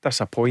that.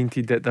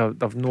 Disappointed that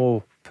they've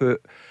no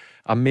put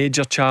a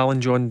major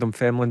challenge on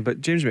Dunfermline, but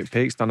James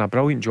McPake's done a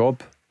brilliant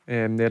job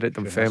there at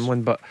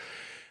Dunfermline. But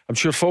I'm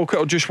sure Falkirk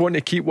will just want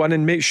to keep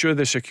winning, make sure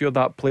they secure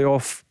that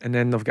playoff, and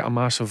then they've got a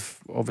massive,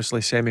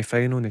 obviously,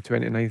 semi-final on the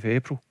 29th of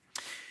April.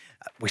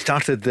 We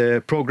started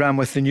the programme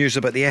with the news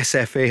about the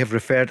SFA have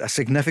referred a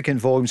significant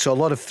volume, so a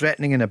lot of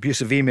threatening and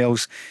abusive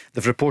emails.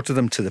 They've reported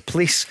them to the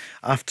police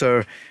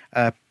after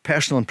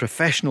personal and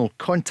professional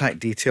contact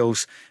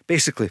details,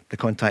 basically the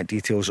contact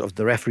details of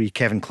the referee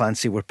Kevin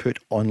Clancy, were put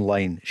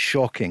online.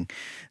 Shocking.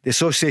 The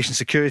Association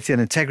Security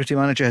and Integrity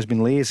Manager has been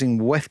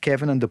liaising with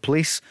Kevin and the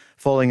police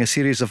following a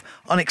series of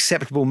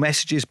unacceptable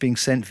messages being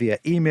sent via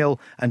email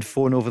and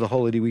phone over the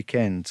holiday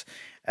weekend.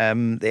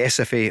 The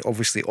SFA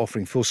obviously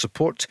offering full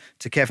support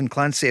to Kevin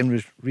Clancy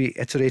and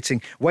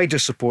reiterating wider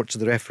support to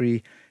the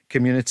referee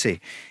community.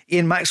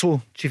 Ian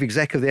Maxwell, Chief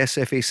Executive of the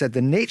SFA, said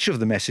the nature of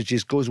the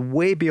messages goes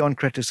way beyond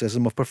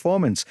criticism of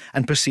performance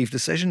and perceived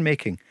decision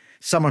making.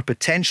 Some are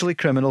potentially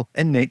criminal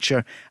in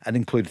nature and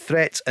include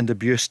threats and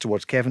abuse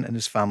towards Kevin and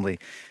his family.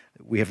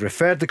 We have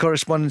referred the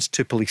correspondence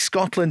to Police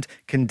Scotland,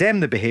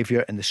 condemned the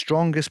behaviour in the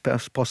strongest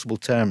possible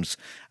terms,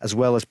 as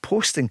well as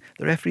posting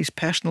the referee's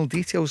personal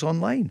details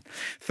online.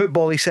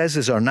 Football, he says,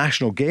 is our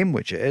national game,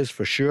 which it is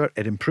for sure.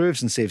 It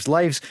improves and saves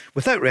lives.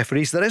 Without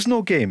referees, there is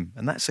no game,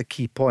 and that's a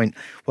key point.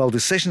 While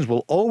decisions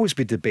will always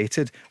be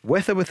debated,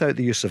 with or without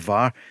the use of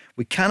VAR,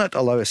 we cannot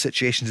allow a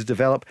situation to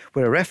develop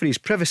where a referee's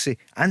privacy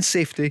and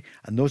safety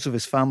and those of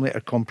his family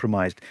are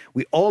compromised.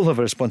 We all have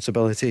a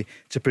responsibility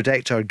to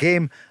protect our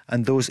game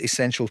and those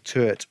essential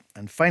to it.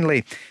 And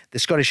finally, the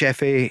Scottish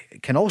FA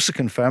can also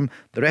confirm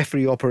the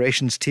referee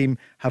operations team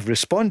have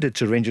responded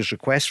to Rangers'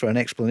 request for an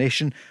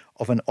explanation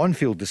of an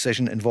on-field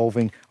decision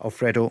involving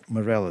Alfredo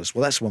Morelos.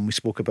 Well, that's one we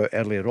spoke about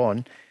earlier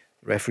on.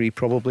 The referee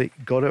probably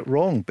got it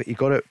wrong, but he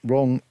got it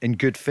wrong in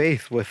good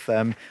faith with,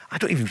 I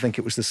don't even think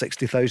it was the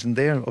 60,000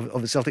 there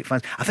of the Celtic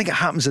fans. I think it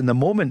happens in the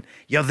moment.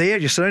 You're there,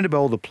 you're surrounded by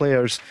all the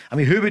players. I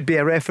mean, who would be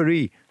a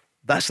referee?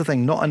 That's the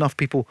thing, not enough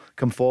people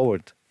come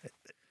forward.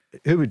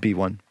 Who would be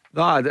one?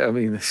 No, I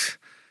mean,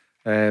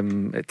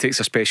 it takes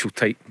a special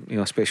type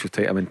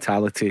of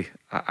mentality.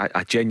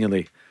 I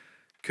genuinely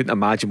couldn't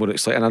imagine what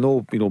it's like. And I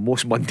know,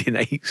 most Monday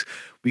nights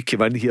we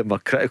come in here and we're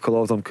critical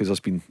of them because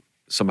there's been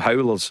some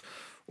howlers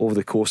over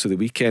the course of the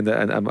weekend,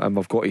 and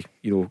we've got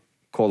to,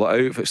 call it out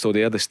if it's still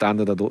there. The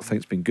standard, I don't think,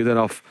 it's been good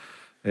enough.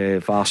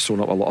 VAR's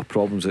thrown up a lot of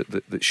problems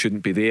that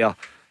shouldn't be there.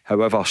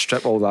 However,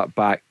 strip all that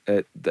back,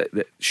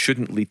 that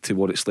shouldn't lead to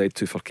what it's led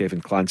to for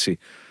Kevin Clancy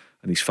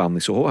and his family.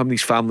 So I hope him and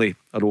his family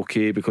are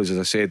okay, because as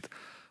I said,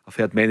 I've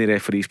heard many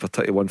referees,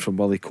 particularly one from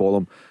Willie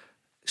Collum.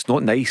 It's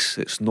not nice,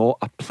 it's not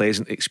a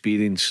pleasant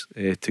experience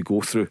to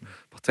go through,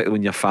 particularly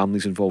when your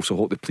family's involved. So I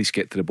hope the police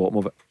get to the bottom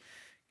of it.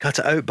 Cut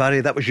it out,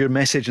 Barry. That was your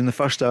message in the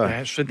first hour.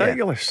 Yeah, it's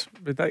ridiculous.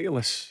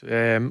 Ridiculous.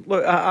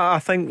 Look, I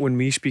think when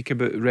we speak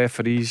about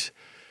referees,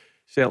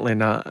 certainly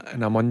in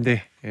a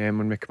Monday,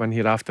 when we come in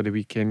here after the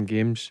weekend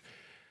games,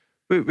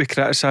 we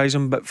criticise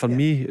them, but for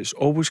me it's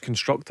always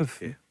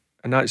constructive.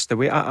 And that's the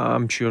way.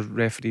 I'm sure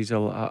referees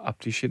will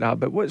appreciate that.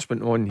 But what's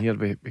went on here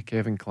with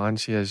Kevin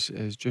Clancy is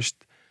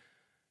just,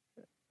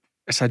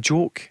 it's a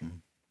joke,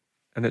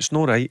 and it's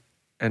not right.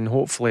 And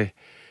hopefully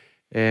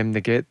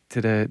they get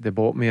to the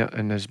bottom of it.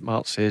 And as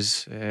Mark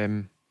says,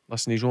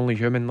 listen, he's only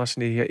human.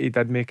 Listen, he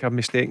did make a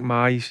mistake in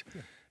my eyes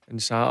on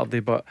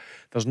Saturday, but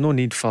there's no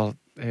need for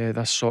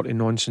this sort of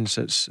nonsense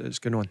that's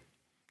going on.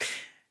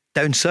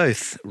 Down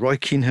south, Roy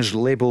Keane has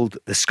labelled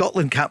the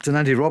Scotland captain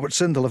Andy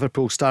Robertson, the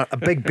Liverpool star, a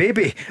big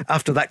baby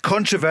after that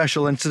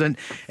controversial incident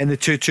in the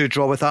 2-2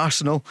 draw with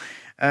Arsenal.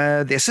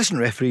 The assistant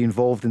referee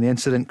involved in the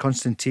incident,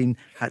 Konstantin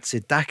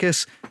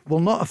Hatzidakis, will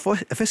not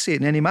officiate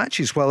in any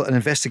matches while an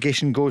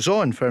investigation goes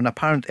on for an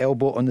apparent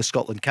elbow on the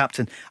Scotland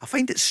captain. I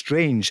find it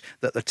strange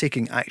that they're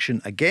taking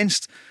action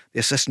against the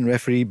assistant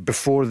referee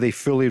before they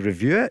fully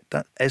review it.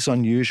 That is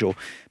unusual.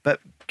 But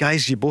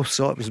guys, you both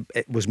saw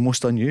it was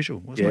most unusual,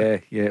 wasn't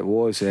it? Yeah, it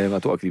was. I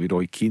don't agree with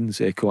Roy Keane's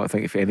echo. I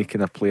think if any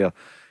kind of player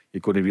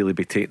you're going to really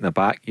be taken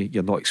aback,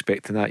 you're not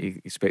expecting that.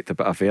 You expect a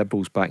bit of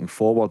verbals back and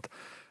forward.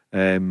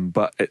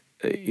 But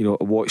I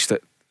watched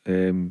it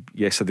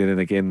yesterday and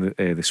again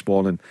this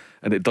morning,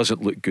 and it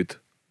doesn't look good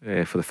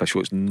for the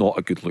official. It's not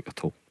a good look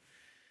at all.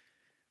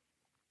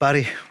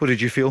 Barry, what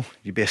did you feel?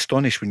 You'd be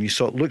astonished when you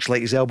saw it. Looks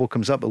like his elbow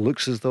comes up. It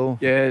looks as though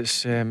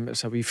it's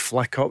a wee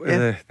flick up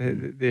of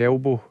the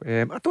elbow.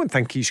 I don't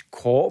think he's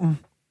caught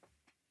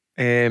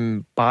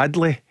him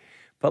badly,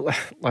 but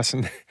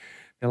listen,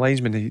 the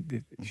linesman he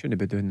shouldn't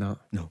be doing that.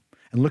 No.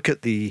 And look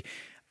at the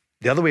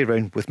other way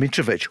around with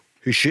Mitrovic,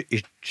 who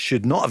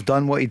should not have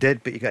done what he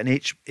did, but you got an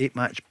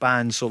 8-match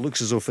ban, so it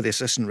looks as though for the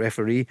assistant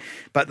referee.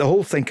 But the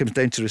whole thing comes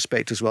down to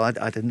respect as well.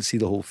 I didn't see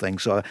the whole thing,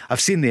 so I've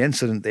seen the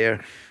incident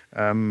there,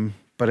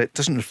 but it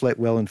doesn't reflect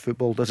well in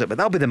football, does it? But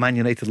that'll be the Man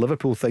United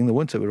Liverpool thing, they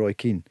won't it, with Roy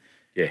Keane?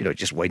 Yeah,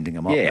 just winding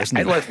him up, isn't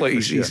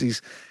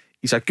it?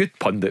 He's a good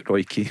pundit,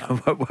 Roy Keane.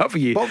 whatever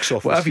you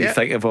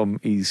think of him,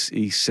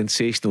 he's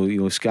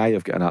sensational. Sky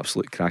have got an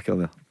absolute cracker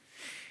there.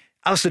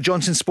 Alistair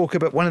Johnson spoke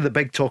about one of the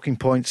big talking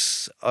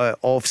points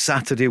of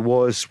Saturday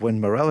was when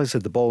Morelos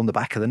had the ball in the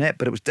back of the net,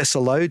 but it was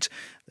disallowed.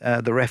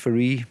 The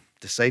referee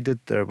decided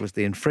there was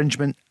the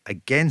infringement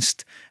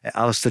against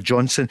Alistair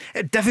Johnson.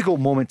 A difficult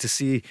moment to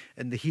see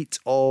in the heat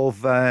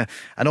of an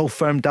old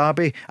firm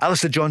derby.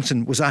 Alistair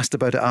Johnson was asked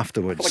about it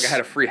afterwards. I felt like I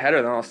had a free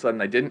header, then all of a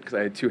sudden I didn't, because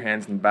I had two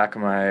hands in the back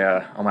of my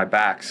on my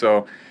back.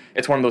 So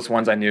it's one of those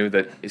ones I knew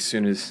that as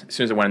soon as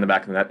it went in the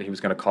back of the net, that he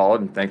was going to call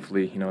it, and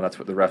thankfully, that's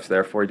what the ref's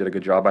there for. He did a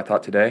good job, I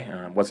thought, today.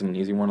 It wasn't an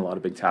easy one, a lot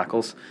of big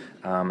tackles,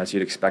 as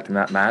you'd expect in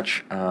that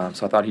match.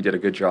 So I thought he did a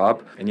good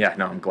job, and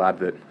I'm glad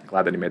that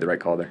he made the right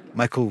call there.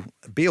 Michael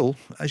Beale,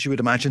 as you would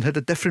imagine, had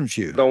a different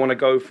view. I don't want to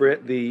go for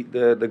it.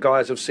 The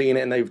guys have seen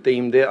it and they've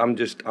deemed it.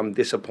 I'm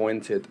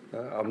disappointed.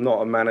 I'm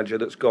not a manager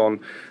that's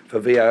gone for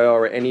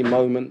VAR at any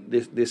moment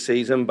this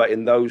season, but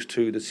in those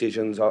two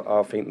decisions,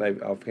 I think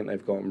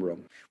they've gotten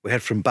wrong. We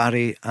heard from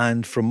Barry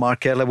and from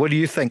Mark earlier. What do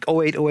you think?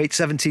 0808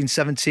 17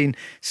 17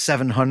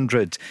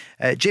 700.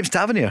 James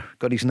Tavernier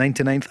got his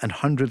 99th and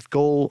 100th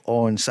goal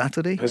on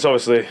Saturday. It's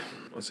obviously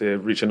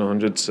reaching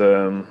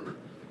 100s.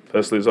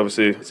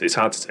 Personally, it's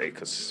hard to take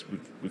because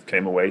we've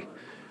came away,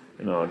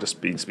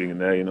 just being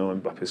there.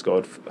 Mbappe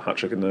scored a hat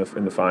trick in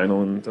the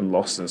final and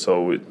lost, and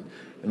so we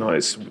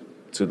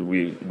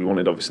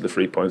wanted obviously the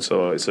 3 points,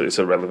 so it's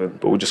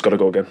irrelevant. But we just got to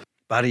go again.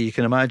 Barry, you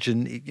can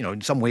imagine,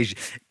 in some ways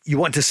you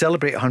want to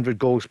celebrate 100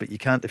 goals, but you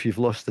can't if you've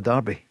lost the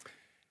derby.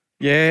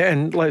 Yeah,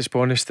 and let's be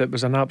honest, it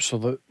was an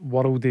absolute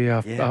worldie,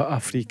 a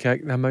free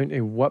kick. The amount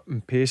of whip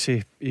and pace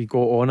he got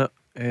on it.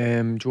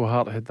 Joe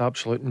Hart had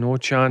absolute no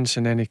chance,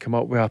 and then he came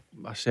up with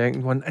a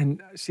second one.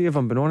 And see, if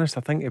I'm being honest,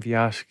 I think if you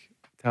ask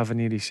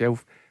Tavernier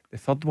himself, the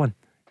third one,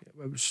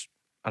 it was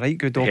a right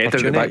good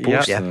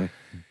opportunity.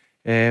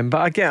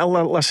 But I get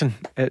listen,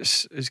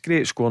 it's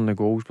great scoring the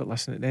goals, but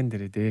listen, at the end of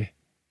the day,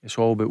 it's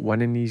all about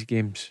winning these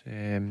games,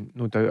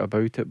 no doubt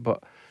about it.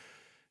 But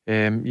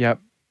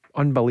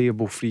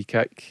unbelievable free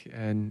kick,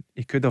 and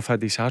he could have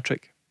had his hat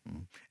trick.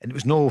 And it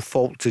was no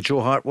fault to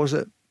Joe Hart, was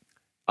it?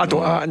 Joe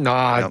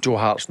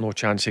Hart's no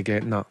chance of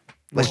getting that.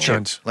 Let's check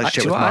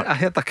with Mark. I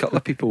heard a couple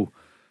of people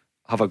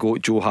have a go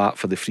at Joe Hart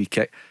for the free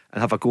kick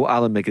and have a go at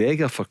Alan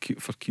McGregor for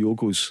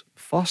Kyogo's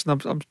first,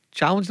 and I'm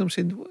challenging them,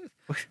 saying,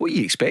 what are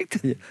you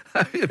expecting?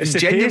 It's the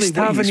pace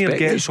Tavernier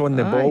gets on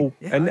the ball.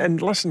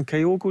 And listen,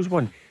 Kyogo's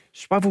one,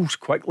 swivels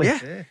quickly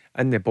Yeah.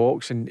 in the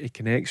box and he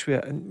connects with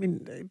it. And I mean,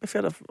 to be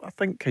fair, I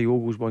think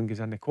Kyogo's one goes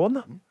in the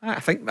corner. I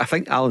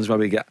think Alan's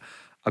maybe get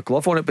a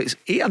glove on it, but it's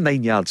 8 or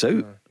 9 yards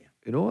out.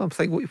 You know, I'm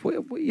thinking, what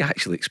are you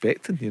actually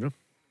expecting? You know.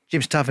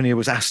 James Tavernier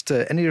was asked,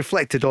 and he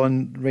reflected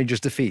on Rangers'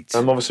 defeat.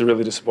 I'm obviously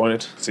really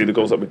disappointed to see the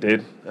goals that we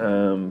did,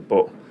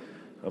 but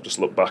I've just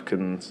looked back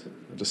and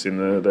I've just seen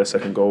their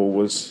second goal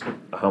was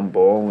a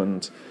handball,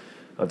 and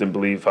I didn't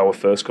believe our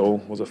first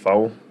goal was a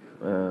foul.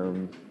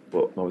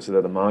 But obviously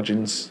they're the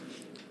margins.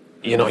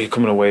 You know, you're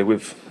coming away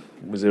with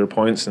 0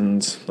 points,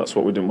 and that's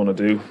what we didn't want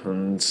to do.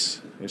 And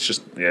it's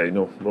just,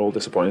 we're all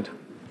disappointed.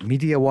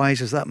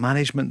 Media-wise, is that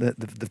management that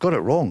they've got it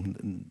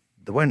wrong?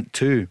 They weren't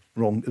too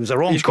wrong. It was a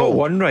wrong He's call. got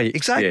one right.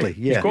 Exactly.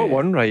 Yeah. He's got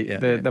one right. Yeah.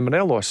 The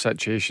Morelos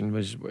situation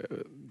was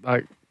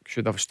that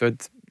should have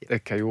stood. The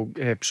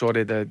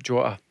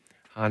Jota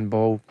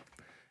handball.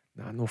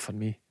 Nah, no for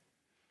me.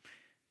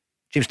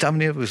 James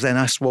Tavernier was then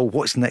asked, well,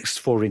 what's next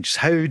for Rangers?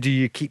 How do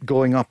you keep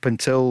going up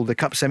until the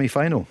Cup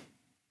semi-final?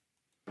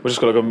 We're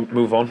just got to go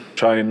move on,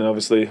 try and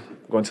obviously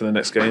go into the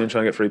next game and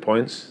try and get 3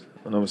 points.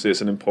 And obviously it's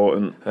an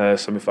important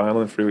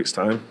semi-final in 3 weeks'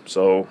 time.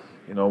 So,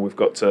 we've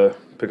got to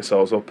pick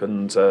ourselves up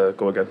and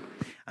go again.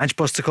 Ange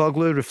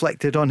Postecoglou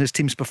reflected on his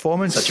team's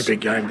performance. Such a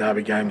big game,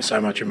 derby game, with so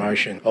much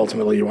emotion.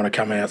 Ultimately, you want to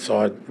come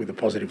outside with a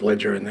positive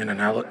ledger and then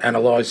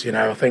analyse.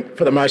 I think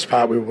for the most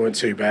part we weren't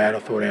too bad. I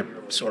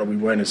thought we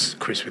weren't as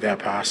crisp with our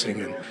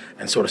passing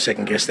and sort of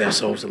second guessed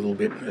ourselves a little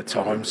bit at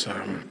times.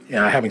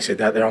 Having said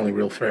that, their only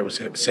real threat was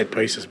set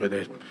pieces, but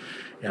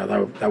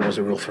that was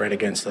a real threat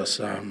against us.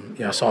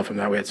 Aside from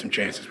that, we had some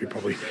chances. We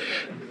probably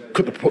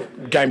could have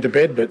put game to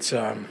bed, but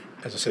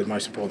as I said, the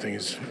most important thing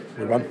is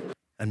we won.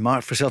 And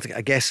Mark, for Celtic,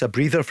 I guess a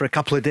breather for a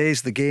couple of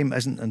days. The game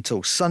isn't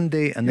until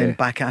Sunday, and then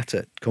back at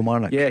it.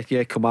 Kilmarnock. Yeah,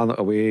 Kilmarnock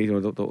away.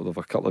 They'll have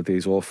a couple of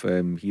days off here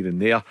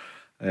and there.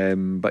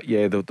 But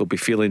they'll be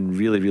feeling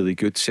really, really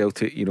good.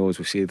 Celtic, as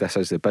we say, this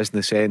is the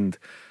business end.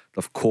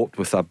 They've coped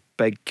with a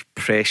big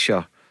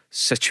pressure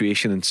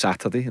situation on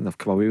Saturday, and they've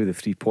come away with the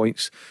 3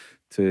 points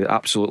to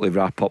absolutely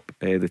wrap up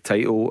the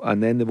title.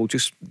 And then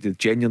they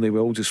genuinely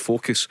will just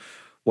focus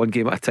one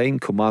game at a time.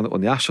 Kilmarnock on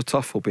the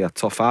AstroTurf will be a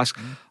tough ask.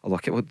 I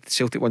look at what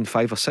Celtic won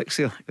 5 or 6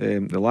 there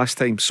the last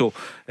time. So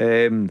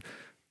they've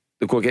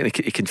got to get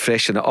he can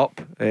freshen it up.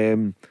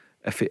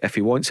 If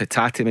he wants a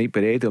Tati might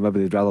be ready, or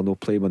maybe they'd rather not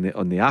play him on the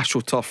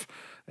AstroTurf.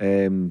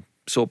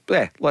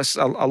 Let's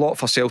a lot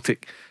for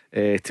Celtic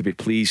to be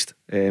pleased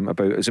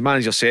about. As the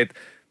manager said,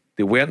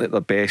 they weren't at their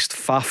best,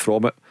 far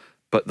from it,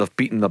 but they've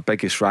beaten their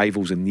biggest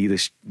rivals and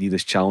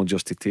nearest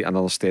challengers to take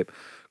another step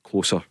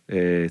closer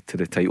to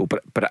the title.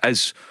 But it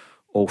is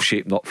all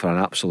shaping up for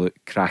an absolute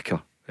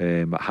cracker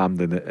at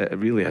Hampden. It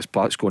really is.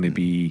 But it's going to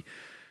be,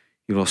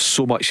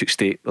 so much at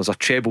stake. There's a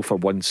treble for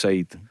one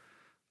side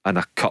and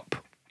a cup,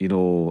 at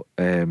the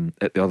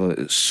other.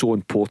 It's so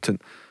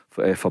important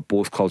for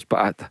both clubs.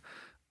 But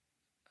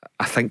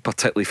I think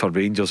particularly for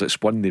Rangers,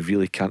 it's one they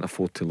really can't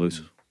afford to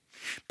lose.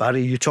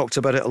 Barry, you talked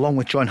about it along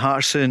with John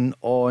Hartson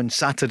on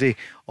Saturday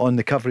on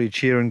the coverage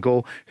here and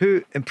Go.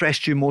 Who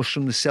impressed you most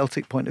from the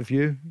Celtic point of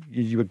view?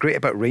 You were great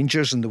about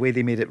Rangers and the way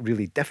they made it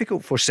really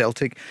difficult for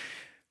Celtic.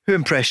 Who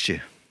impressed you?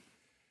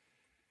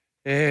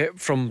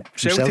 From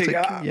Celtic?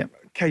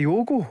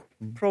 Kyogo,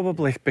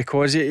 probably,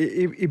 because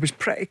he was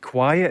pretty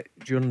quiet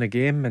during the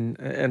game, and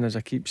as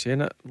I keep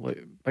saying it,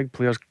 like, big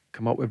players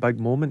come up with big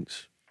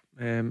moments,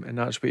 and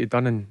that's what he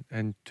done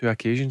in 2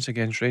 occasions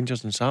against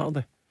Rangers on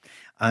Saturday.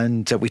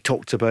 And we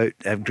talked about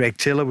Greg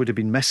Taylor would have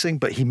been missing,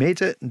 but he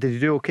made it. Did he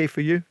do okay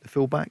for you, the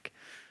fullback?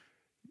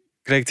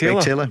 Greg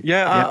Taylor?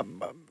 Yeah.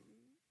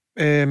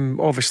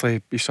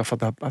 Obviously he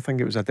suffered I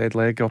think it was a dead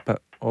leg up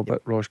at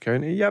Ross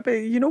County. Yeah, but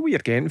you know what you're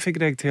getting for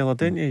Greg Taylor,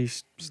 didn't you?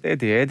 He's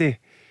steady Eddie.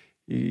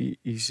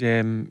 He's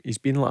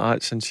been like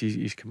that since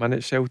he's come in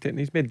at Celtic, and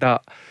he's made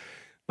that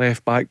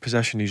left back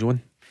position his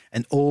own.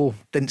 And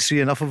didn't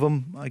see enough of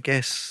him, I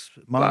guess,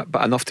 Mark.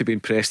 But enough to be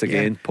impressed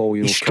again, Paul.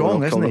 He's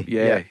strong, isn't he?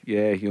 Yeah.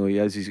 He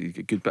is. He's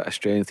a good bit of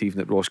strength, even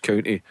at Ross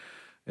County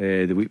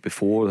the week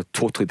before. A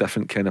totally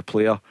different kind of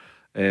player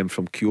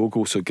from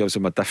Kyogo, so it gives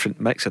him a different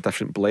mix, a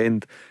different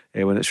blend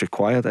when it's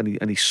required.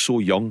 And he's so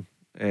young.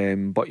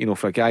 But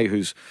for a guy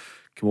who's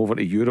come over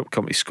to Europe,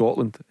 come to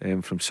Scotland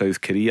from South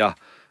Korea,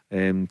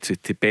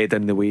 to bed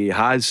in the way he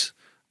has,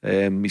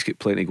 he's got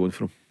plenty going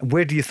for him. And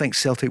where do you think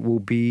Celtic will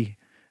be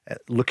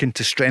looking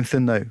to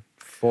strengthen now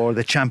for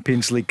the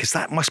Champions League? Because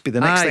that must be the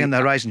next thing on the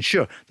horizon.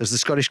 Sure, there's the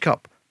Scottish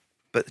Cup,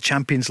 but the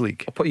Champions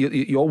League.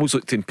 You always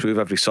look to improve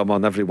every summer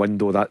and every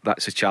window.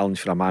 That's a challenge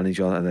for a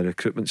manager and the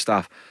recruitment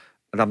staff.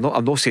 And I'm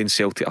not saying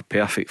Celtic are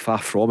perfect, far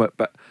from it,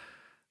 but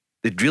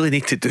they really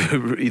need to do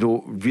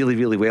really,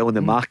 really well in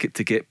the market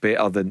to get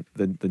better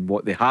than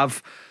what they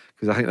have.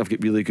 Because I think they've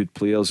got really good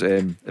players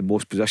in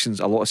most positions.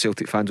 A lot of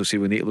Celtic fans will say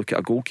we need to look at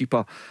a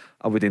goalkeeper.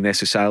 I wouldn't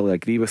necessarily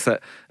agree with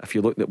it. If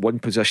you're looking at one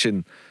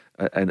position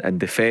in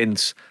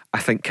defence, I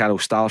think Carol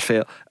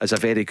Starfelt is a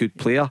very good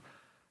player.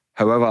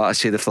 However, I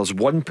said if there's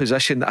one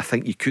position that I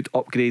think you could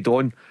upgrade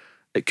on,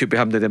 it could be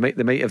him. They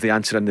might have the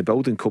answer in the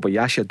building.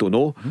 Kobayashi, I don't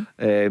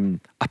know.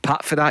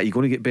 Apart from that, you're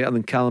going to get better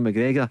than Callum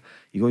McGregor,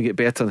 you're going to get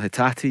better than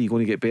Hatate, you're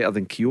going to get better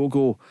than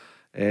Kyogo.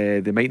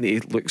 They might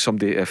need to look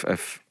somebody,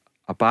 if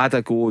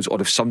Abada goes, or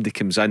if somebody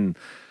comes in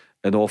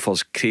and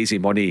offers crazy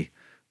money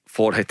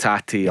for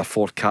Hatate or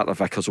for Carter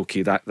Vickers,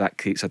 okay, that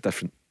creates a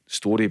different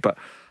story. But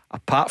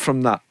apart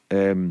from that,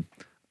 I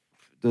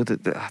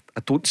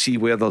don't see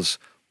where there's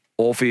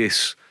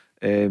obvious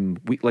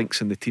weak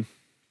links in the team.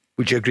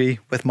 Would you agree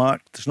with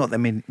Mark? There's not that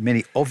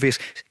many obvious.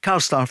 Carl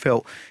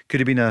Starfelt could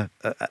have been an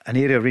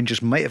area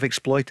Rangers might have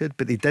exploited,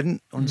 but they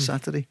didn't on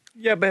Saturday.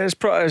 Yeah, but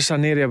it's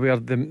an area where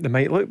they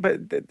might look.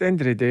 But at the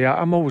end of the day,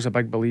 I'm always a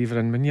big believer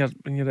in when you're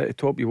at the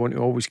top, you want to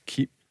always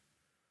keep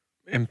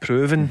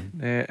improving.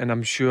 And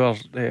I'm sure,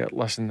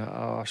 listen,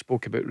 I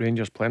spoke about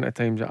Rangers plenty of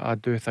times. I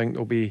do think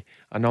there'll be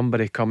a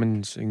number of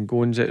comings and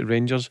goings at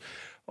Rangers.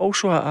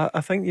 Also,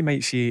 I think you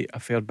might see a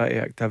fair bit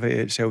of activity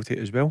at Celtic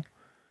as well,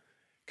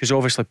 because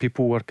obviously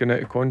people working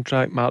out of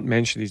contract. Mark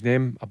mentioned his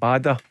name,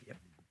 Abada.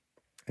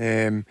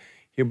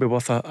 He'll be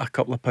worth a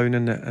couple of pound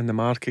in the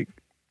market.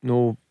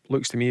 No,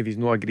 looks to me if he's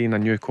not agreeing a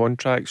new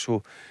contract.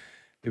 So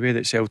the way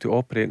that Celtic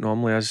operate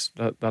normally is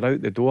they're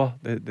out the door.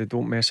 They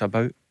don't mess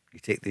about. You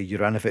take the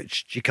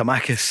Juranovic,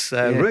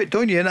 Giakoumakis route,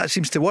 don't you? And that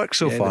seems to work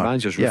so far. The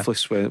manager's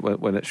ruthless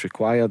when it's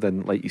required,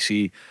 and like you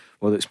see,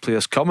 whether it's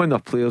players coming or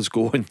players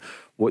going,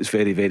 what's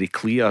very, very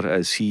clear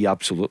is he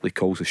absolutely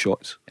calls the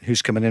shots.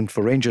 Who's coming in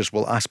for Rangers?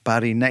 We'll ask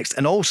Barry next,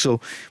 and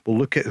also we'll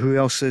look at who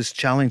else is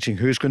challenging,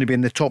 who's going to be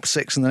in the top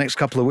 6 in the next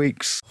couple of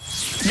weeks.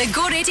 The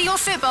Go Radio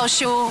Football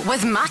Show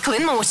with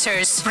Macklin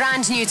Motors,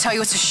 brand new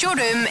Toyota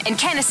showroom in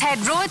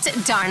Kennishead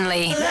Road,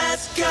 Darnley.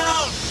 Let's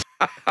go.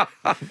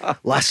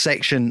 Last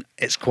section,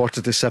 it's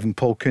 6:45.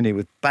 Paul Cooney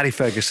with Barry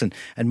Ferguson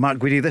and Mark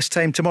Guidi. This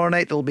time tomorrow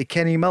night there'll be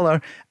Kenny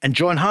Miller and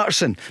John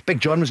Hartson. Big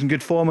John was in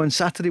good form on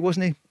Saturday,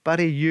 wasn't he?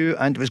 Barry, you,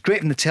 and it was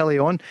great in the telly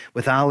on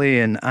with Ali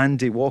and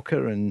Andy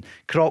Walker and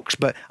Crocs,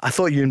 but I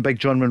thought you and Big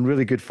John were in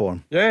really good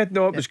form. Yeah,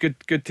 no, it was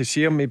good to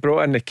see him. He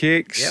brought in the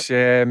cakes.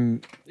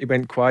 He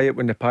went quiet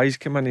when the pies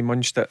came in. He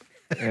munched it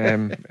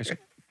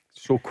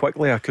so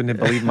quickly I couldn't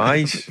believe my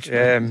eyes.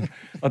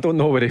 I don't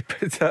know where he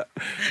put it,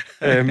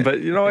 but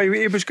you know,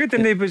 he was good,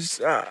 and he was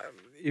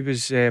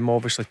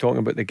obviously talking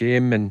about the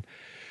game, and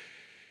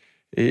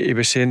he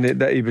was saying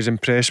that he was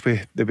impressed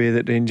with the way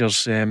that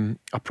Rangers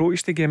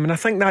approached the game. And I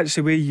think that's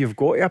the way you've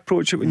got to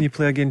approach it when you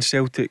play against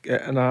Celtic.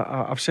 And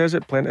I've said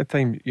it plenty of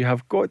times, you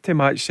have got to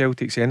match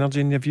Celtic's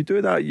energy, and if you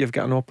do that, you've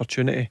got an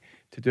opportunity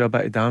to do a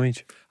bit of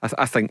damage.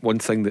 I think one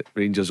thing that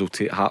Rangers will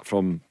take heart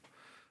from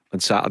on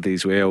Saturday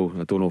as well,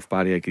 I don't know if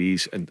Barry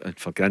agrees, and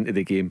for granted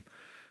the game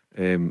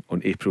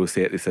on April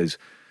 30th is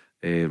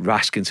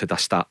Raskins had a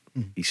start.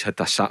 He's had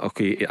a start.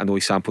 Okay, I know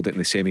he sampled it in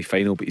the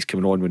semi-final, but he's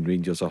coming on when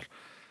Rangers are,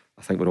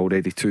 I think we're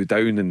already 2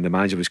 down, and the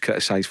manager was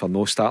criticised for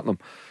no starting him.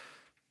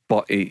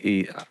 But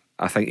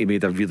I think he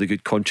made a really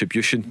good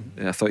contribution.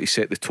 I thought he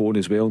set the tone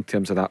as well in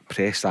terms of that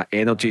press, that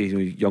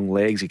energy, young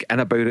legs. He got in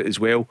about it as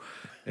well.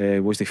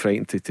 Wasn't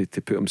frightened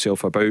to put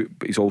himself about,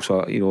 but he's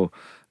also a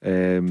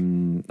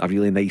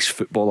really nice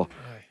footballer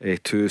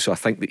too. So I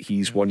think that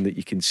he's one that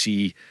you can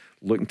see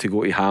looking to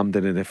go to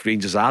Hampden, and if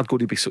Rangers are going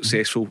to be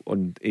successful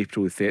on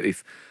April the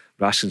 30th,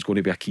 Raskin's going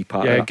to be a key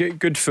part of that.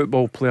 Good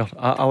football player.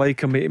 I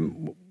like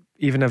him.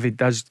 Even if he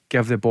does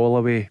give the ball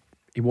away,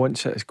 he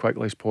wants it as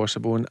quickly as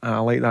possible, and I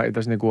like that he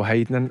doesn't go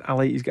hiding. And I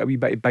like he's got a wee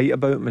bit of bite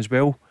about him as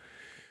well,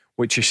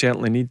 which you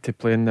certainly need to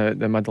play in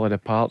the middle of the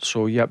park.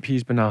 So yep,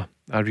 he's been a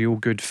real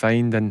good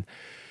find. And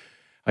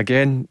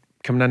again,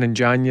 coming in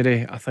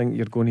January, I think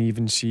you're going to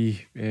even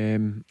see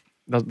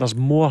there's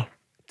more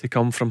to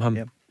come from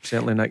him.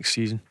 Certainly next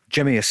season.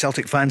 Jimmy, a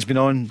Celtic fan's been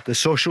on the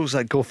socials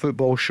at Go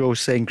Football Show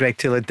saying Greg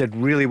Taylor did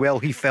really well,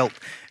 he felt,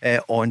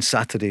 on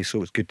Saturday,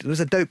 so it's good. There was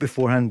a doubt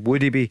beforehand,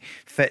 would he be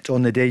fit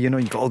on the day? You know,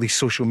 you've got all these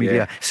social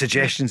media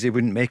suggestions he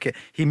wouldn't make it.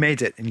 He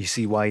made it, and you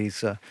see why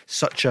he's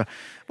such a,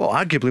 well,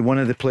 arguably one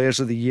of the players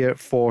of the year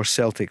for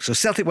Celtic. So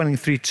Celtic winning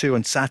 3-2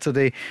 on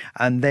Saturday,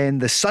 and then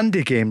the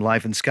Sunday game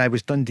live in Sky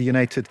was Dundee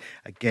United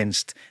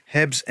against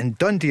Hibs, and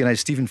Dundee United,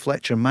 Stephen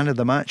Fletcher, man of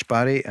the match,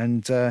 Barry,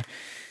 and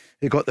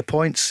they got the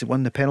points,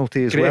 won the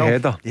penalty as well. Great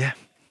header. Yeah.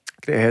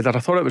 Great header. I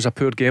thought it was a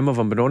poor game of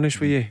him, being honest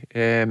with you.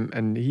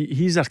 And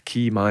he's our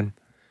key man,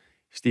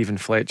 Stephen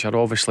Fletcher.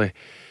 Obviously,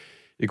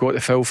 he got the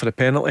foul for the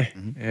penalty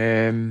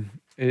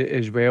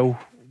as well.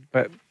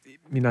 But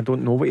I mean, I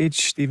don't know what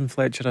age Stephen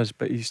Fletcher is,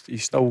 but he's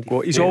still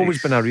got. He's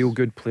always been a real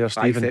good player,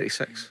 Stephen.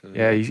 36.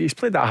 Yeah, he's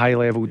played at a high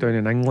level down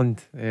in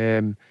England,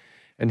 and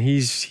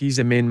he's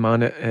the main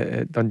man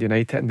at Dundee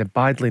United, and they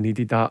badly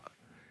needed that.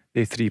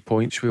 The 3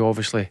 points with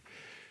obviously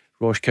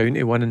Ross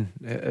County winning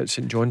at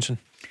St Johnstone.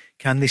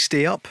 Can they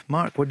stay up,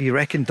 Mark? What do you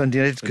reckon? Dundee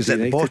United, because at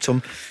the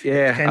bottom,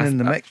 10 in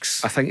the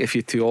mix. I think if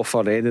you to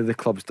offer any of the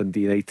clubs,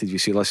 Dundee United, you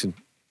say, listen,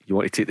 you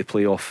want to take the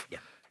playoff,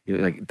 you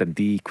know, like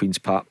Dundee, Queen's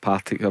Park,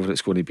 Partick, whoever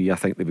it's going to be, I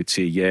think they would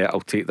say, yeah,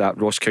 I'll take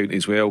that. Ross County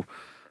as well,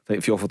 I think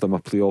if you offered them a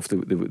playoff,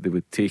 they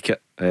would take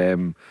it.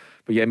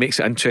 But yeah, it makes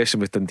it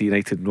interesting with Dundee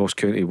United and Ross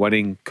County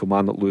winning,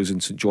 Kilmarnock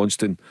losing, St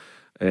Johnstone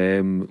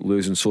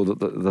losing, so that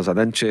there's an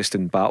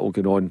interesting battle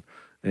going on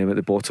at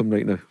the bottom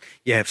right now.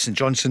 Yeah, if St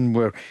Johnstone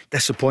were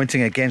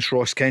disappointing against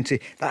Ross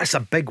County, that's a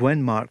big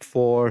win, Mark,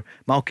 for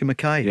Malcolm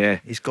Mackay. Yeah,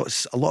 he's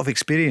got a lot of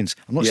experience.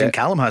 I'm not saying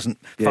Callum hasn't,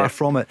 far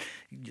from it.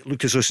 It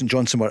looked as though St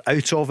Johnstone were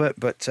out of it,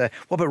 but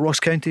what about Ross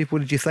County? What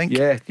did you think?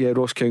 Yeah,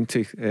 Ross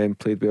County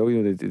played well.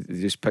 They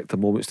just picked their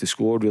moments to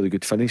score. Really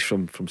good finish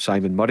from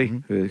Simon Murray,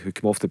 who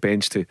came off the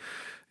bench to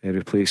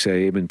replace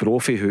Eamon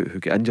Brophy, who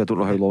got injured. I don't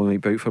know how long he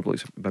might be out for,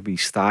 but maybe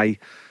his thigh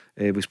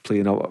was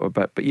playing out a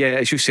bit. But yeah,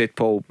 as you said,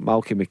 Paul,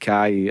 Malcolm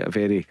Mackay, a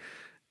very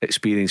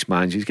experienced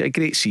manager. He's got a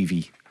great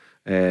CV.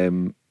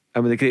 And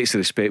with the greatest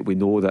respect, we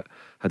know that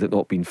had it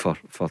not been for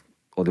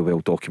all the well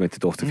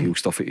documented off the field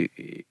stuff,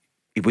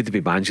 he wouldn't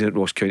be managing at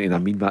Ross County, and I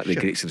mean that with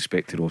the greatest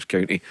respect to Ross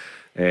County.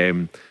 He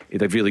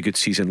had a really good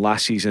season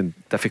last season,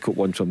 difficult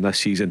one from this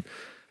season,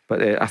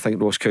 but I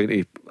think Ross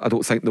County, I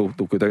don't think they'll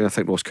go down. I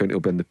think Ross County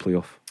will be in the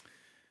playoff.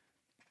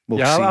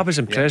 I was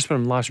impressed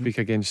with him last week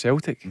against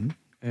Celtic.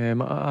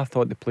 I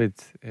thought they played.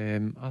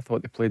 I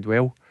thought they played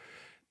well,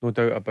 no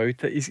doubt about it.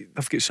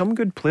 They've got some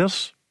good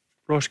players,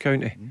 Ross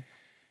County,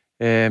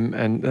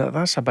 and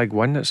that's a big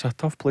win. It's a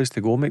tough place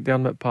to go,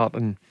 McDermott Park,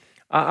 and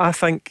I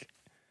think.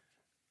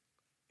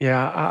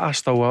 Yeah,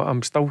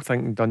 I'm still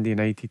thinking Dundee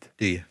United.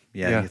 Do you?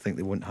 Yeah. You think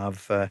they won't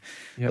have the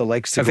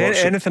legs to go?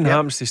 If anything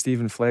happens to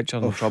Stephen Fletcher,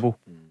 in trouble.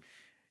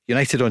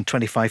 United on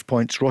 25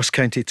 points, Ross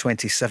County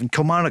 27.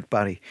 Kilmarnock,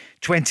 Barry,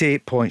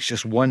 28 points,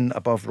 just one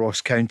above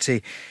Ross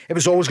County. It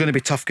was always going to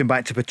be tough going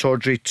back to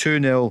Pittodrie,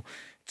 2-0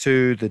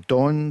 to the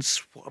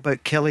Dons. What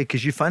about Kelly?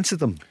 Because you fancied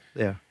them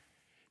there.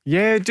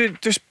 Yeah,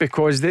 just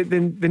because they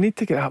need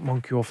to get that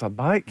monkey off their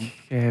back.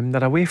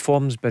 Their away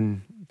form's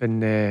been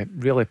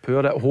really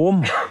poor. At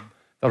home,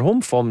 their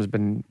home form's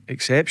been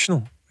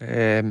exceptional.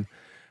 But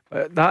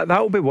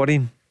that'll be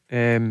worrying,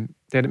 Derek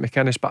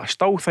McInnes. But I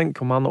still think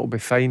Kilmarnock will be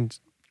fine.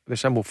 The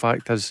simple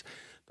fact is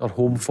their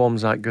home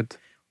form's that good.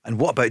 And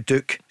what about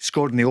Duke?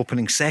 Scored in the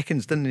opening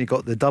seconds, didn't he?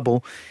 Got the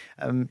double.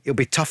 He'll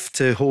be tough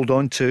to hold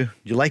on to.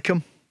 You like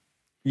him?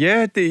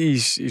 Yeah,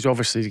 he's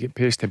obviously got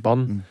pace to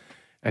burn,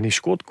 and he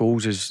scored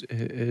goals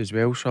as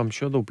well. So I'm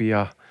sure there'll be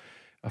a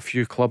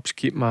few clubs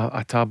keeping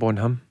a tab on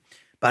him.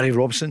 Barry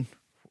Robson.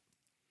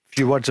 A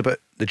few words about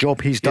the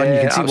job he's done.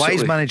 You can see why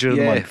he's manager of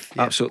the month.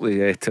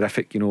 Absolutely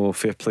terrific.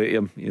 Fair play to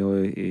him.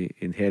 He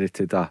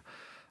inherited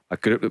a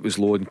group that was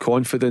low in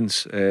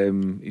confidence.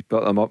 He's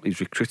built them up.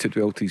 He's recruited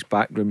well to his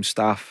backroom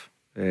staff.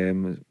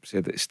 Said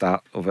at the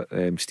start of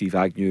it, Steve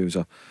Agnew was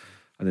an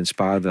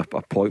inspired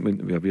appointment.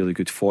 It'll be a really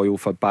good foil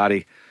for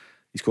Barry.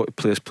 He's got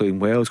players playing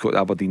well. He's got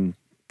the Aberdeen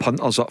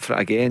punters up for it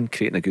again,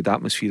 creating a good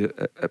atmosphere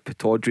at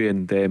Pittodrie,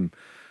 and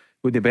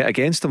wouldn't they bet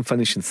against him,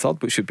 finishing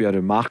third, which should be a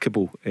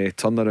remarkable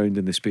turnaround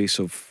in the space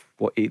of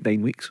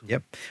 8-9 weeks.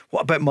 Yep.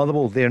 What about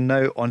Motherwell? They're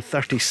now on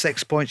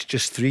 36 points,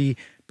 just 3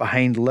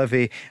 behind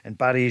Livy. And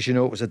Barry, as you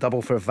know, it was a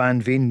double for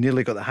Van Veen,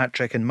 nearly got the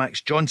hat-trick, and Max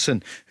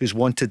Johnson, who's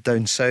wanted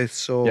down south.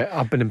 So yeah,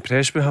 I've been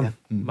impressed with him.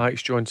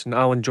 Max Johnson,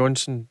 Alan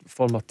Johnson,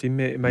 former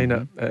teammate of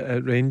mine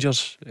at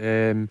Rangers.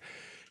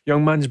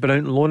 Young man's been out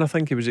on loan. I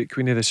think he was at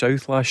Queen of the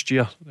South last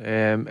year,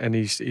 and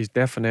he's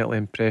definitely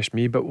impressed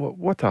me. But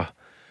what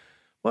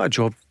a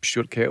job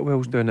Stuart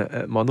Kettlewell's doing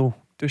at Motherwell.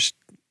 Just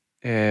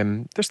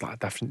like a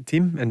different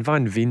team. And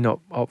Van Veen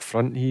up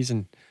front, he's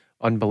in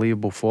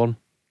unbelievable form.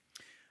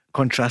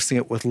 Contrasting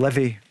it with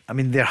Livy, I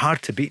mean, they're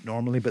hard to beat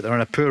normally, but they're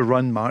on a poor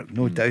run, Mark,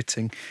 no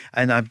doubting.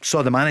 And I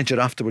saw the manager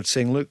afterwards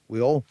saying, look,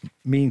 we all,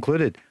 me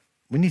included,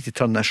 we need to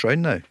turn this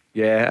round now.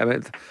 Yeah, I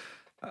mean,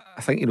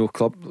 I think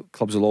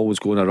clubs will always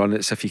go on a run.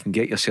 It's if you can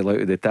get yourself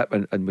out of the dip,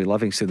 and with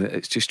Livingston,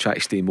 it's just try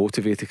to stay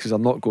motivated, because they're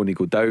not going to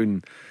go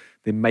down.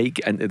 They might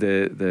get into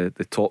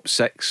the top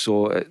 6,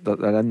 so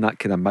they're in that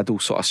kind of middle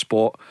sort of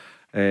spot.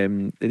 They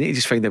need to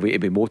just find a way to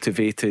be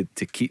motivated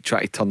to keep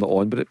trying to turn it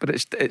on, but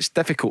it's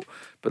difficult.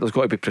 But there's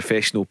got to be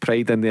professional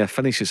pride in there.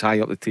 Finish as high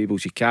up the table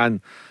as you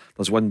can.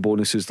 There's win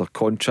bonuses, there's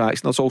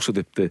contracts, and there's also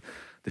the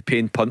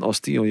paying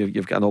punters.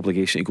 You've got an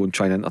obligation to go and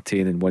try and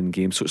entertain and win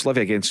games. So it's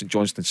Livy against St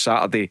Johnstone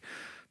Saturday.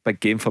 Big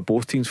game for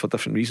both teams for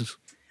different reasons.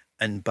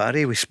 And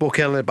Barry, we spoke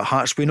earlier about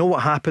Hearts. We know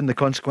what happened, the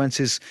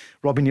consequences.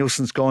 Robbie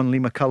Neilson's gone, Lee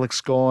McCulloch's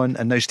gone,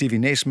 and now Stevie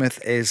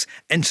Naismith is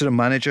interim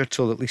manager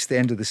till at least the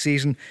end of the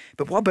season.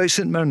 But what about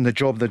St Mirren, the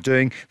job they're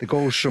doing, the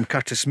goals from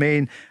Curtis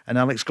Main and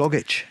Alex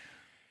Gogic?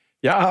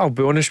 Yeah, I'll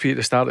be honest with you, at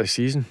the start of the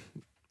season,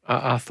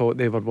 I thought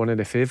they were one of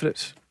the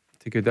favourites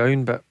to go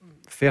down, but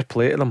fair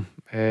play to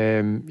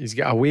them. He's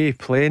got away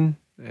playing,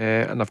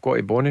 and I've got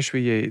to be honest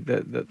with you,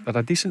 they're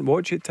a decent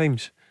watch at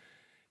times,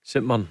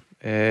 St Mirren.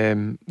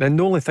 Then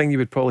the only thing you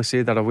would probably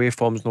say, their away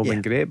form's not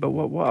been great, but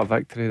what a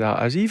victory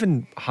that is.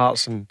 Even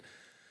Hearts in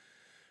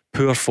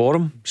poor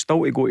form,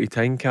 still to go to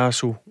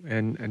Tynecastle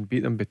and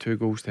beat them by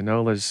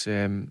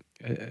 2-0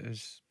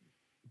 is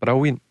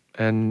brilliant.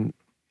 And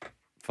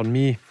for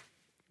me,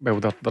 well,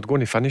 they're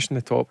going to finish in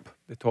the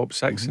top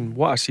 6, and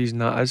what a season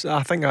that is.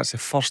 I think that's the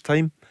first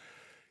time,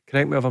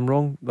 correct me if I'm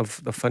wrong, they've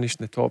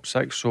finished in the top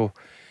 6. So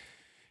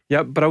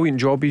Yeah, brilliant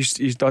job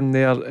he's done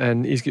there,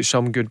 and he's got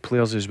some good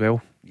players as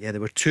well. Yeah, they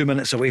were 2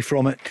 minutes away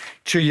from it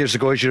 2 years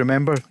ago, as you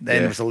remember. Then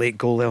there was a late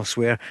goal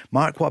elsewhere.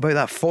 Mark, what about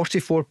that?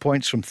 44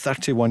 points from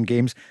 31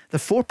 games. They're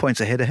 4 points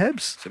ahead of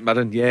Hibs. St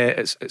Mirren, yeah,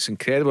 it's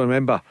incredible. I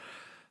remember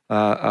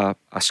a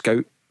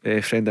scout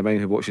friend of mine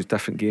who watches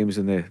different games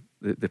in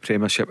the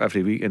Premiership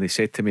every week, and he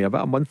said to me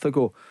about a month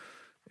ago,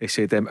 he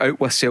said, out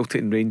with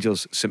Celtic and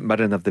Rangers, St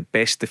Mirren have the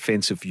best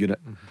defensive unit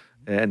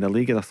in the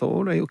league. And I thought,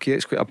 all right, okay,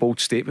 it's quite a bold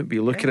statement, but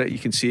you look at it, you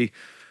can see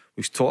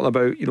he's talking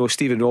about,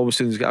 Stephen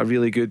Robinson's got a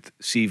really good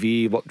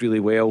CV, worked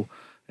really well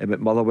at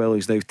Motherwell.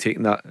 He's now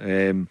taken that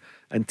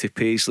into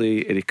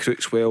Paisley. He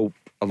recruits well.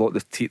 A lot of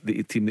the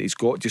team that he's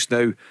got just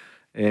now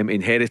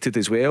inherited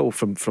as well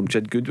from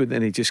Jid Goodwin,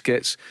 and he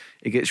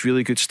gets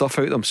really good stuff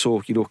out of them.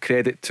 So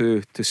credit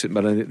to St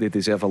Mirren. They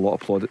deserve a lot of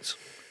plaudits.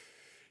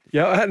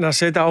 Yeah, and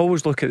I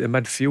always look at the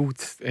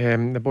midfield.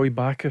 The boy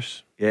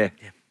Bacchus. Yeah.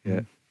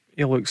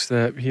 He looks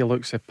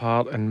the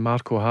part, and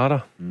Mark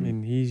O'Hara. I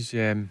mean, he's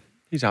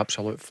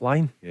absolute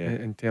flying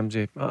in terms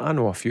of. I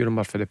know a few of them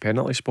are for the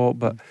penalty spot,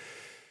 but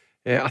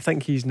I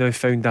think he's now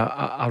found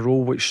a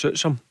role which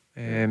suits him.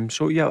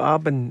 So yeah,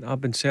 I've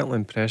been certainly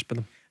impressed with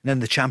him. And in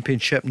the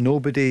Championship,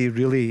 nobody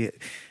really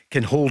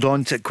can hold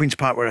on to. Queen's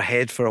Park were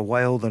ahead for a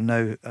while. They're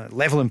now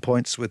level in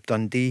points with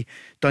Dundee.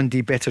 Dundee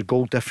better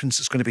goal difference.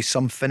 It's going to be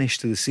some finish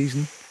to the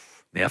season.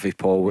 Nervy,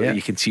 Paul.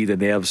 You can see the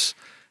nerves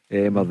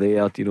are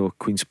there.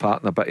 Queen's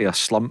Park in a bit of a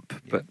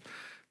slump, but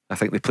I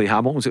think they play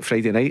Hamilton's at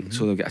Friday night,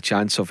 so they'll get a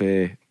chance of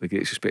the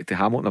greatest respect to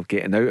Hamilton of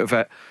getting out of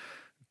it.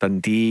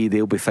 Dundee,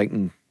 they'll be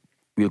thinking,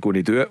 we're going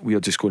to do it.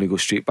 We're just going to go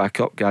straight back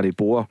up. Gary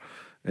Boer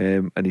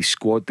and his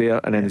squad there,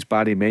 and then as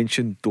Barry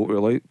mentioned, don't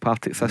rule out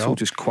Partick Thistle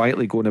just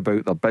quietly going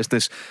about their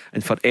business.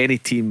 And for any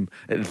team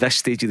at this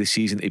stage of the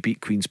season to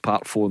beat Queen's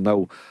Park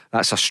 4-0,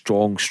 that's a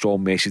strong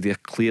message. They're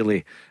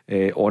clearly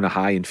on a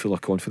high and full of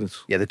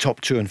confidence. Yeah, the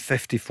top two on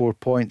 54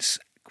 points.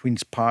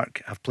 Queen's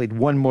Park have played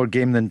one more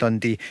game than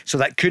Dundee, so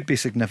that could be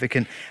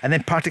significant. And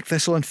then Partick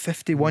Thistle on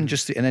 51,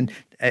 and then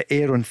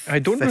Ayr on 50. I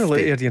don't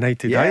really Ayr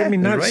United. I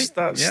mean, that's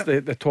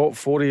the top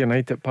four of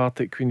United: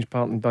 Partick, Queen's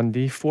Park and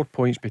Dundee. 4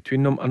 points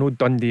between them. I know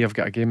Dundee have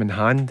got a game in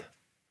hand.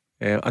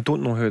 I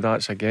don't know who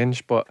that's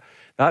against, but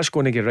that's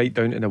going to get right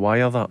down to the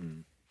wire, that.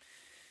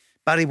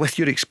 Barry, with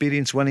your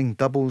experience winning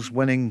doubles,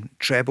 winning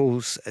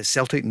trebles,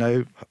 Celtic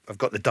now have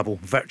got the double,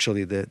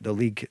 virtually the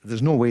league.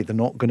 There's no way they're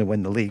not going to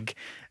win the league.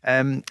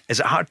 Is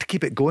it hard to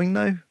keep it going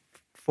now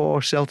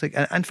for Celtic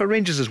and for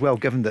Rangers as well,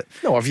 given that?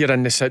 No, if you're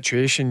in the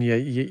situation,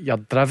 you're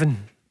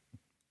driven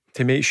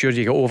to make sure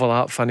you get over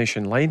that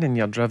finishing line, and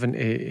you're driven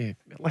to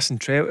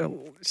listen.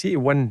 See, to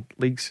win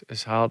leagues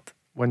is hard.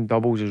 Win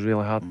doubles is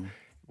really hard.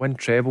 Win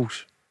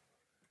trebles,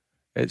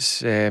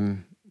 it's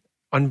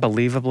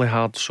unbelievably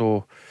hard.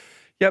 So.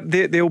 Yep,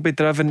 they'll be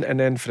driven, and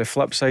then for the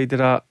flip side of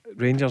that,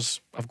 Rangers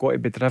have got to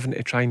be driven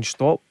to try and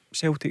stop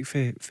Celtic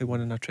for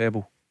winning a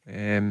treble.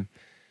 So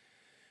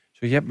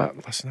yeah, but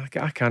listen, I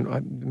can't.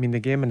 I mean, the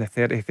game on the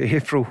 30th of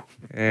April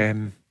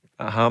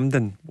at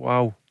Hampden.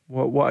 Wow,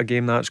 what a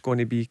game that's going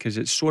to be, because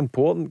it's so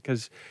important.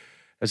 Because,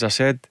 as I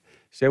said,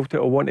 Celtic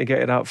will want to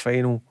get to that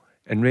final,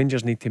 and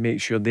Rangers need to make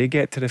sure they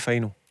get to the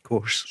final. Of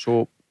course.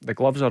 So the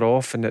gloves are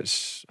off, and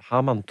it's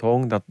hammer and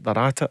tong. They're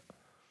at it.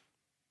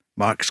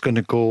 Mark's going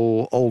to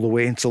go all the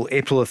way until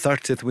April the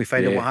 30th. We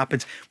find out what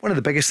happens. One of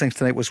the biggest things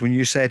tonight was when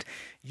you said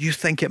you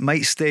think it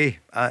might stay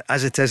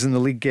as it is in the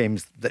league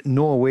games, that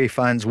no away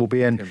fans will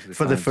be in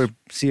for the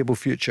foreseeable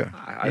future.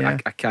 I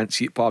can't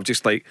see it, but I've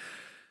just there's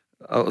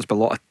been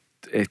a lot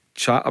of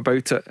chat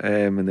about it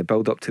in the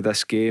build up to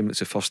this game. It's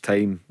the first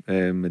time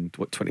in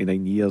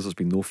 29 years there's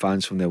been no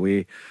fans from the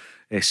away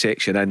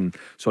section in.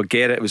 So I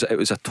get it. It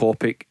was a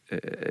topic,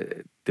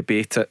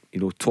 debate it,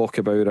 talk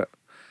about it.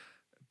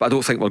 But I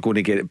don't think we're going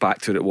to get it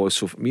back to what it was.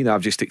 So for me,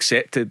 I've just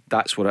accepted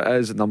that's what it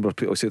is. A number of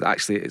people said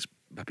actually it's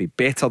maybe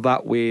better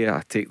that way.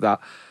 I take that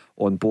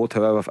on board.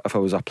 However, if I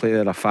was a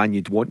player or a fan,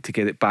 you'd want to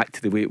get it back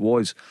to the way it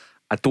was.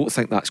 I don't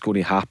think that's going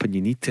to happen.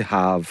 You need to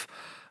have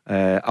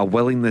a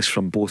willingness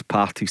from both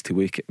parties to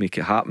make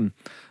it happen.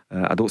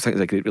 I don't think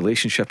there's a great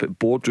relationship at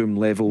boardroom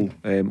level,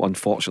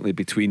 unfortunately,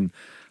 between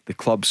the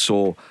clubs.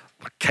 So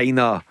I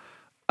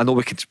know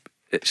we could.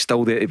 It's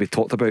still there to be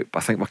talked about,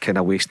 but I think we're kind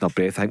of wasting our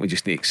breath. I think we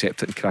just need to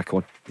accept it and crack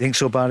on. You think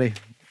so, Barry?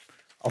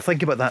 I'll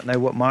think about that now,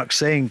 what Mark's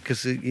saying,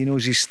 because he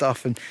knows his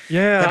stuff. And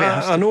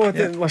I know.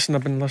 Listen,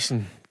 I've been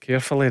listening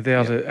carefully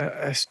there.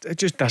 It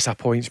just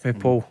disappoints me,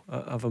 Paul,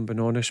 if I'm being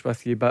honest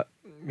with you. But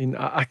I mean,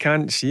 I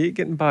can't see it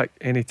getting back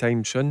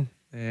anytime soon,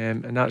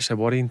 and that's a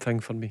worrying thing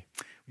for me.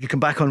 You come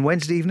back on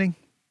Wednesday evening.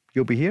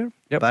 You'll be here.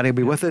 Yep. Barry will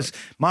be with us.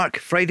 Mark,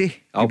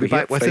 Friday. I'll be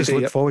back with Friday, us.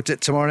 Look forward to it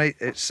tomorrow night.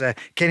 It's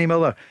Kenny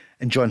Miller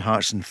and John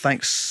Hartson.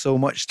 Thanks so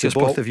much to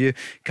both of you.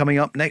 Coming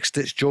up next,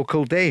 it's Joe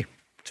Kilday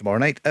tomorrow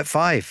night at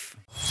 5.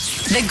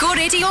 The Go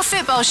Radio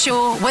Football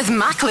Show with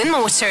Macklin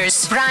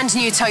Motors. Brand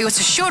new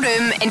Toyota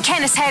showroom in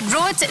Kennishead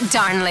Road,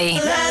 Darnley.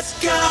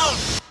 Let's go!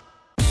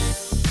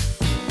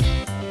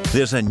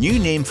 There's a new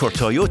name for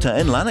Toyota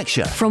in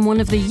Lanarkshire. From one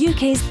of the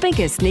UK's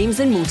biggest names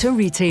in motor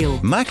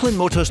retail. Macklin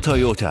Motors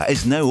Toyota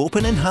is now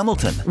open in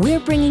Hamilton. We're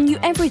bringing you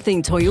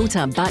everything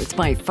Toyota backed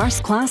by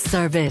first-class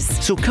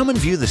service. So come and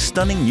view the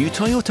stunning new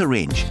Toyota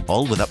range,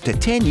 all with up to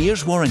 10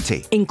 years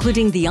warranty.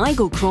 Including the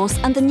Aygo Cross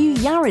and the new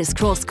Yaris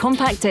Cross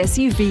compact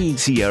SUV.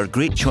 See our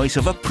great choice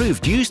of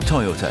approved used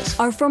Toyotas.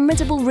 Our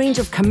formidable range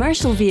of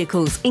commercial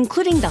vehicles,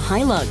 including the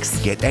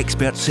Hilux. Get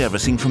expert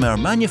servicing from our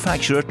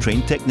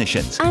manufacturer-trained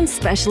technicians. And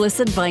specialist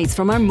advice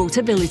from our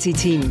Motability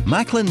team.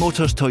 Macklin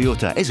Motors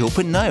Toyota is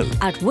open now.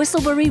 At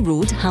Whistlebury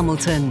Road,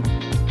 Hamilton.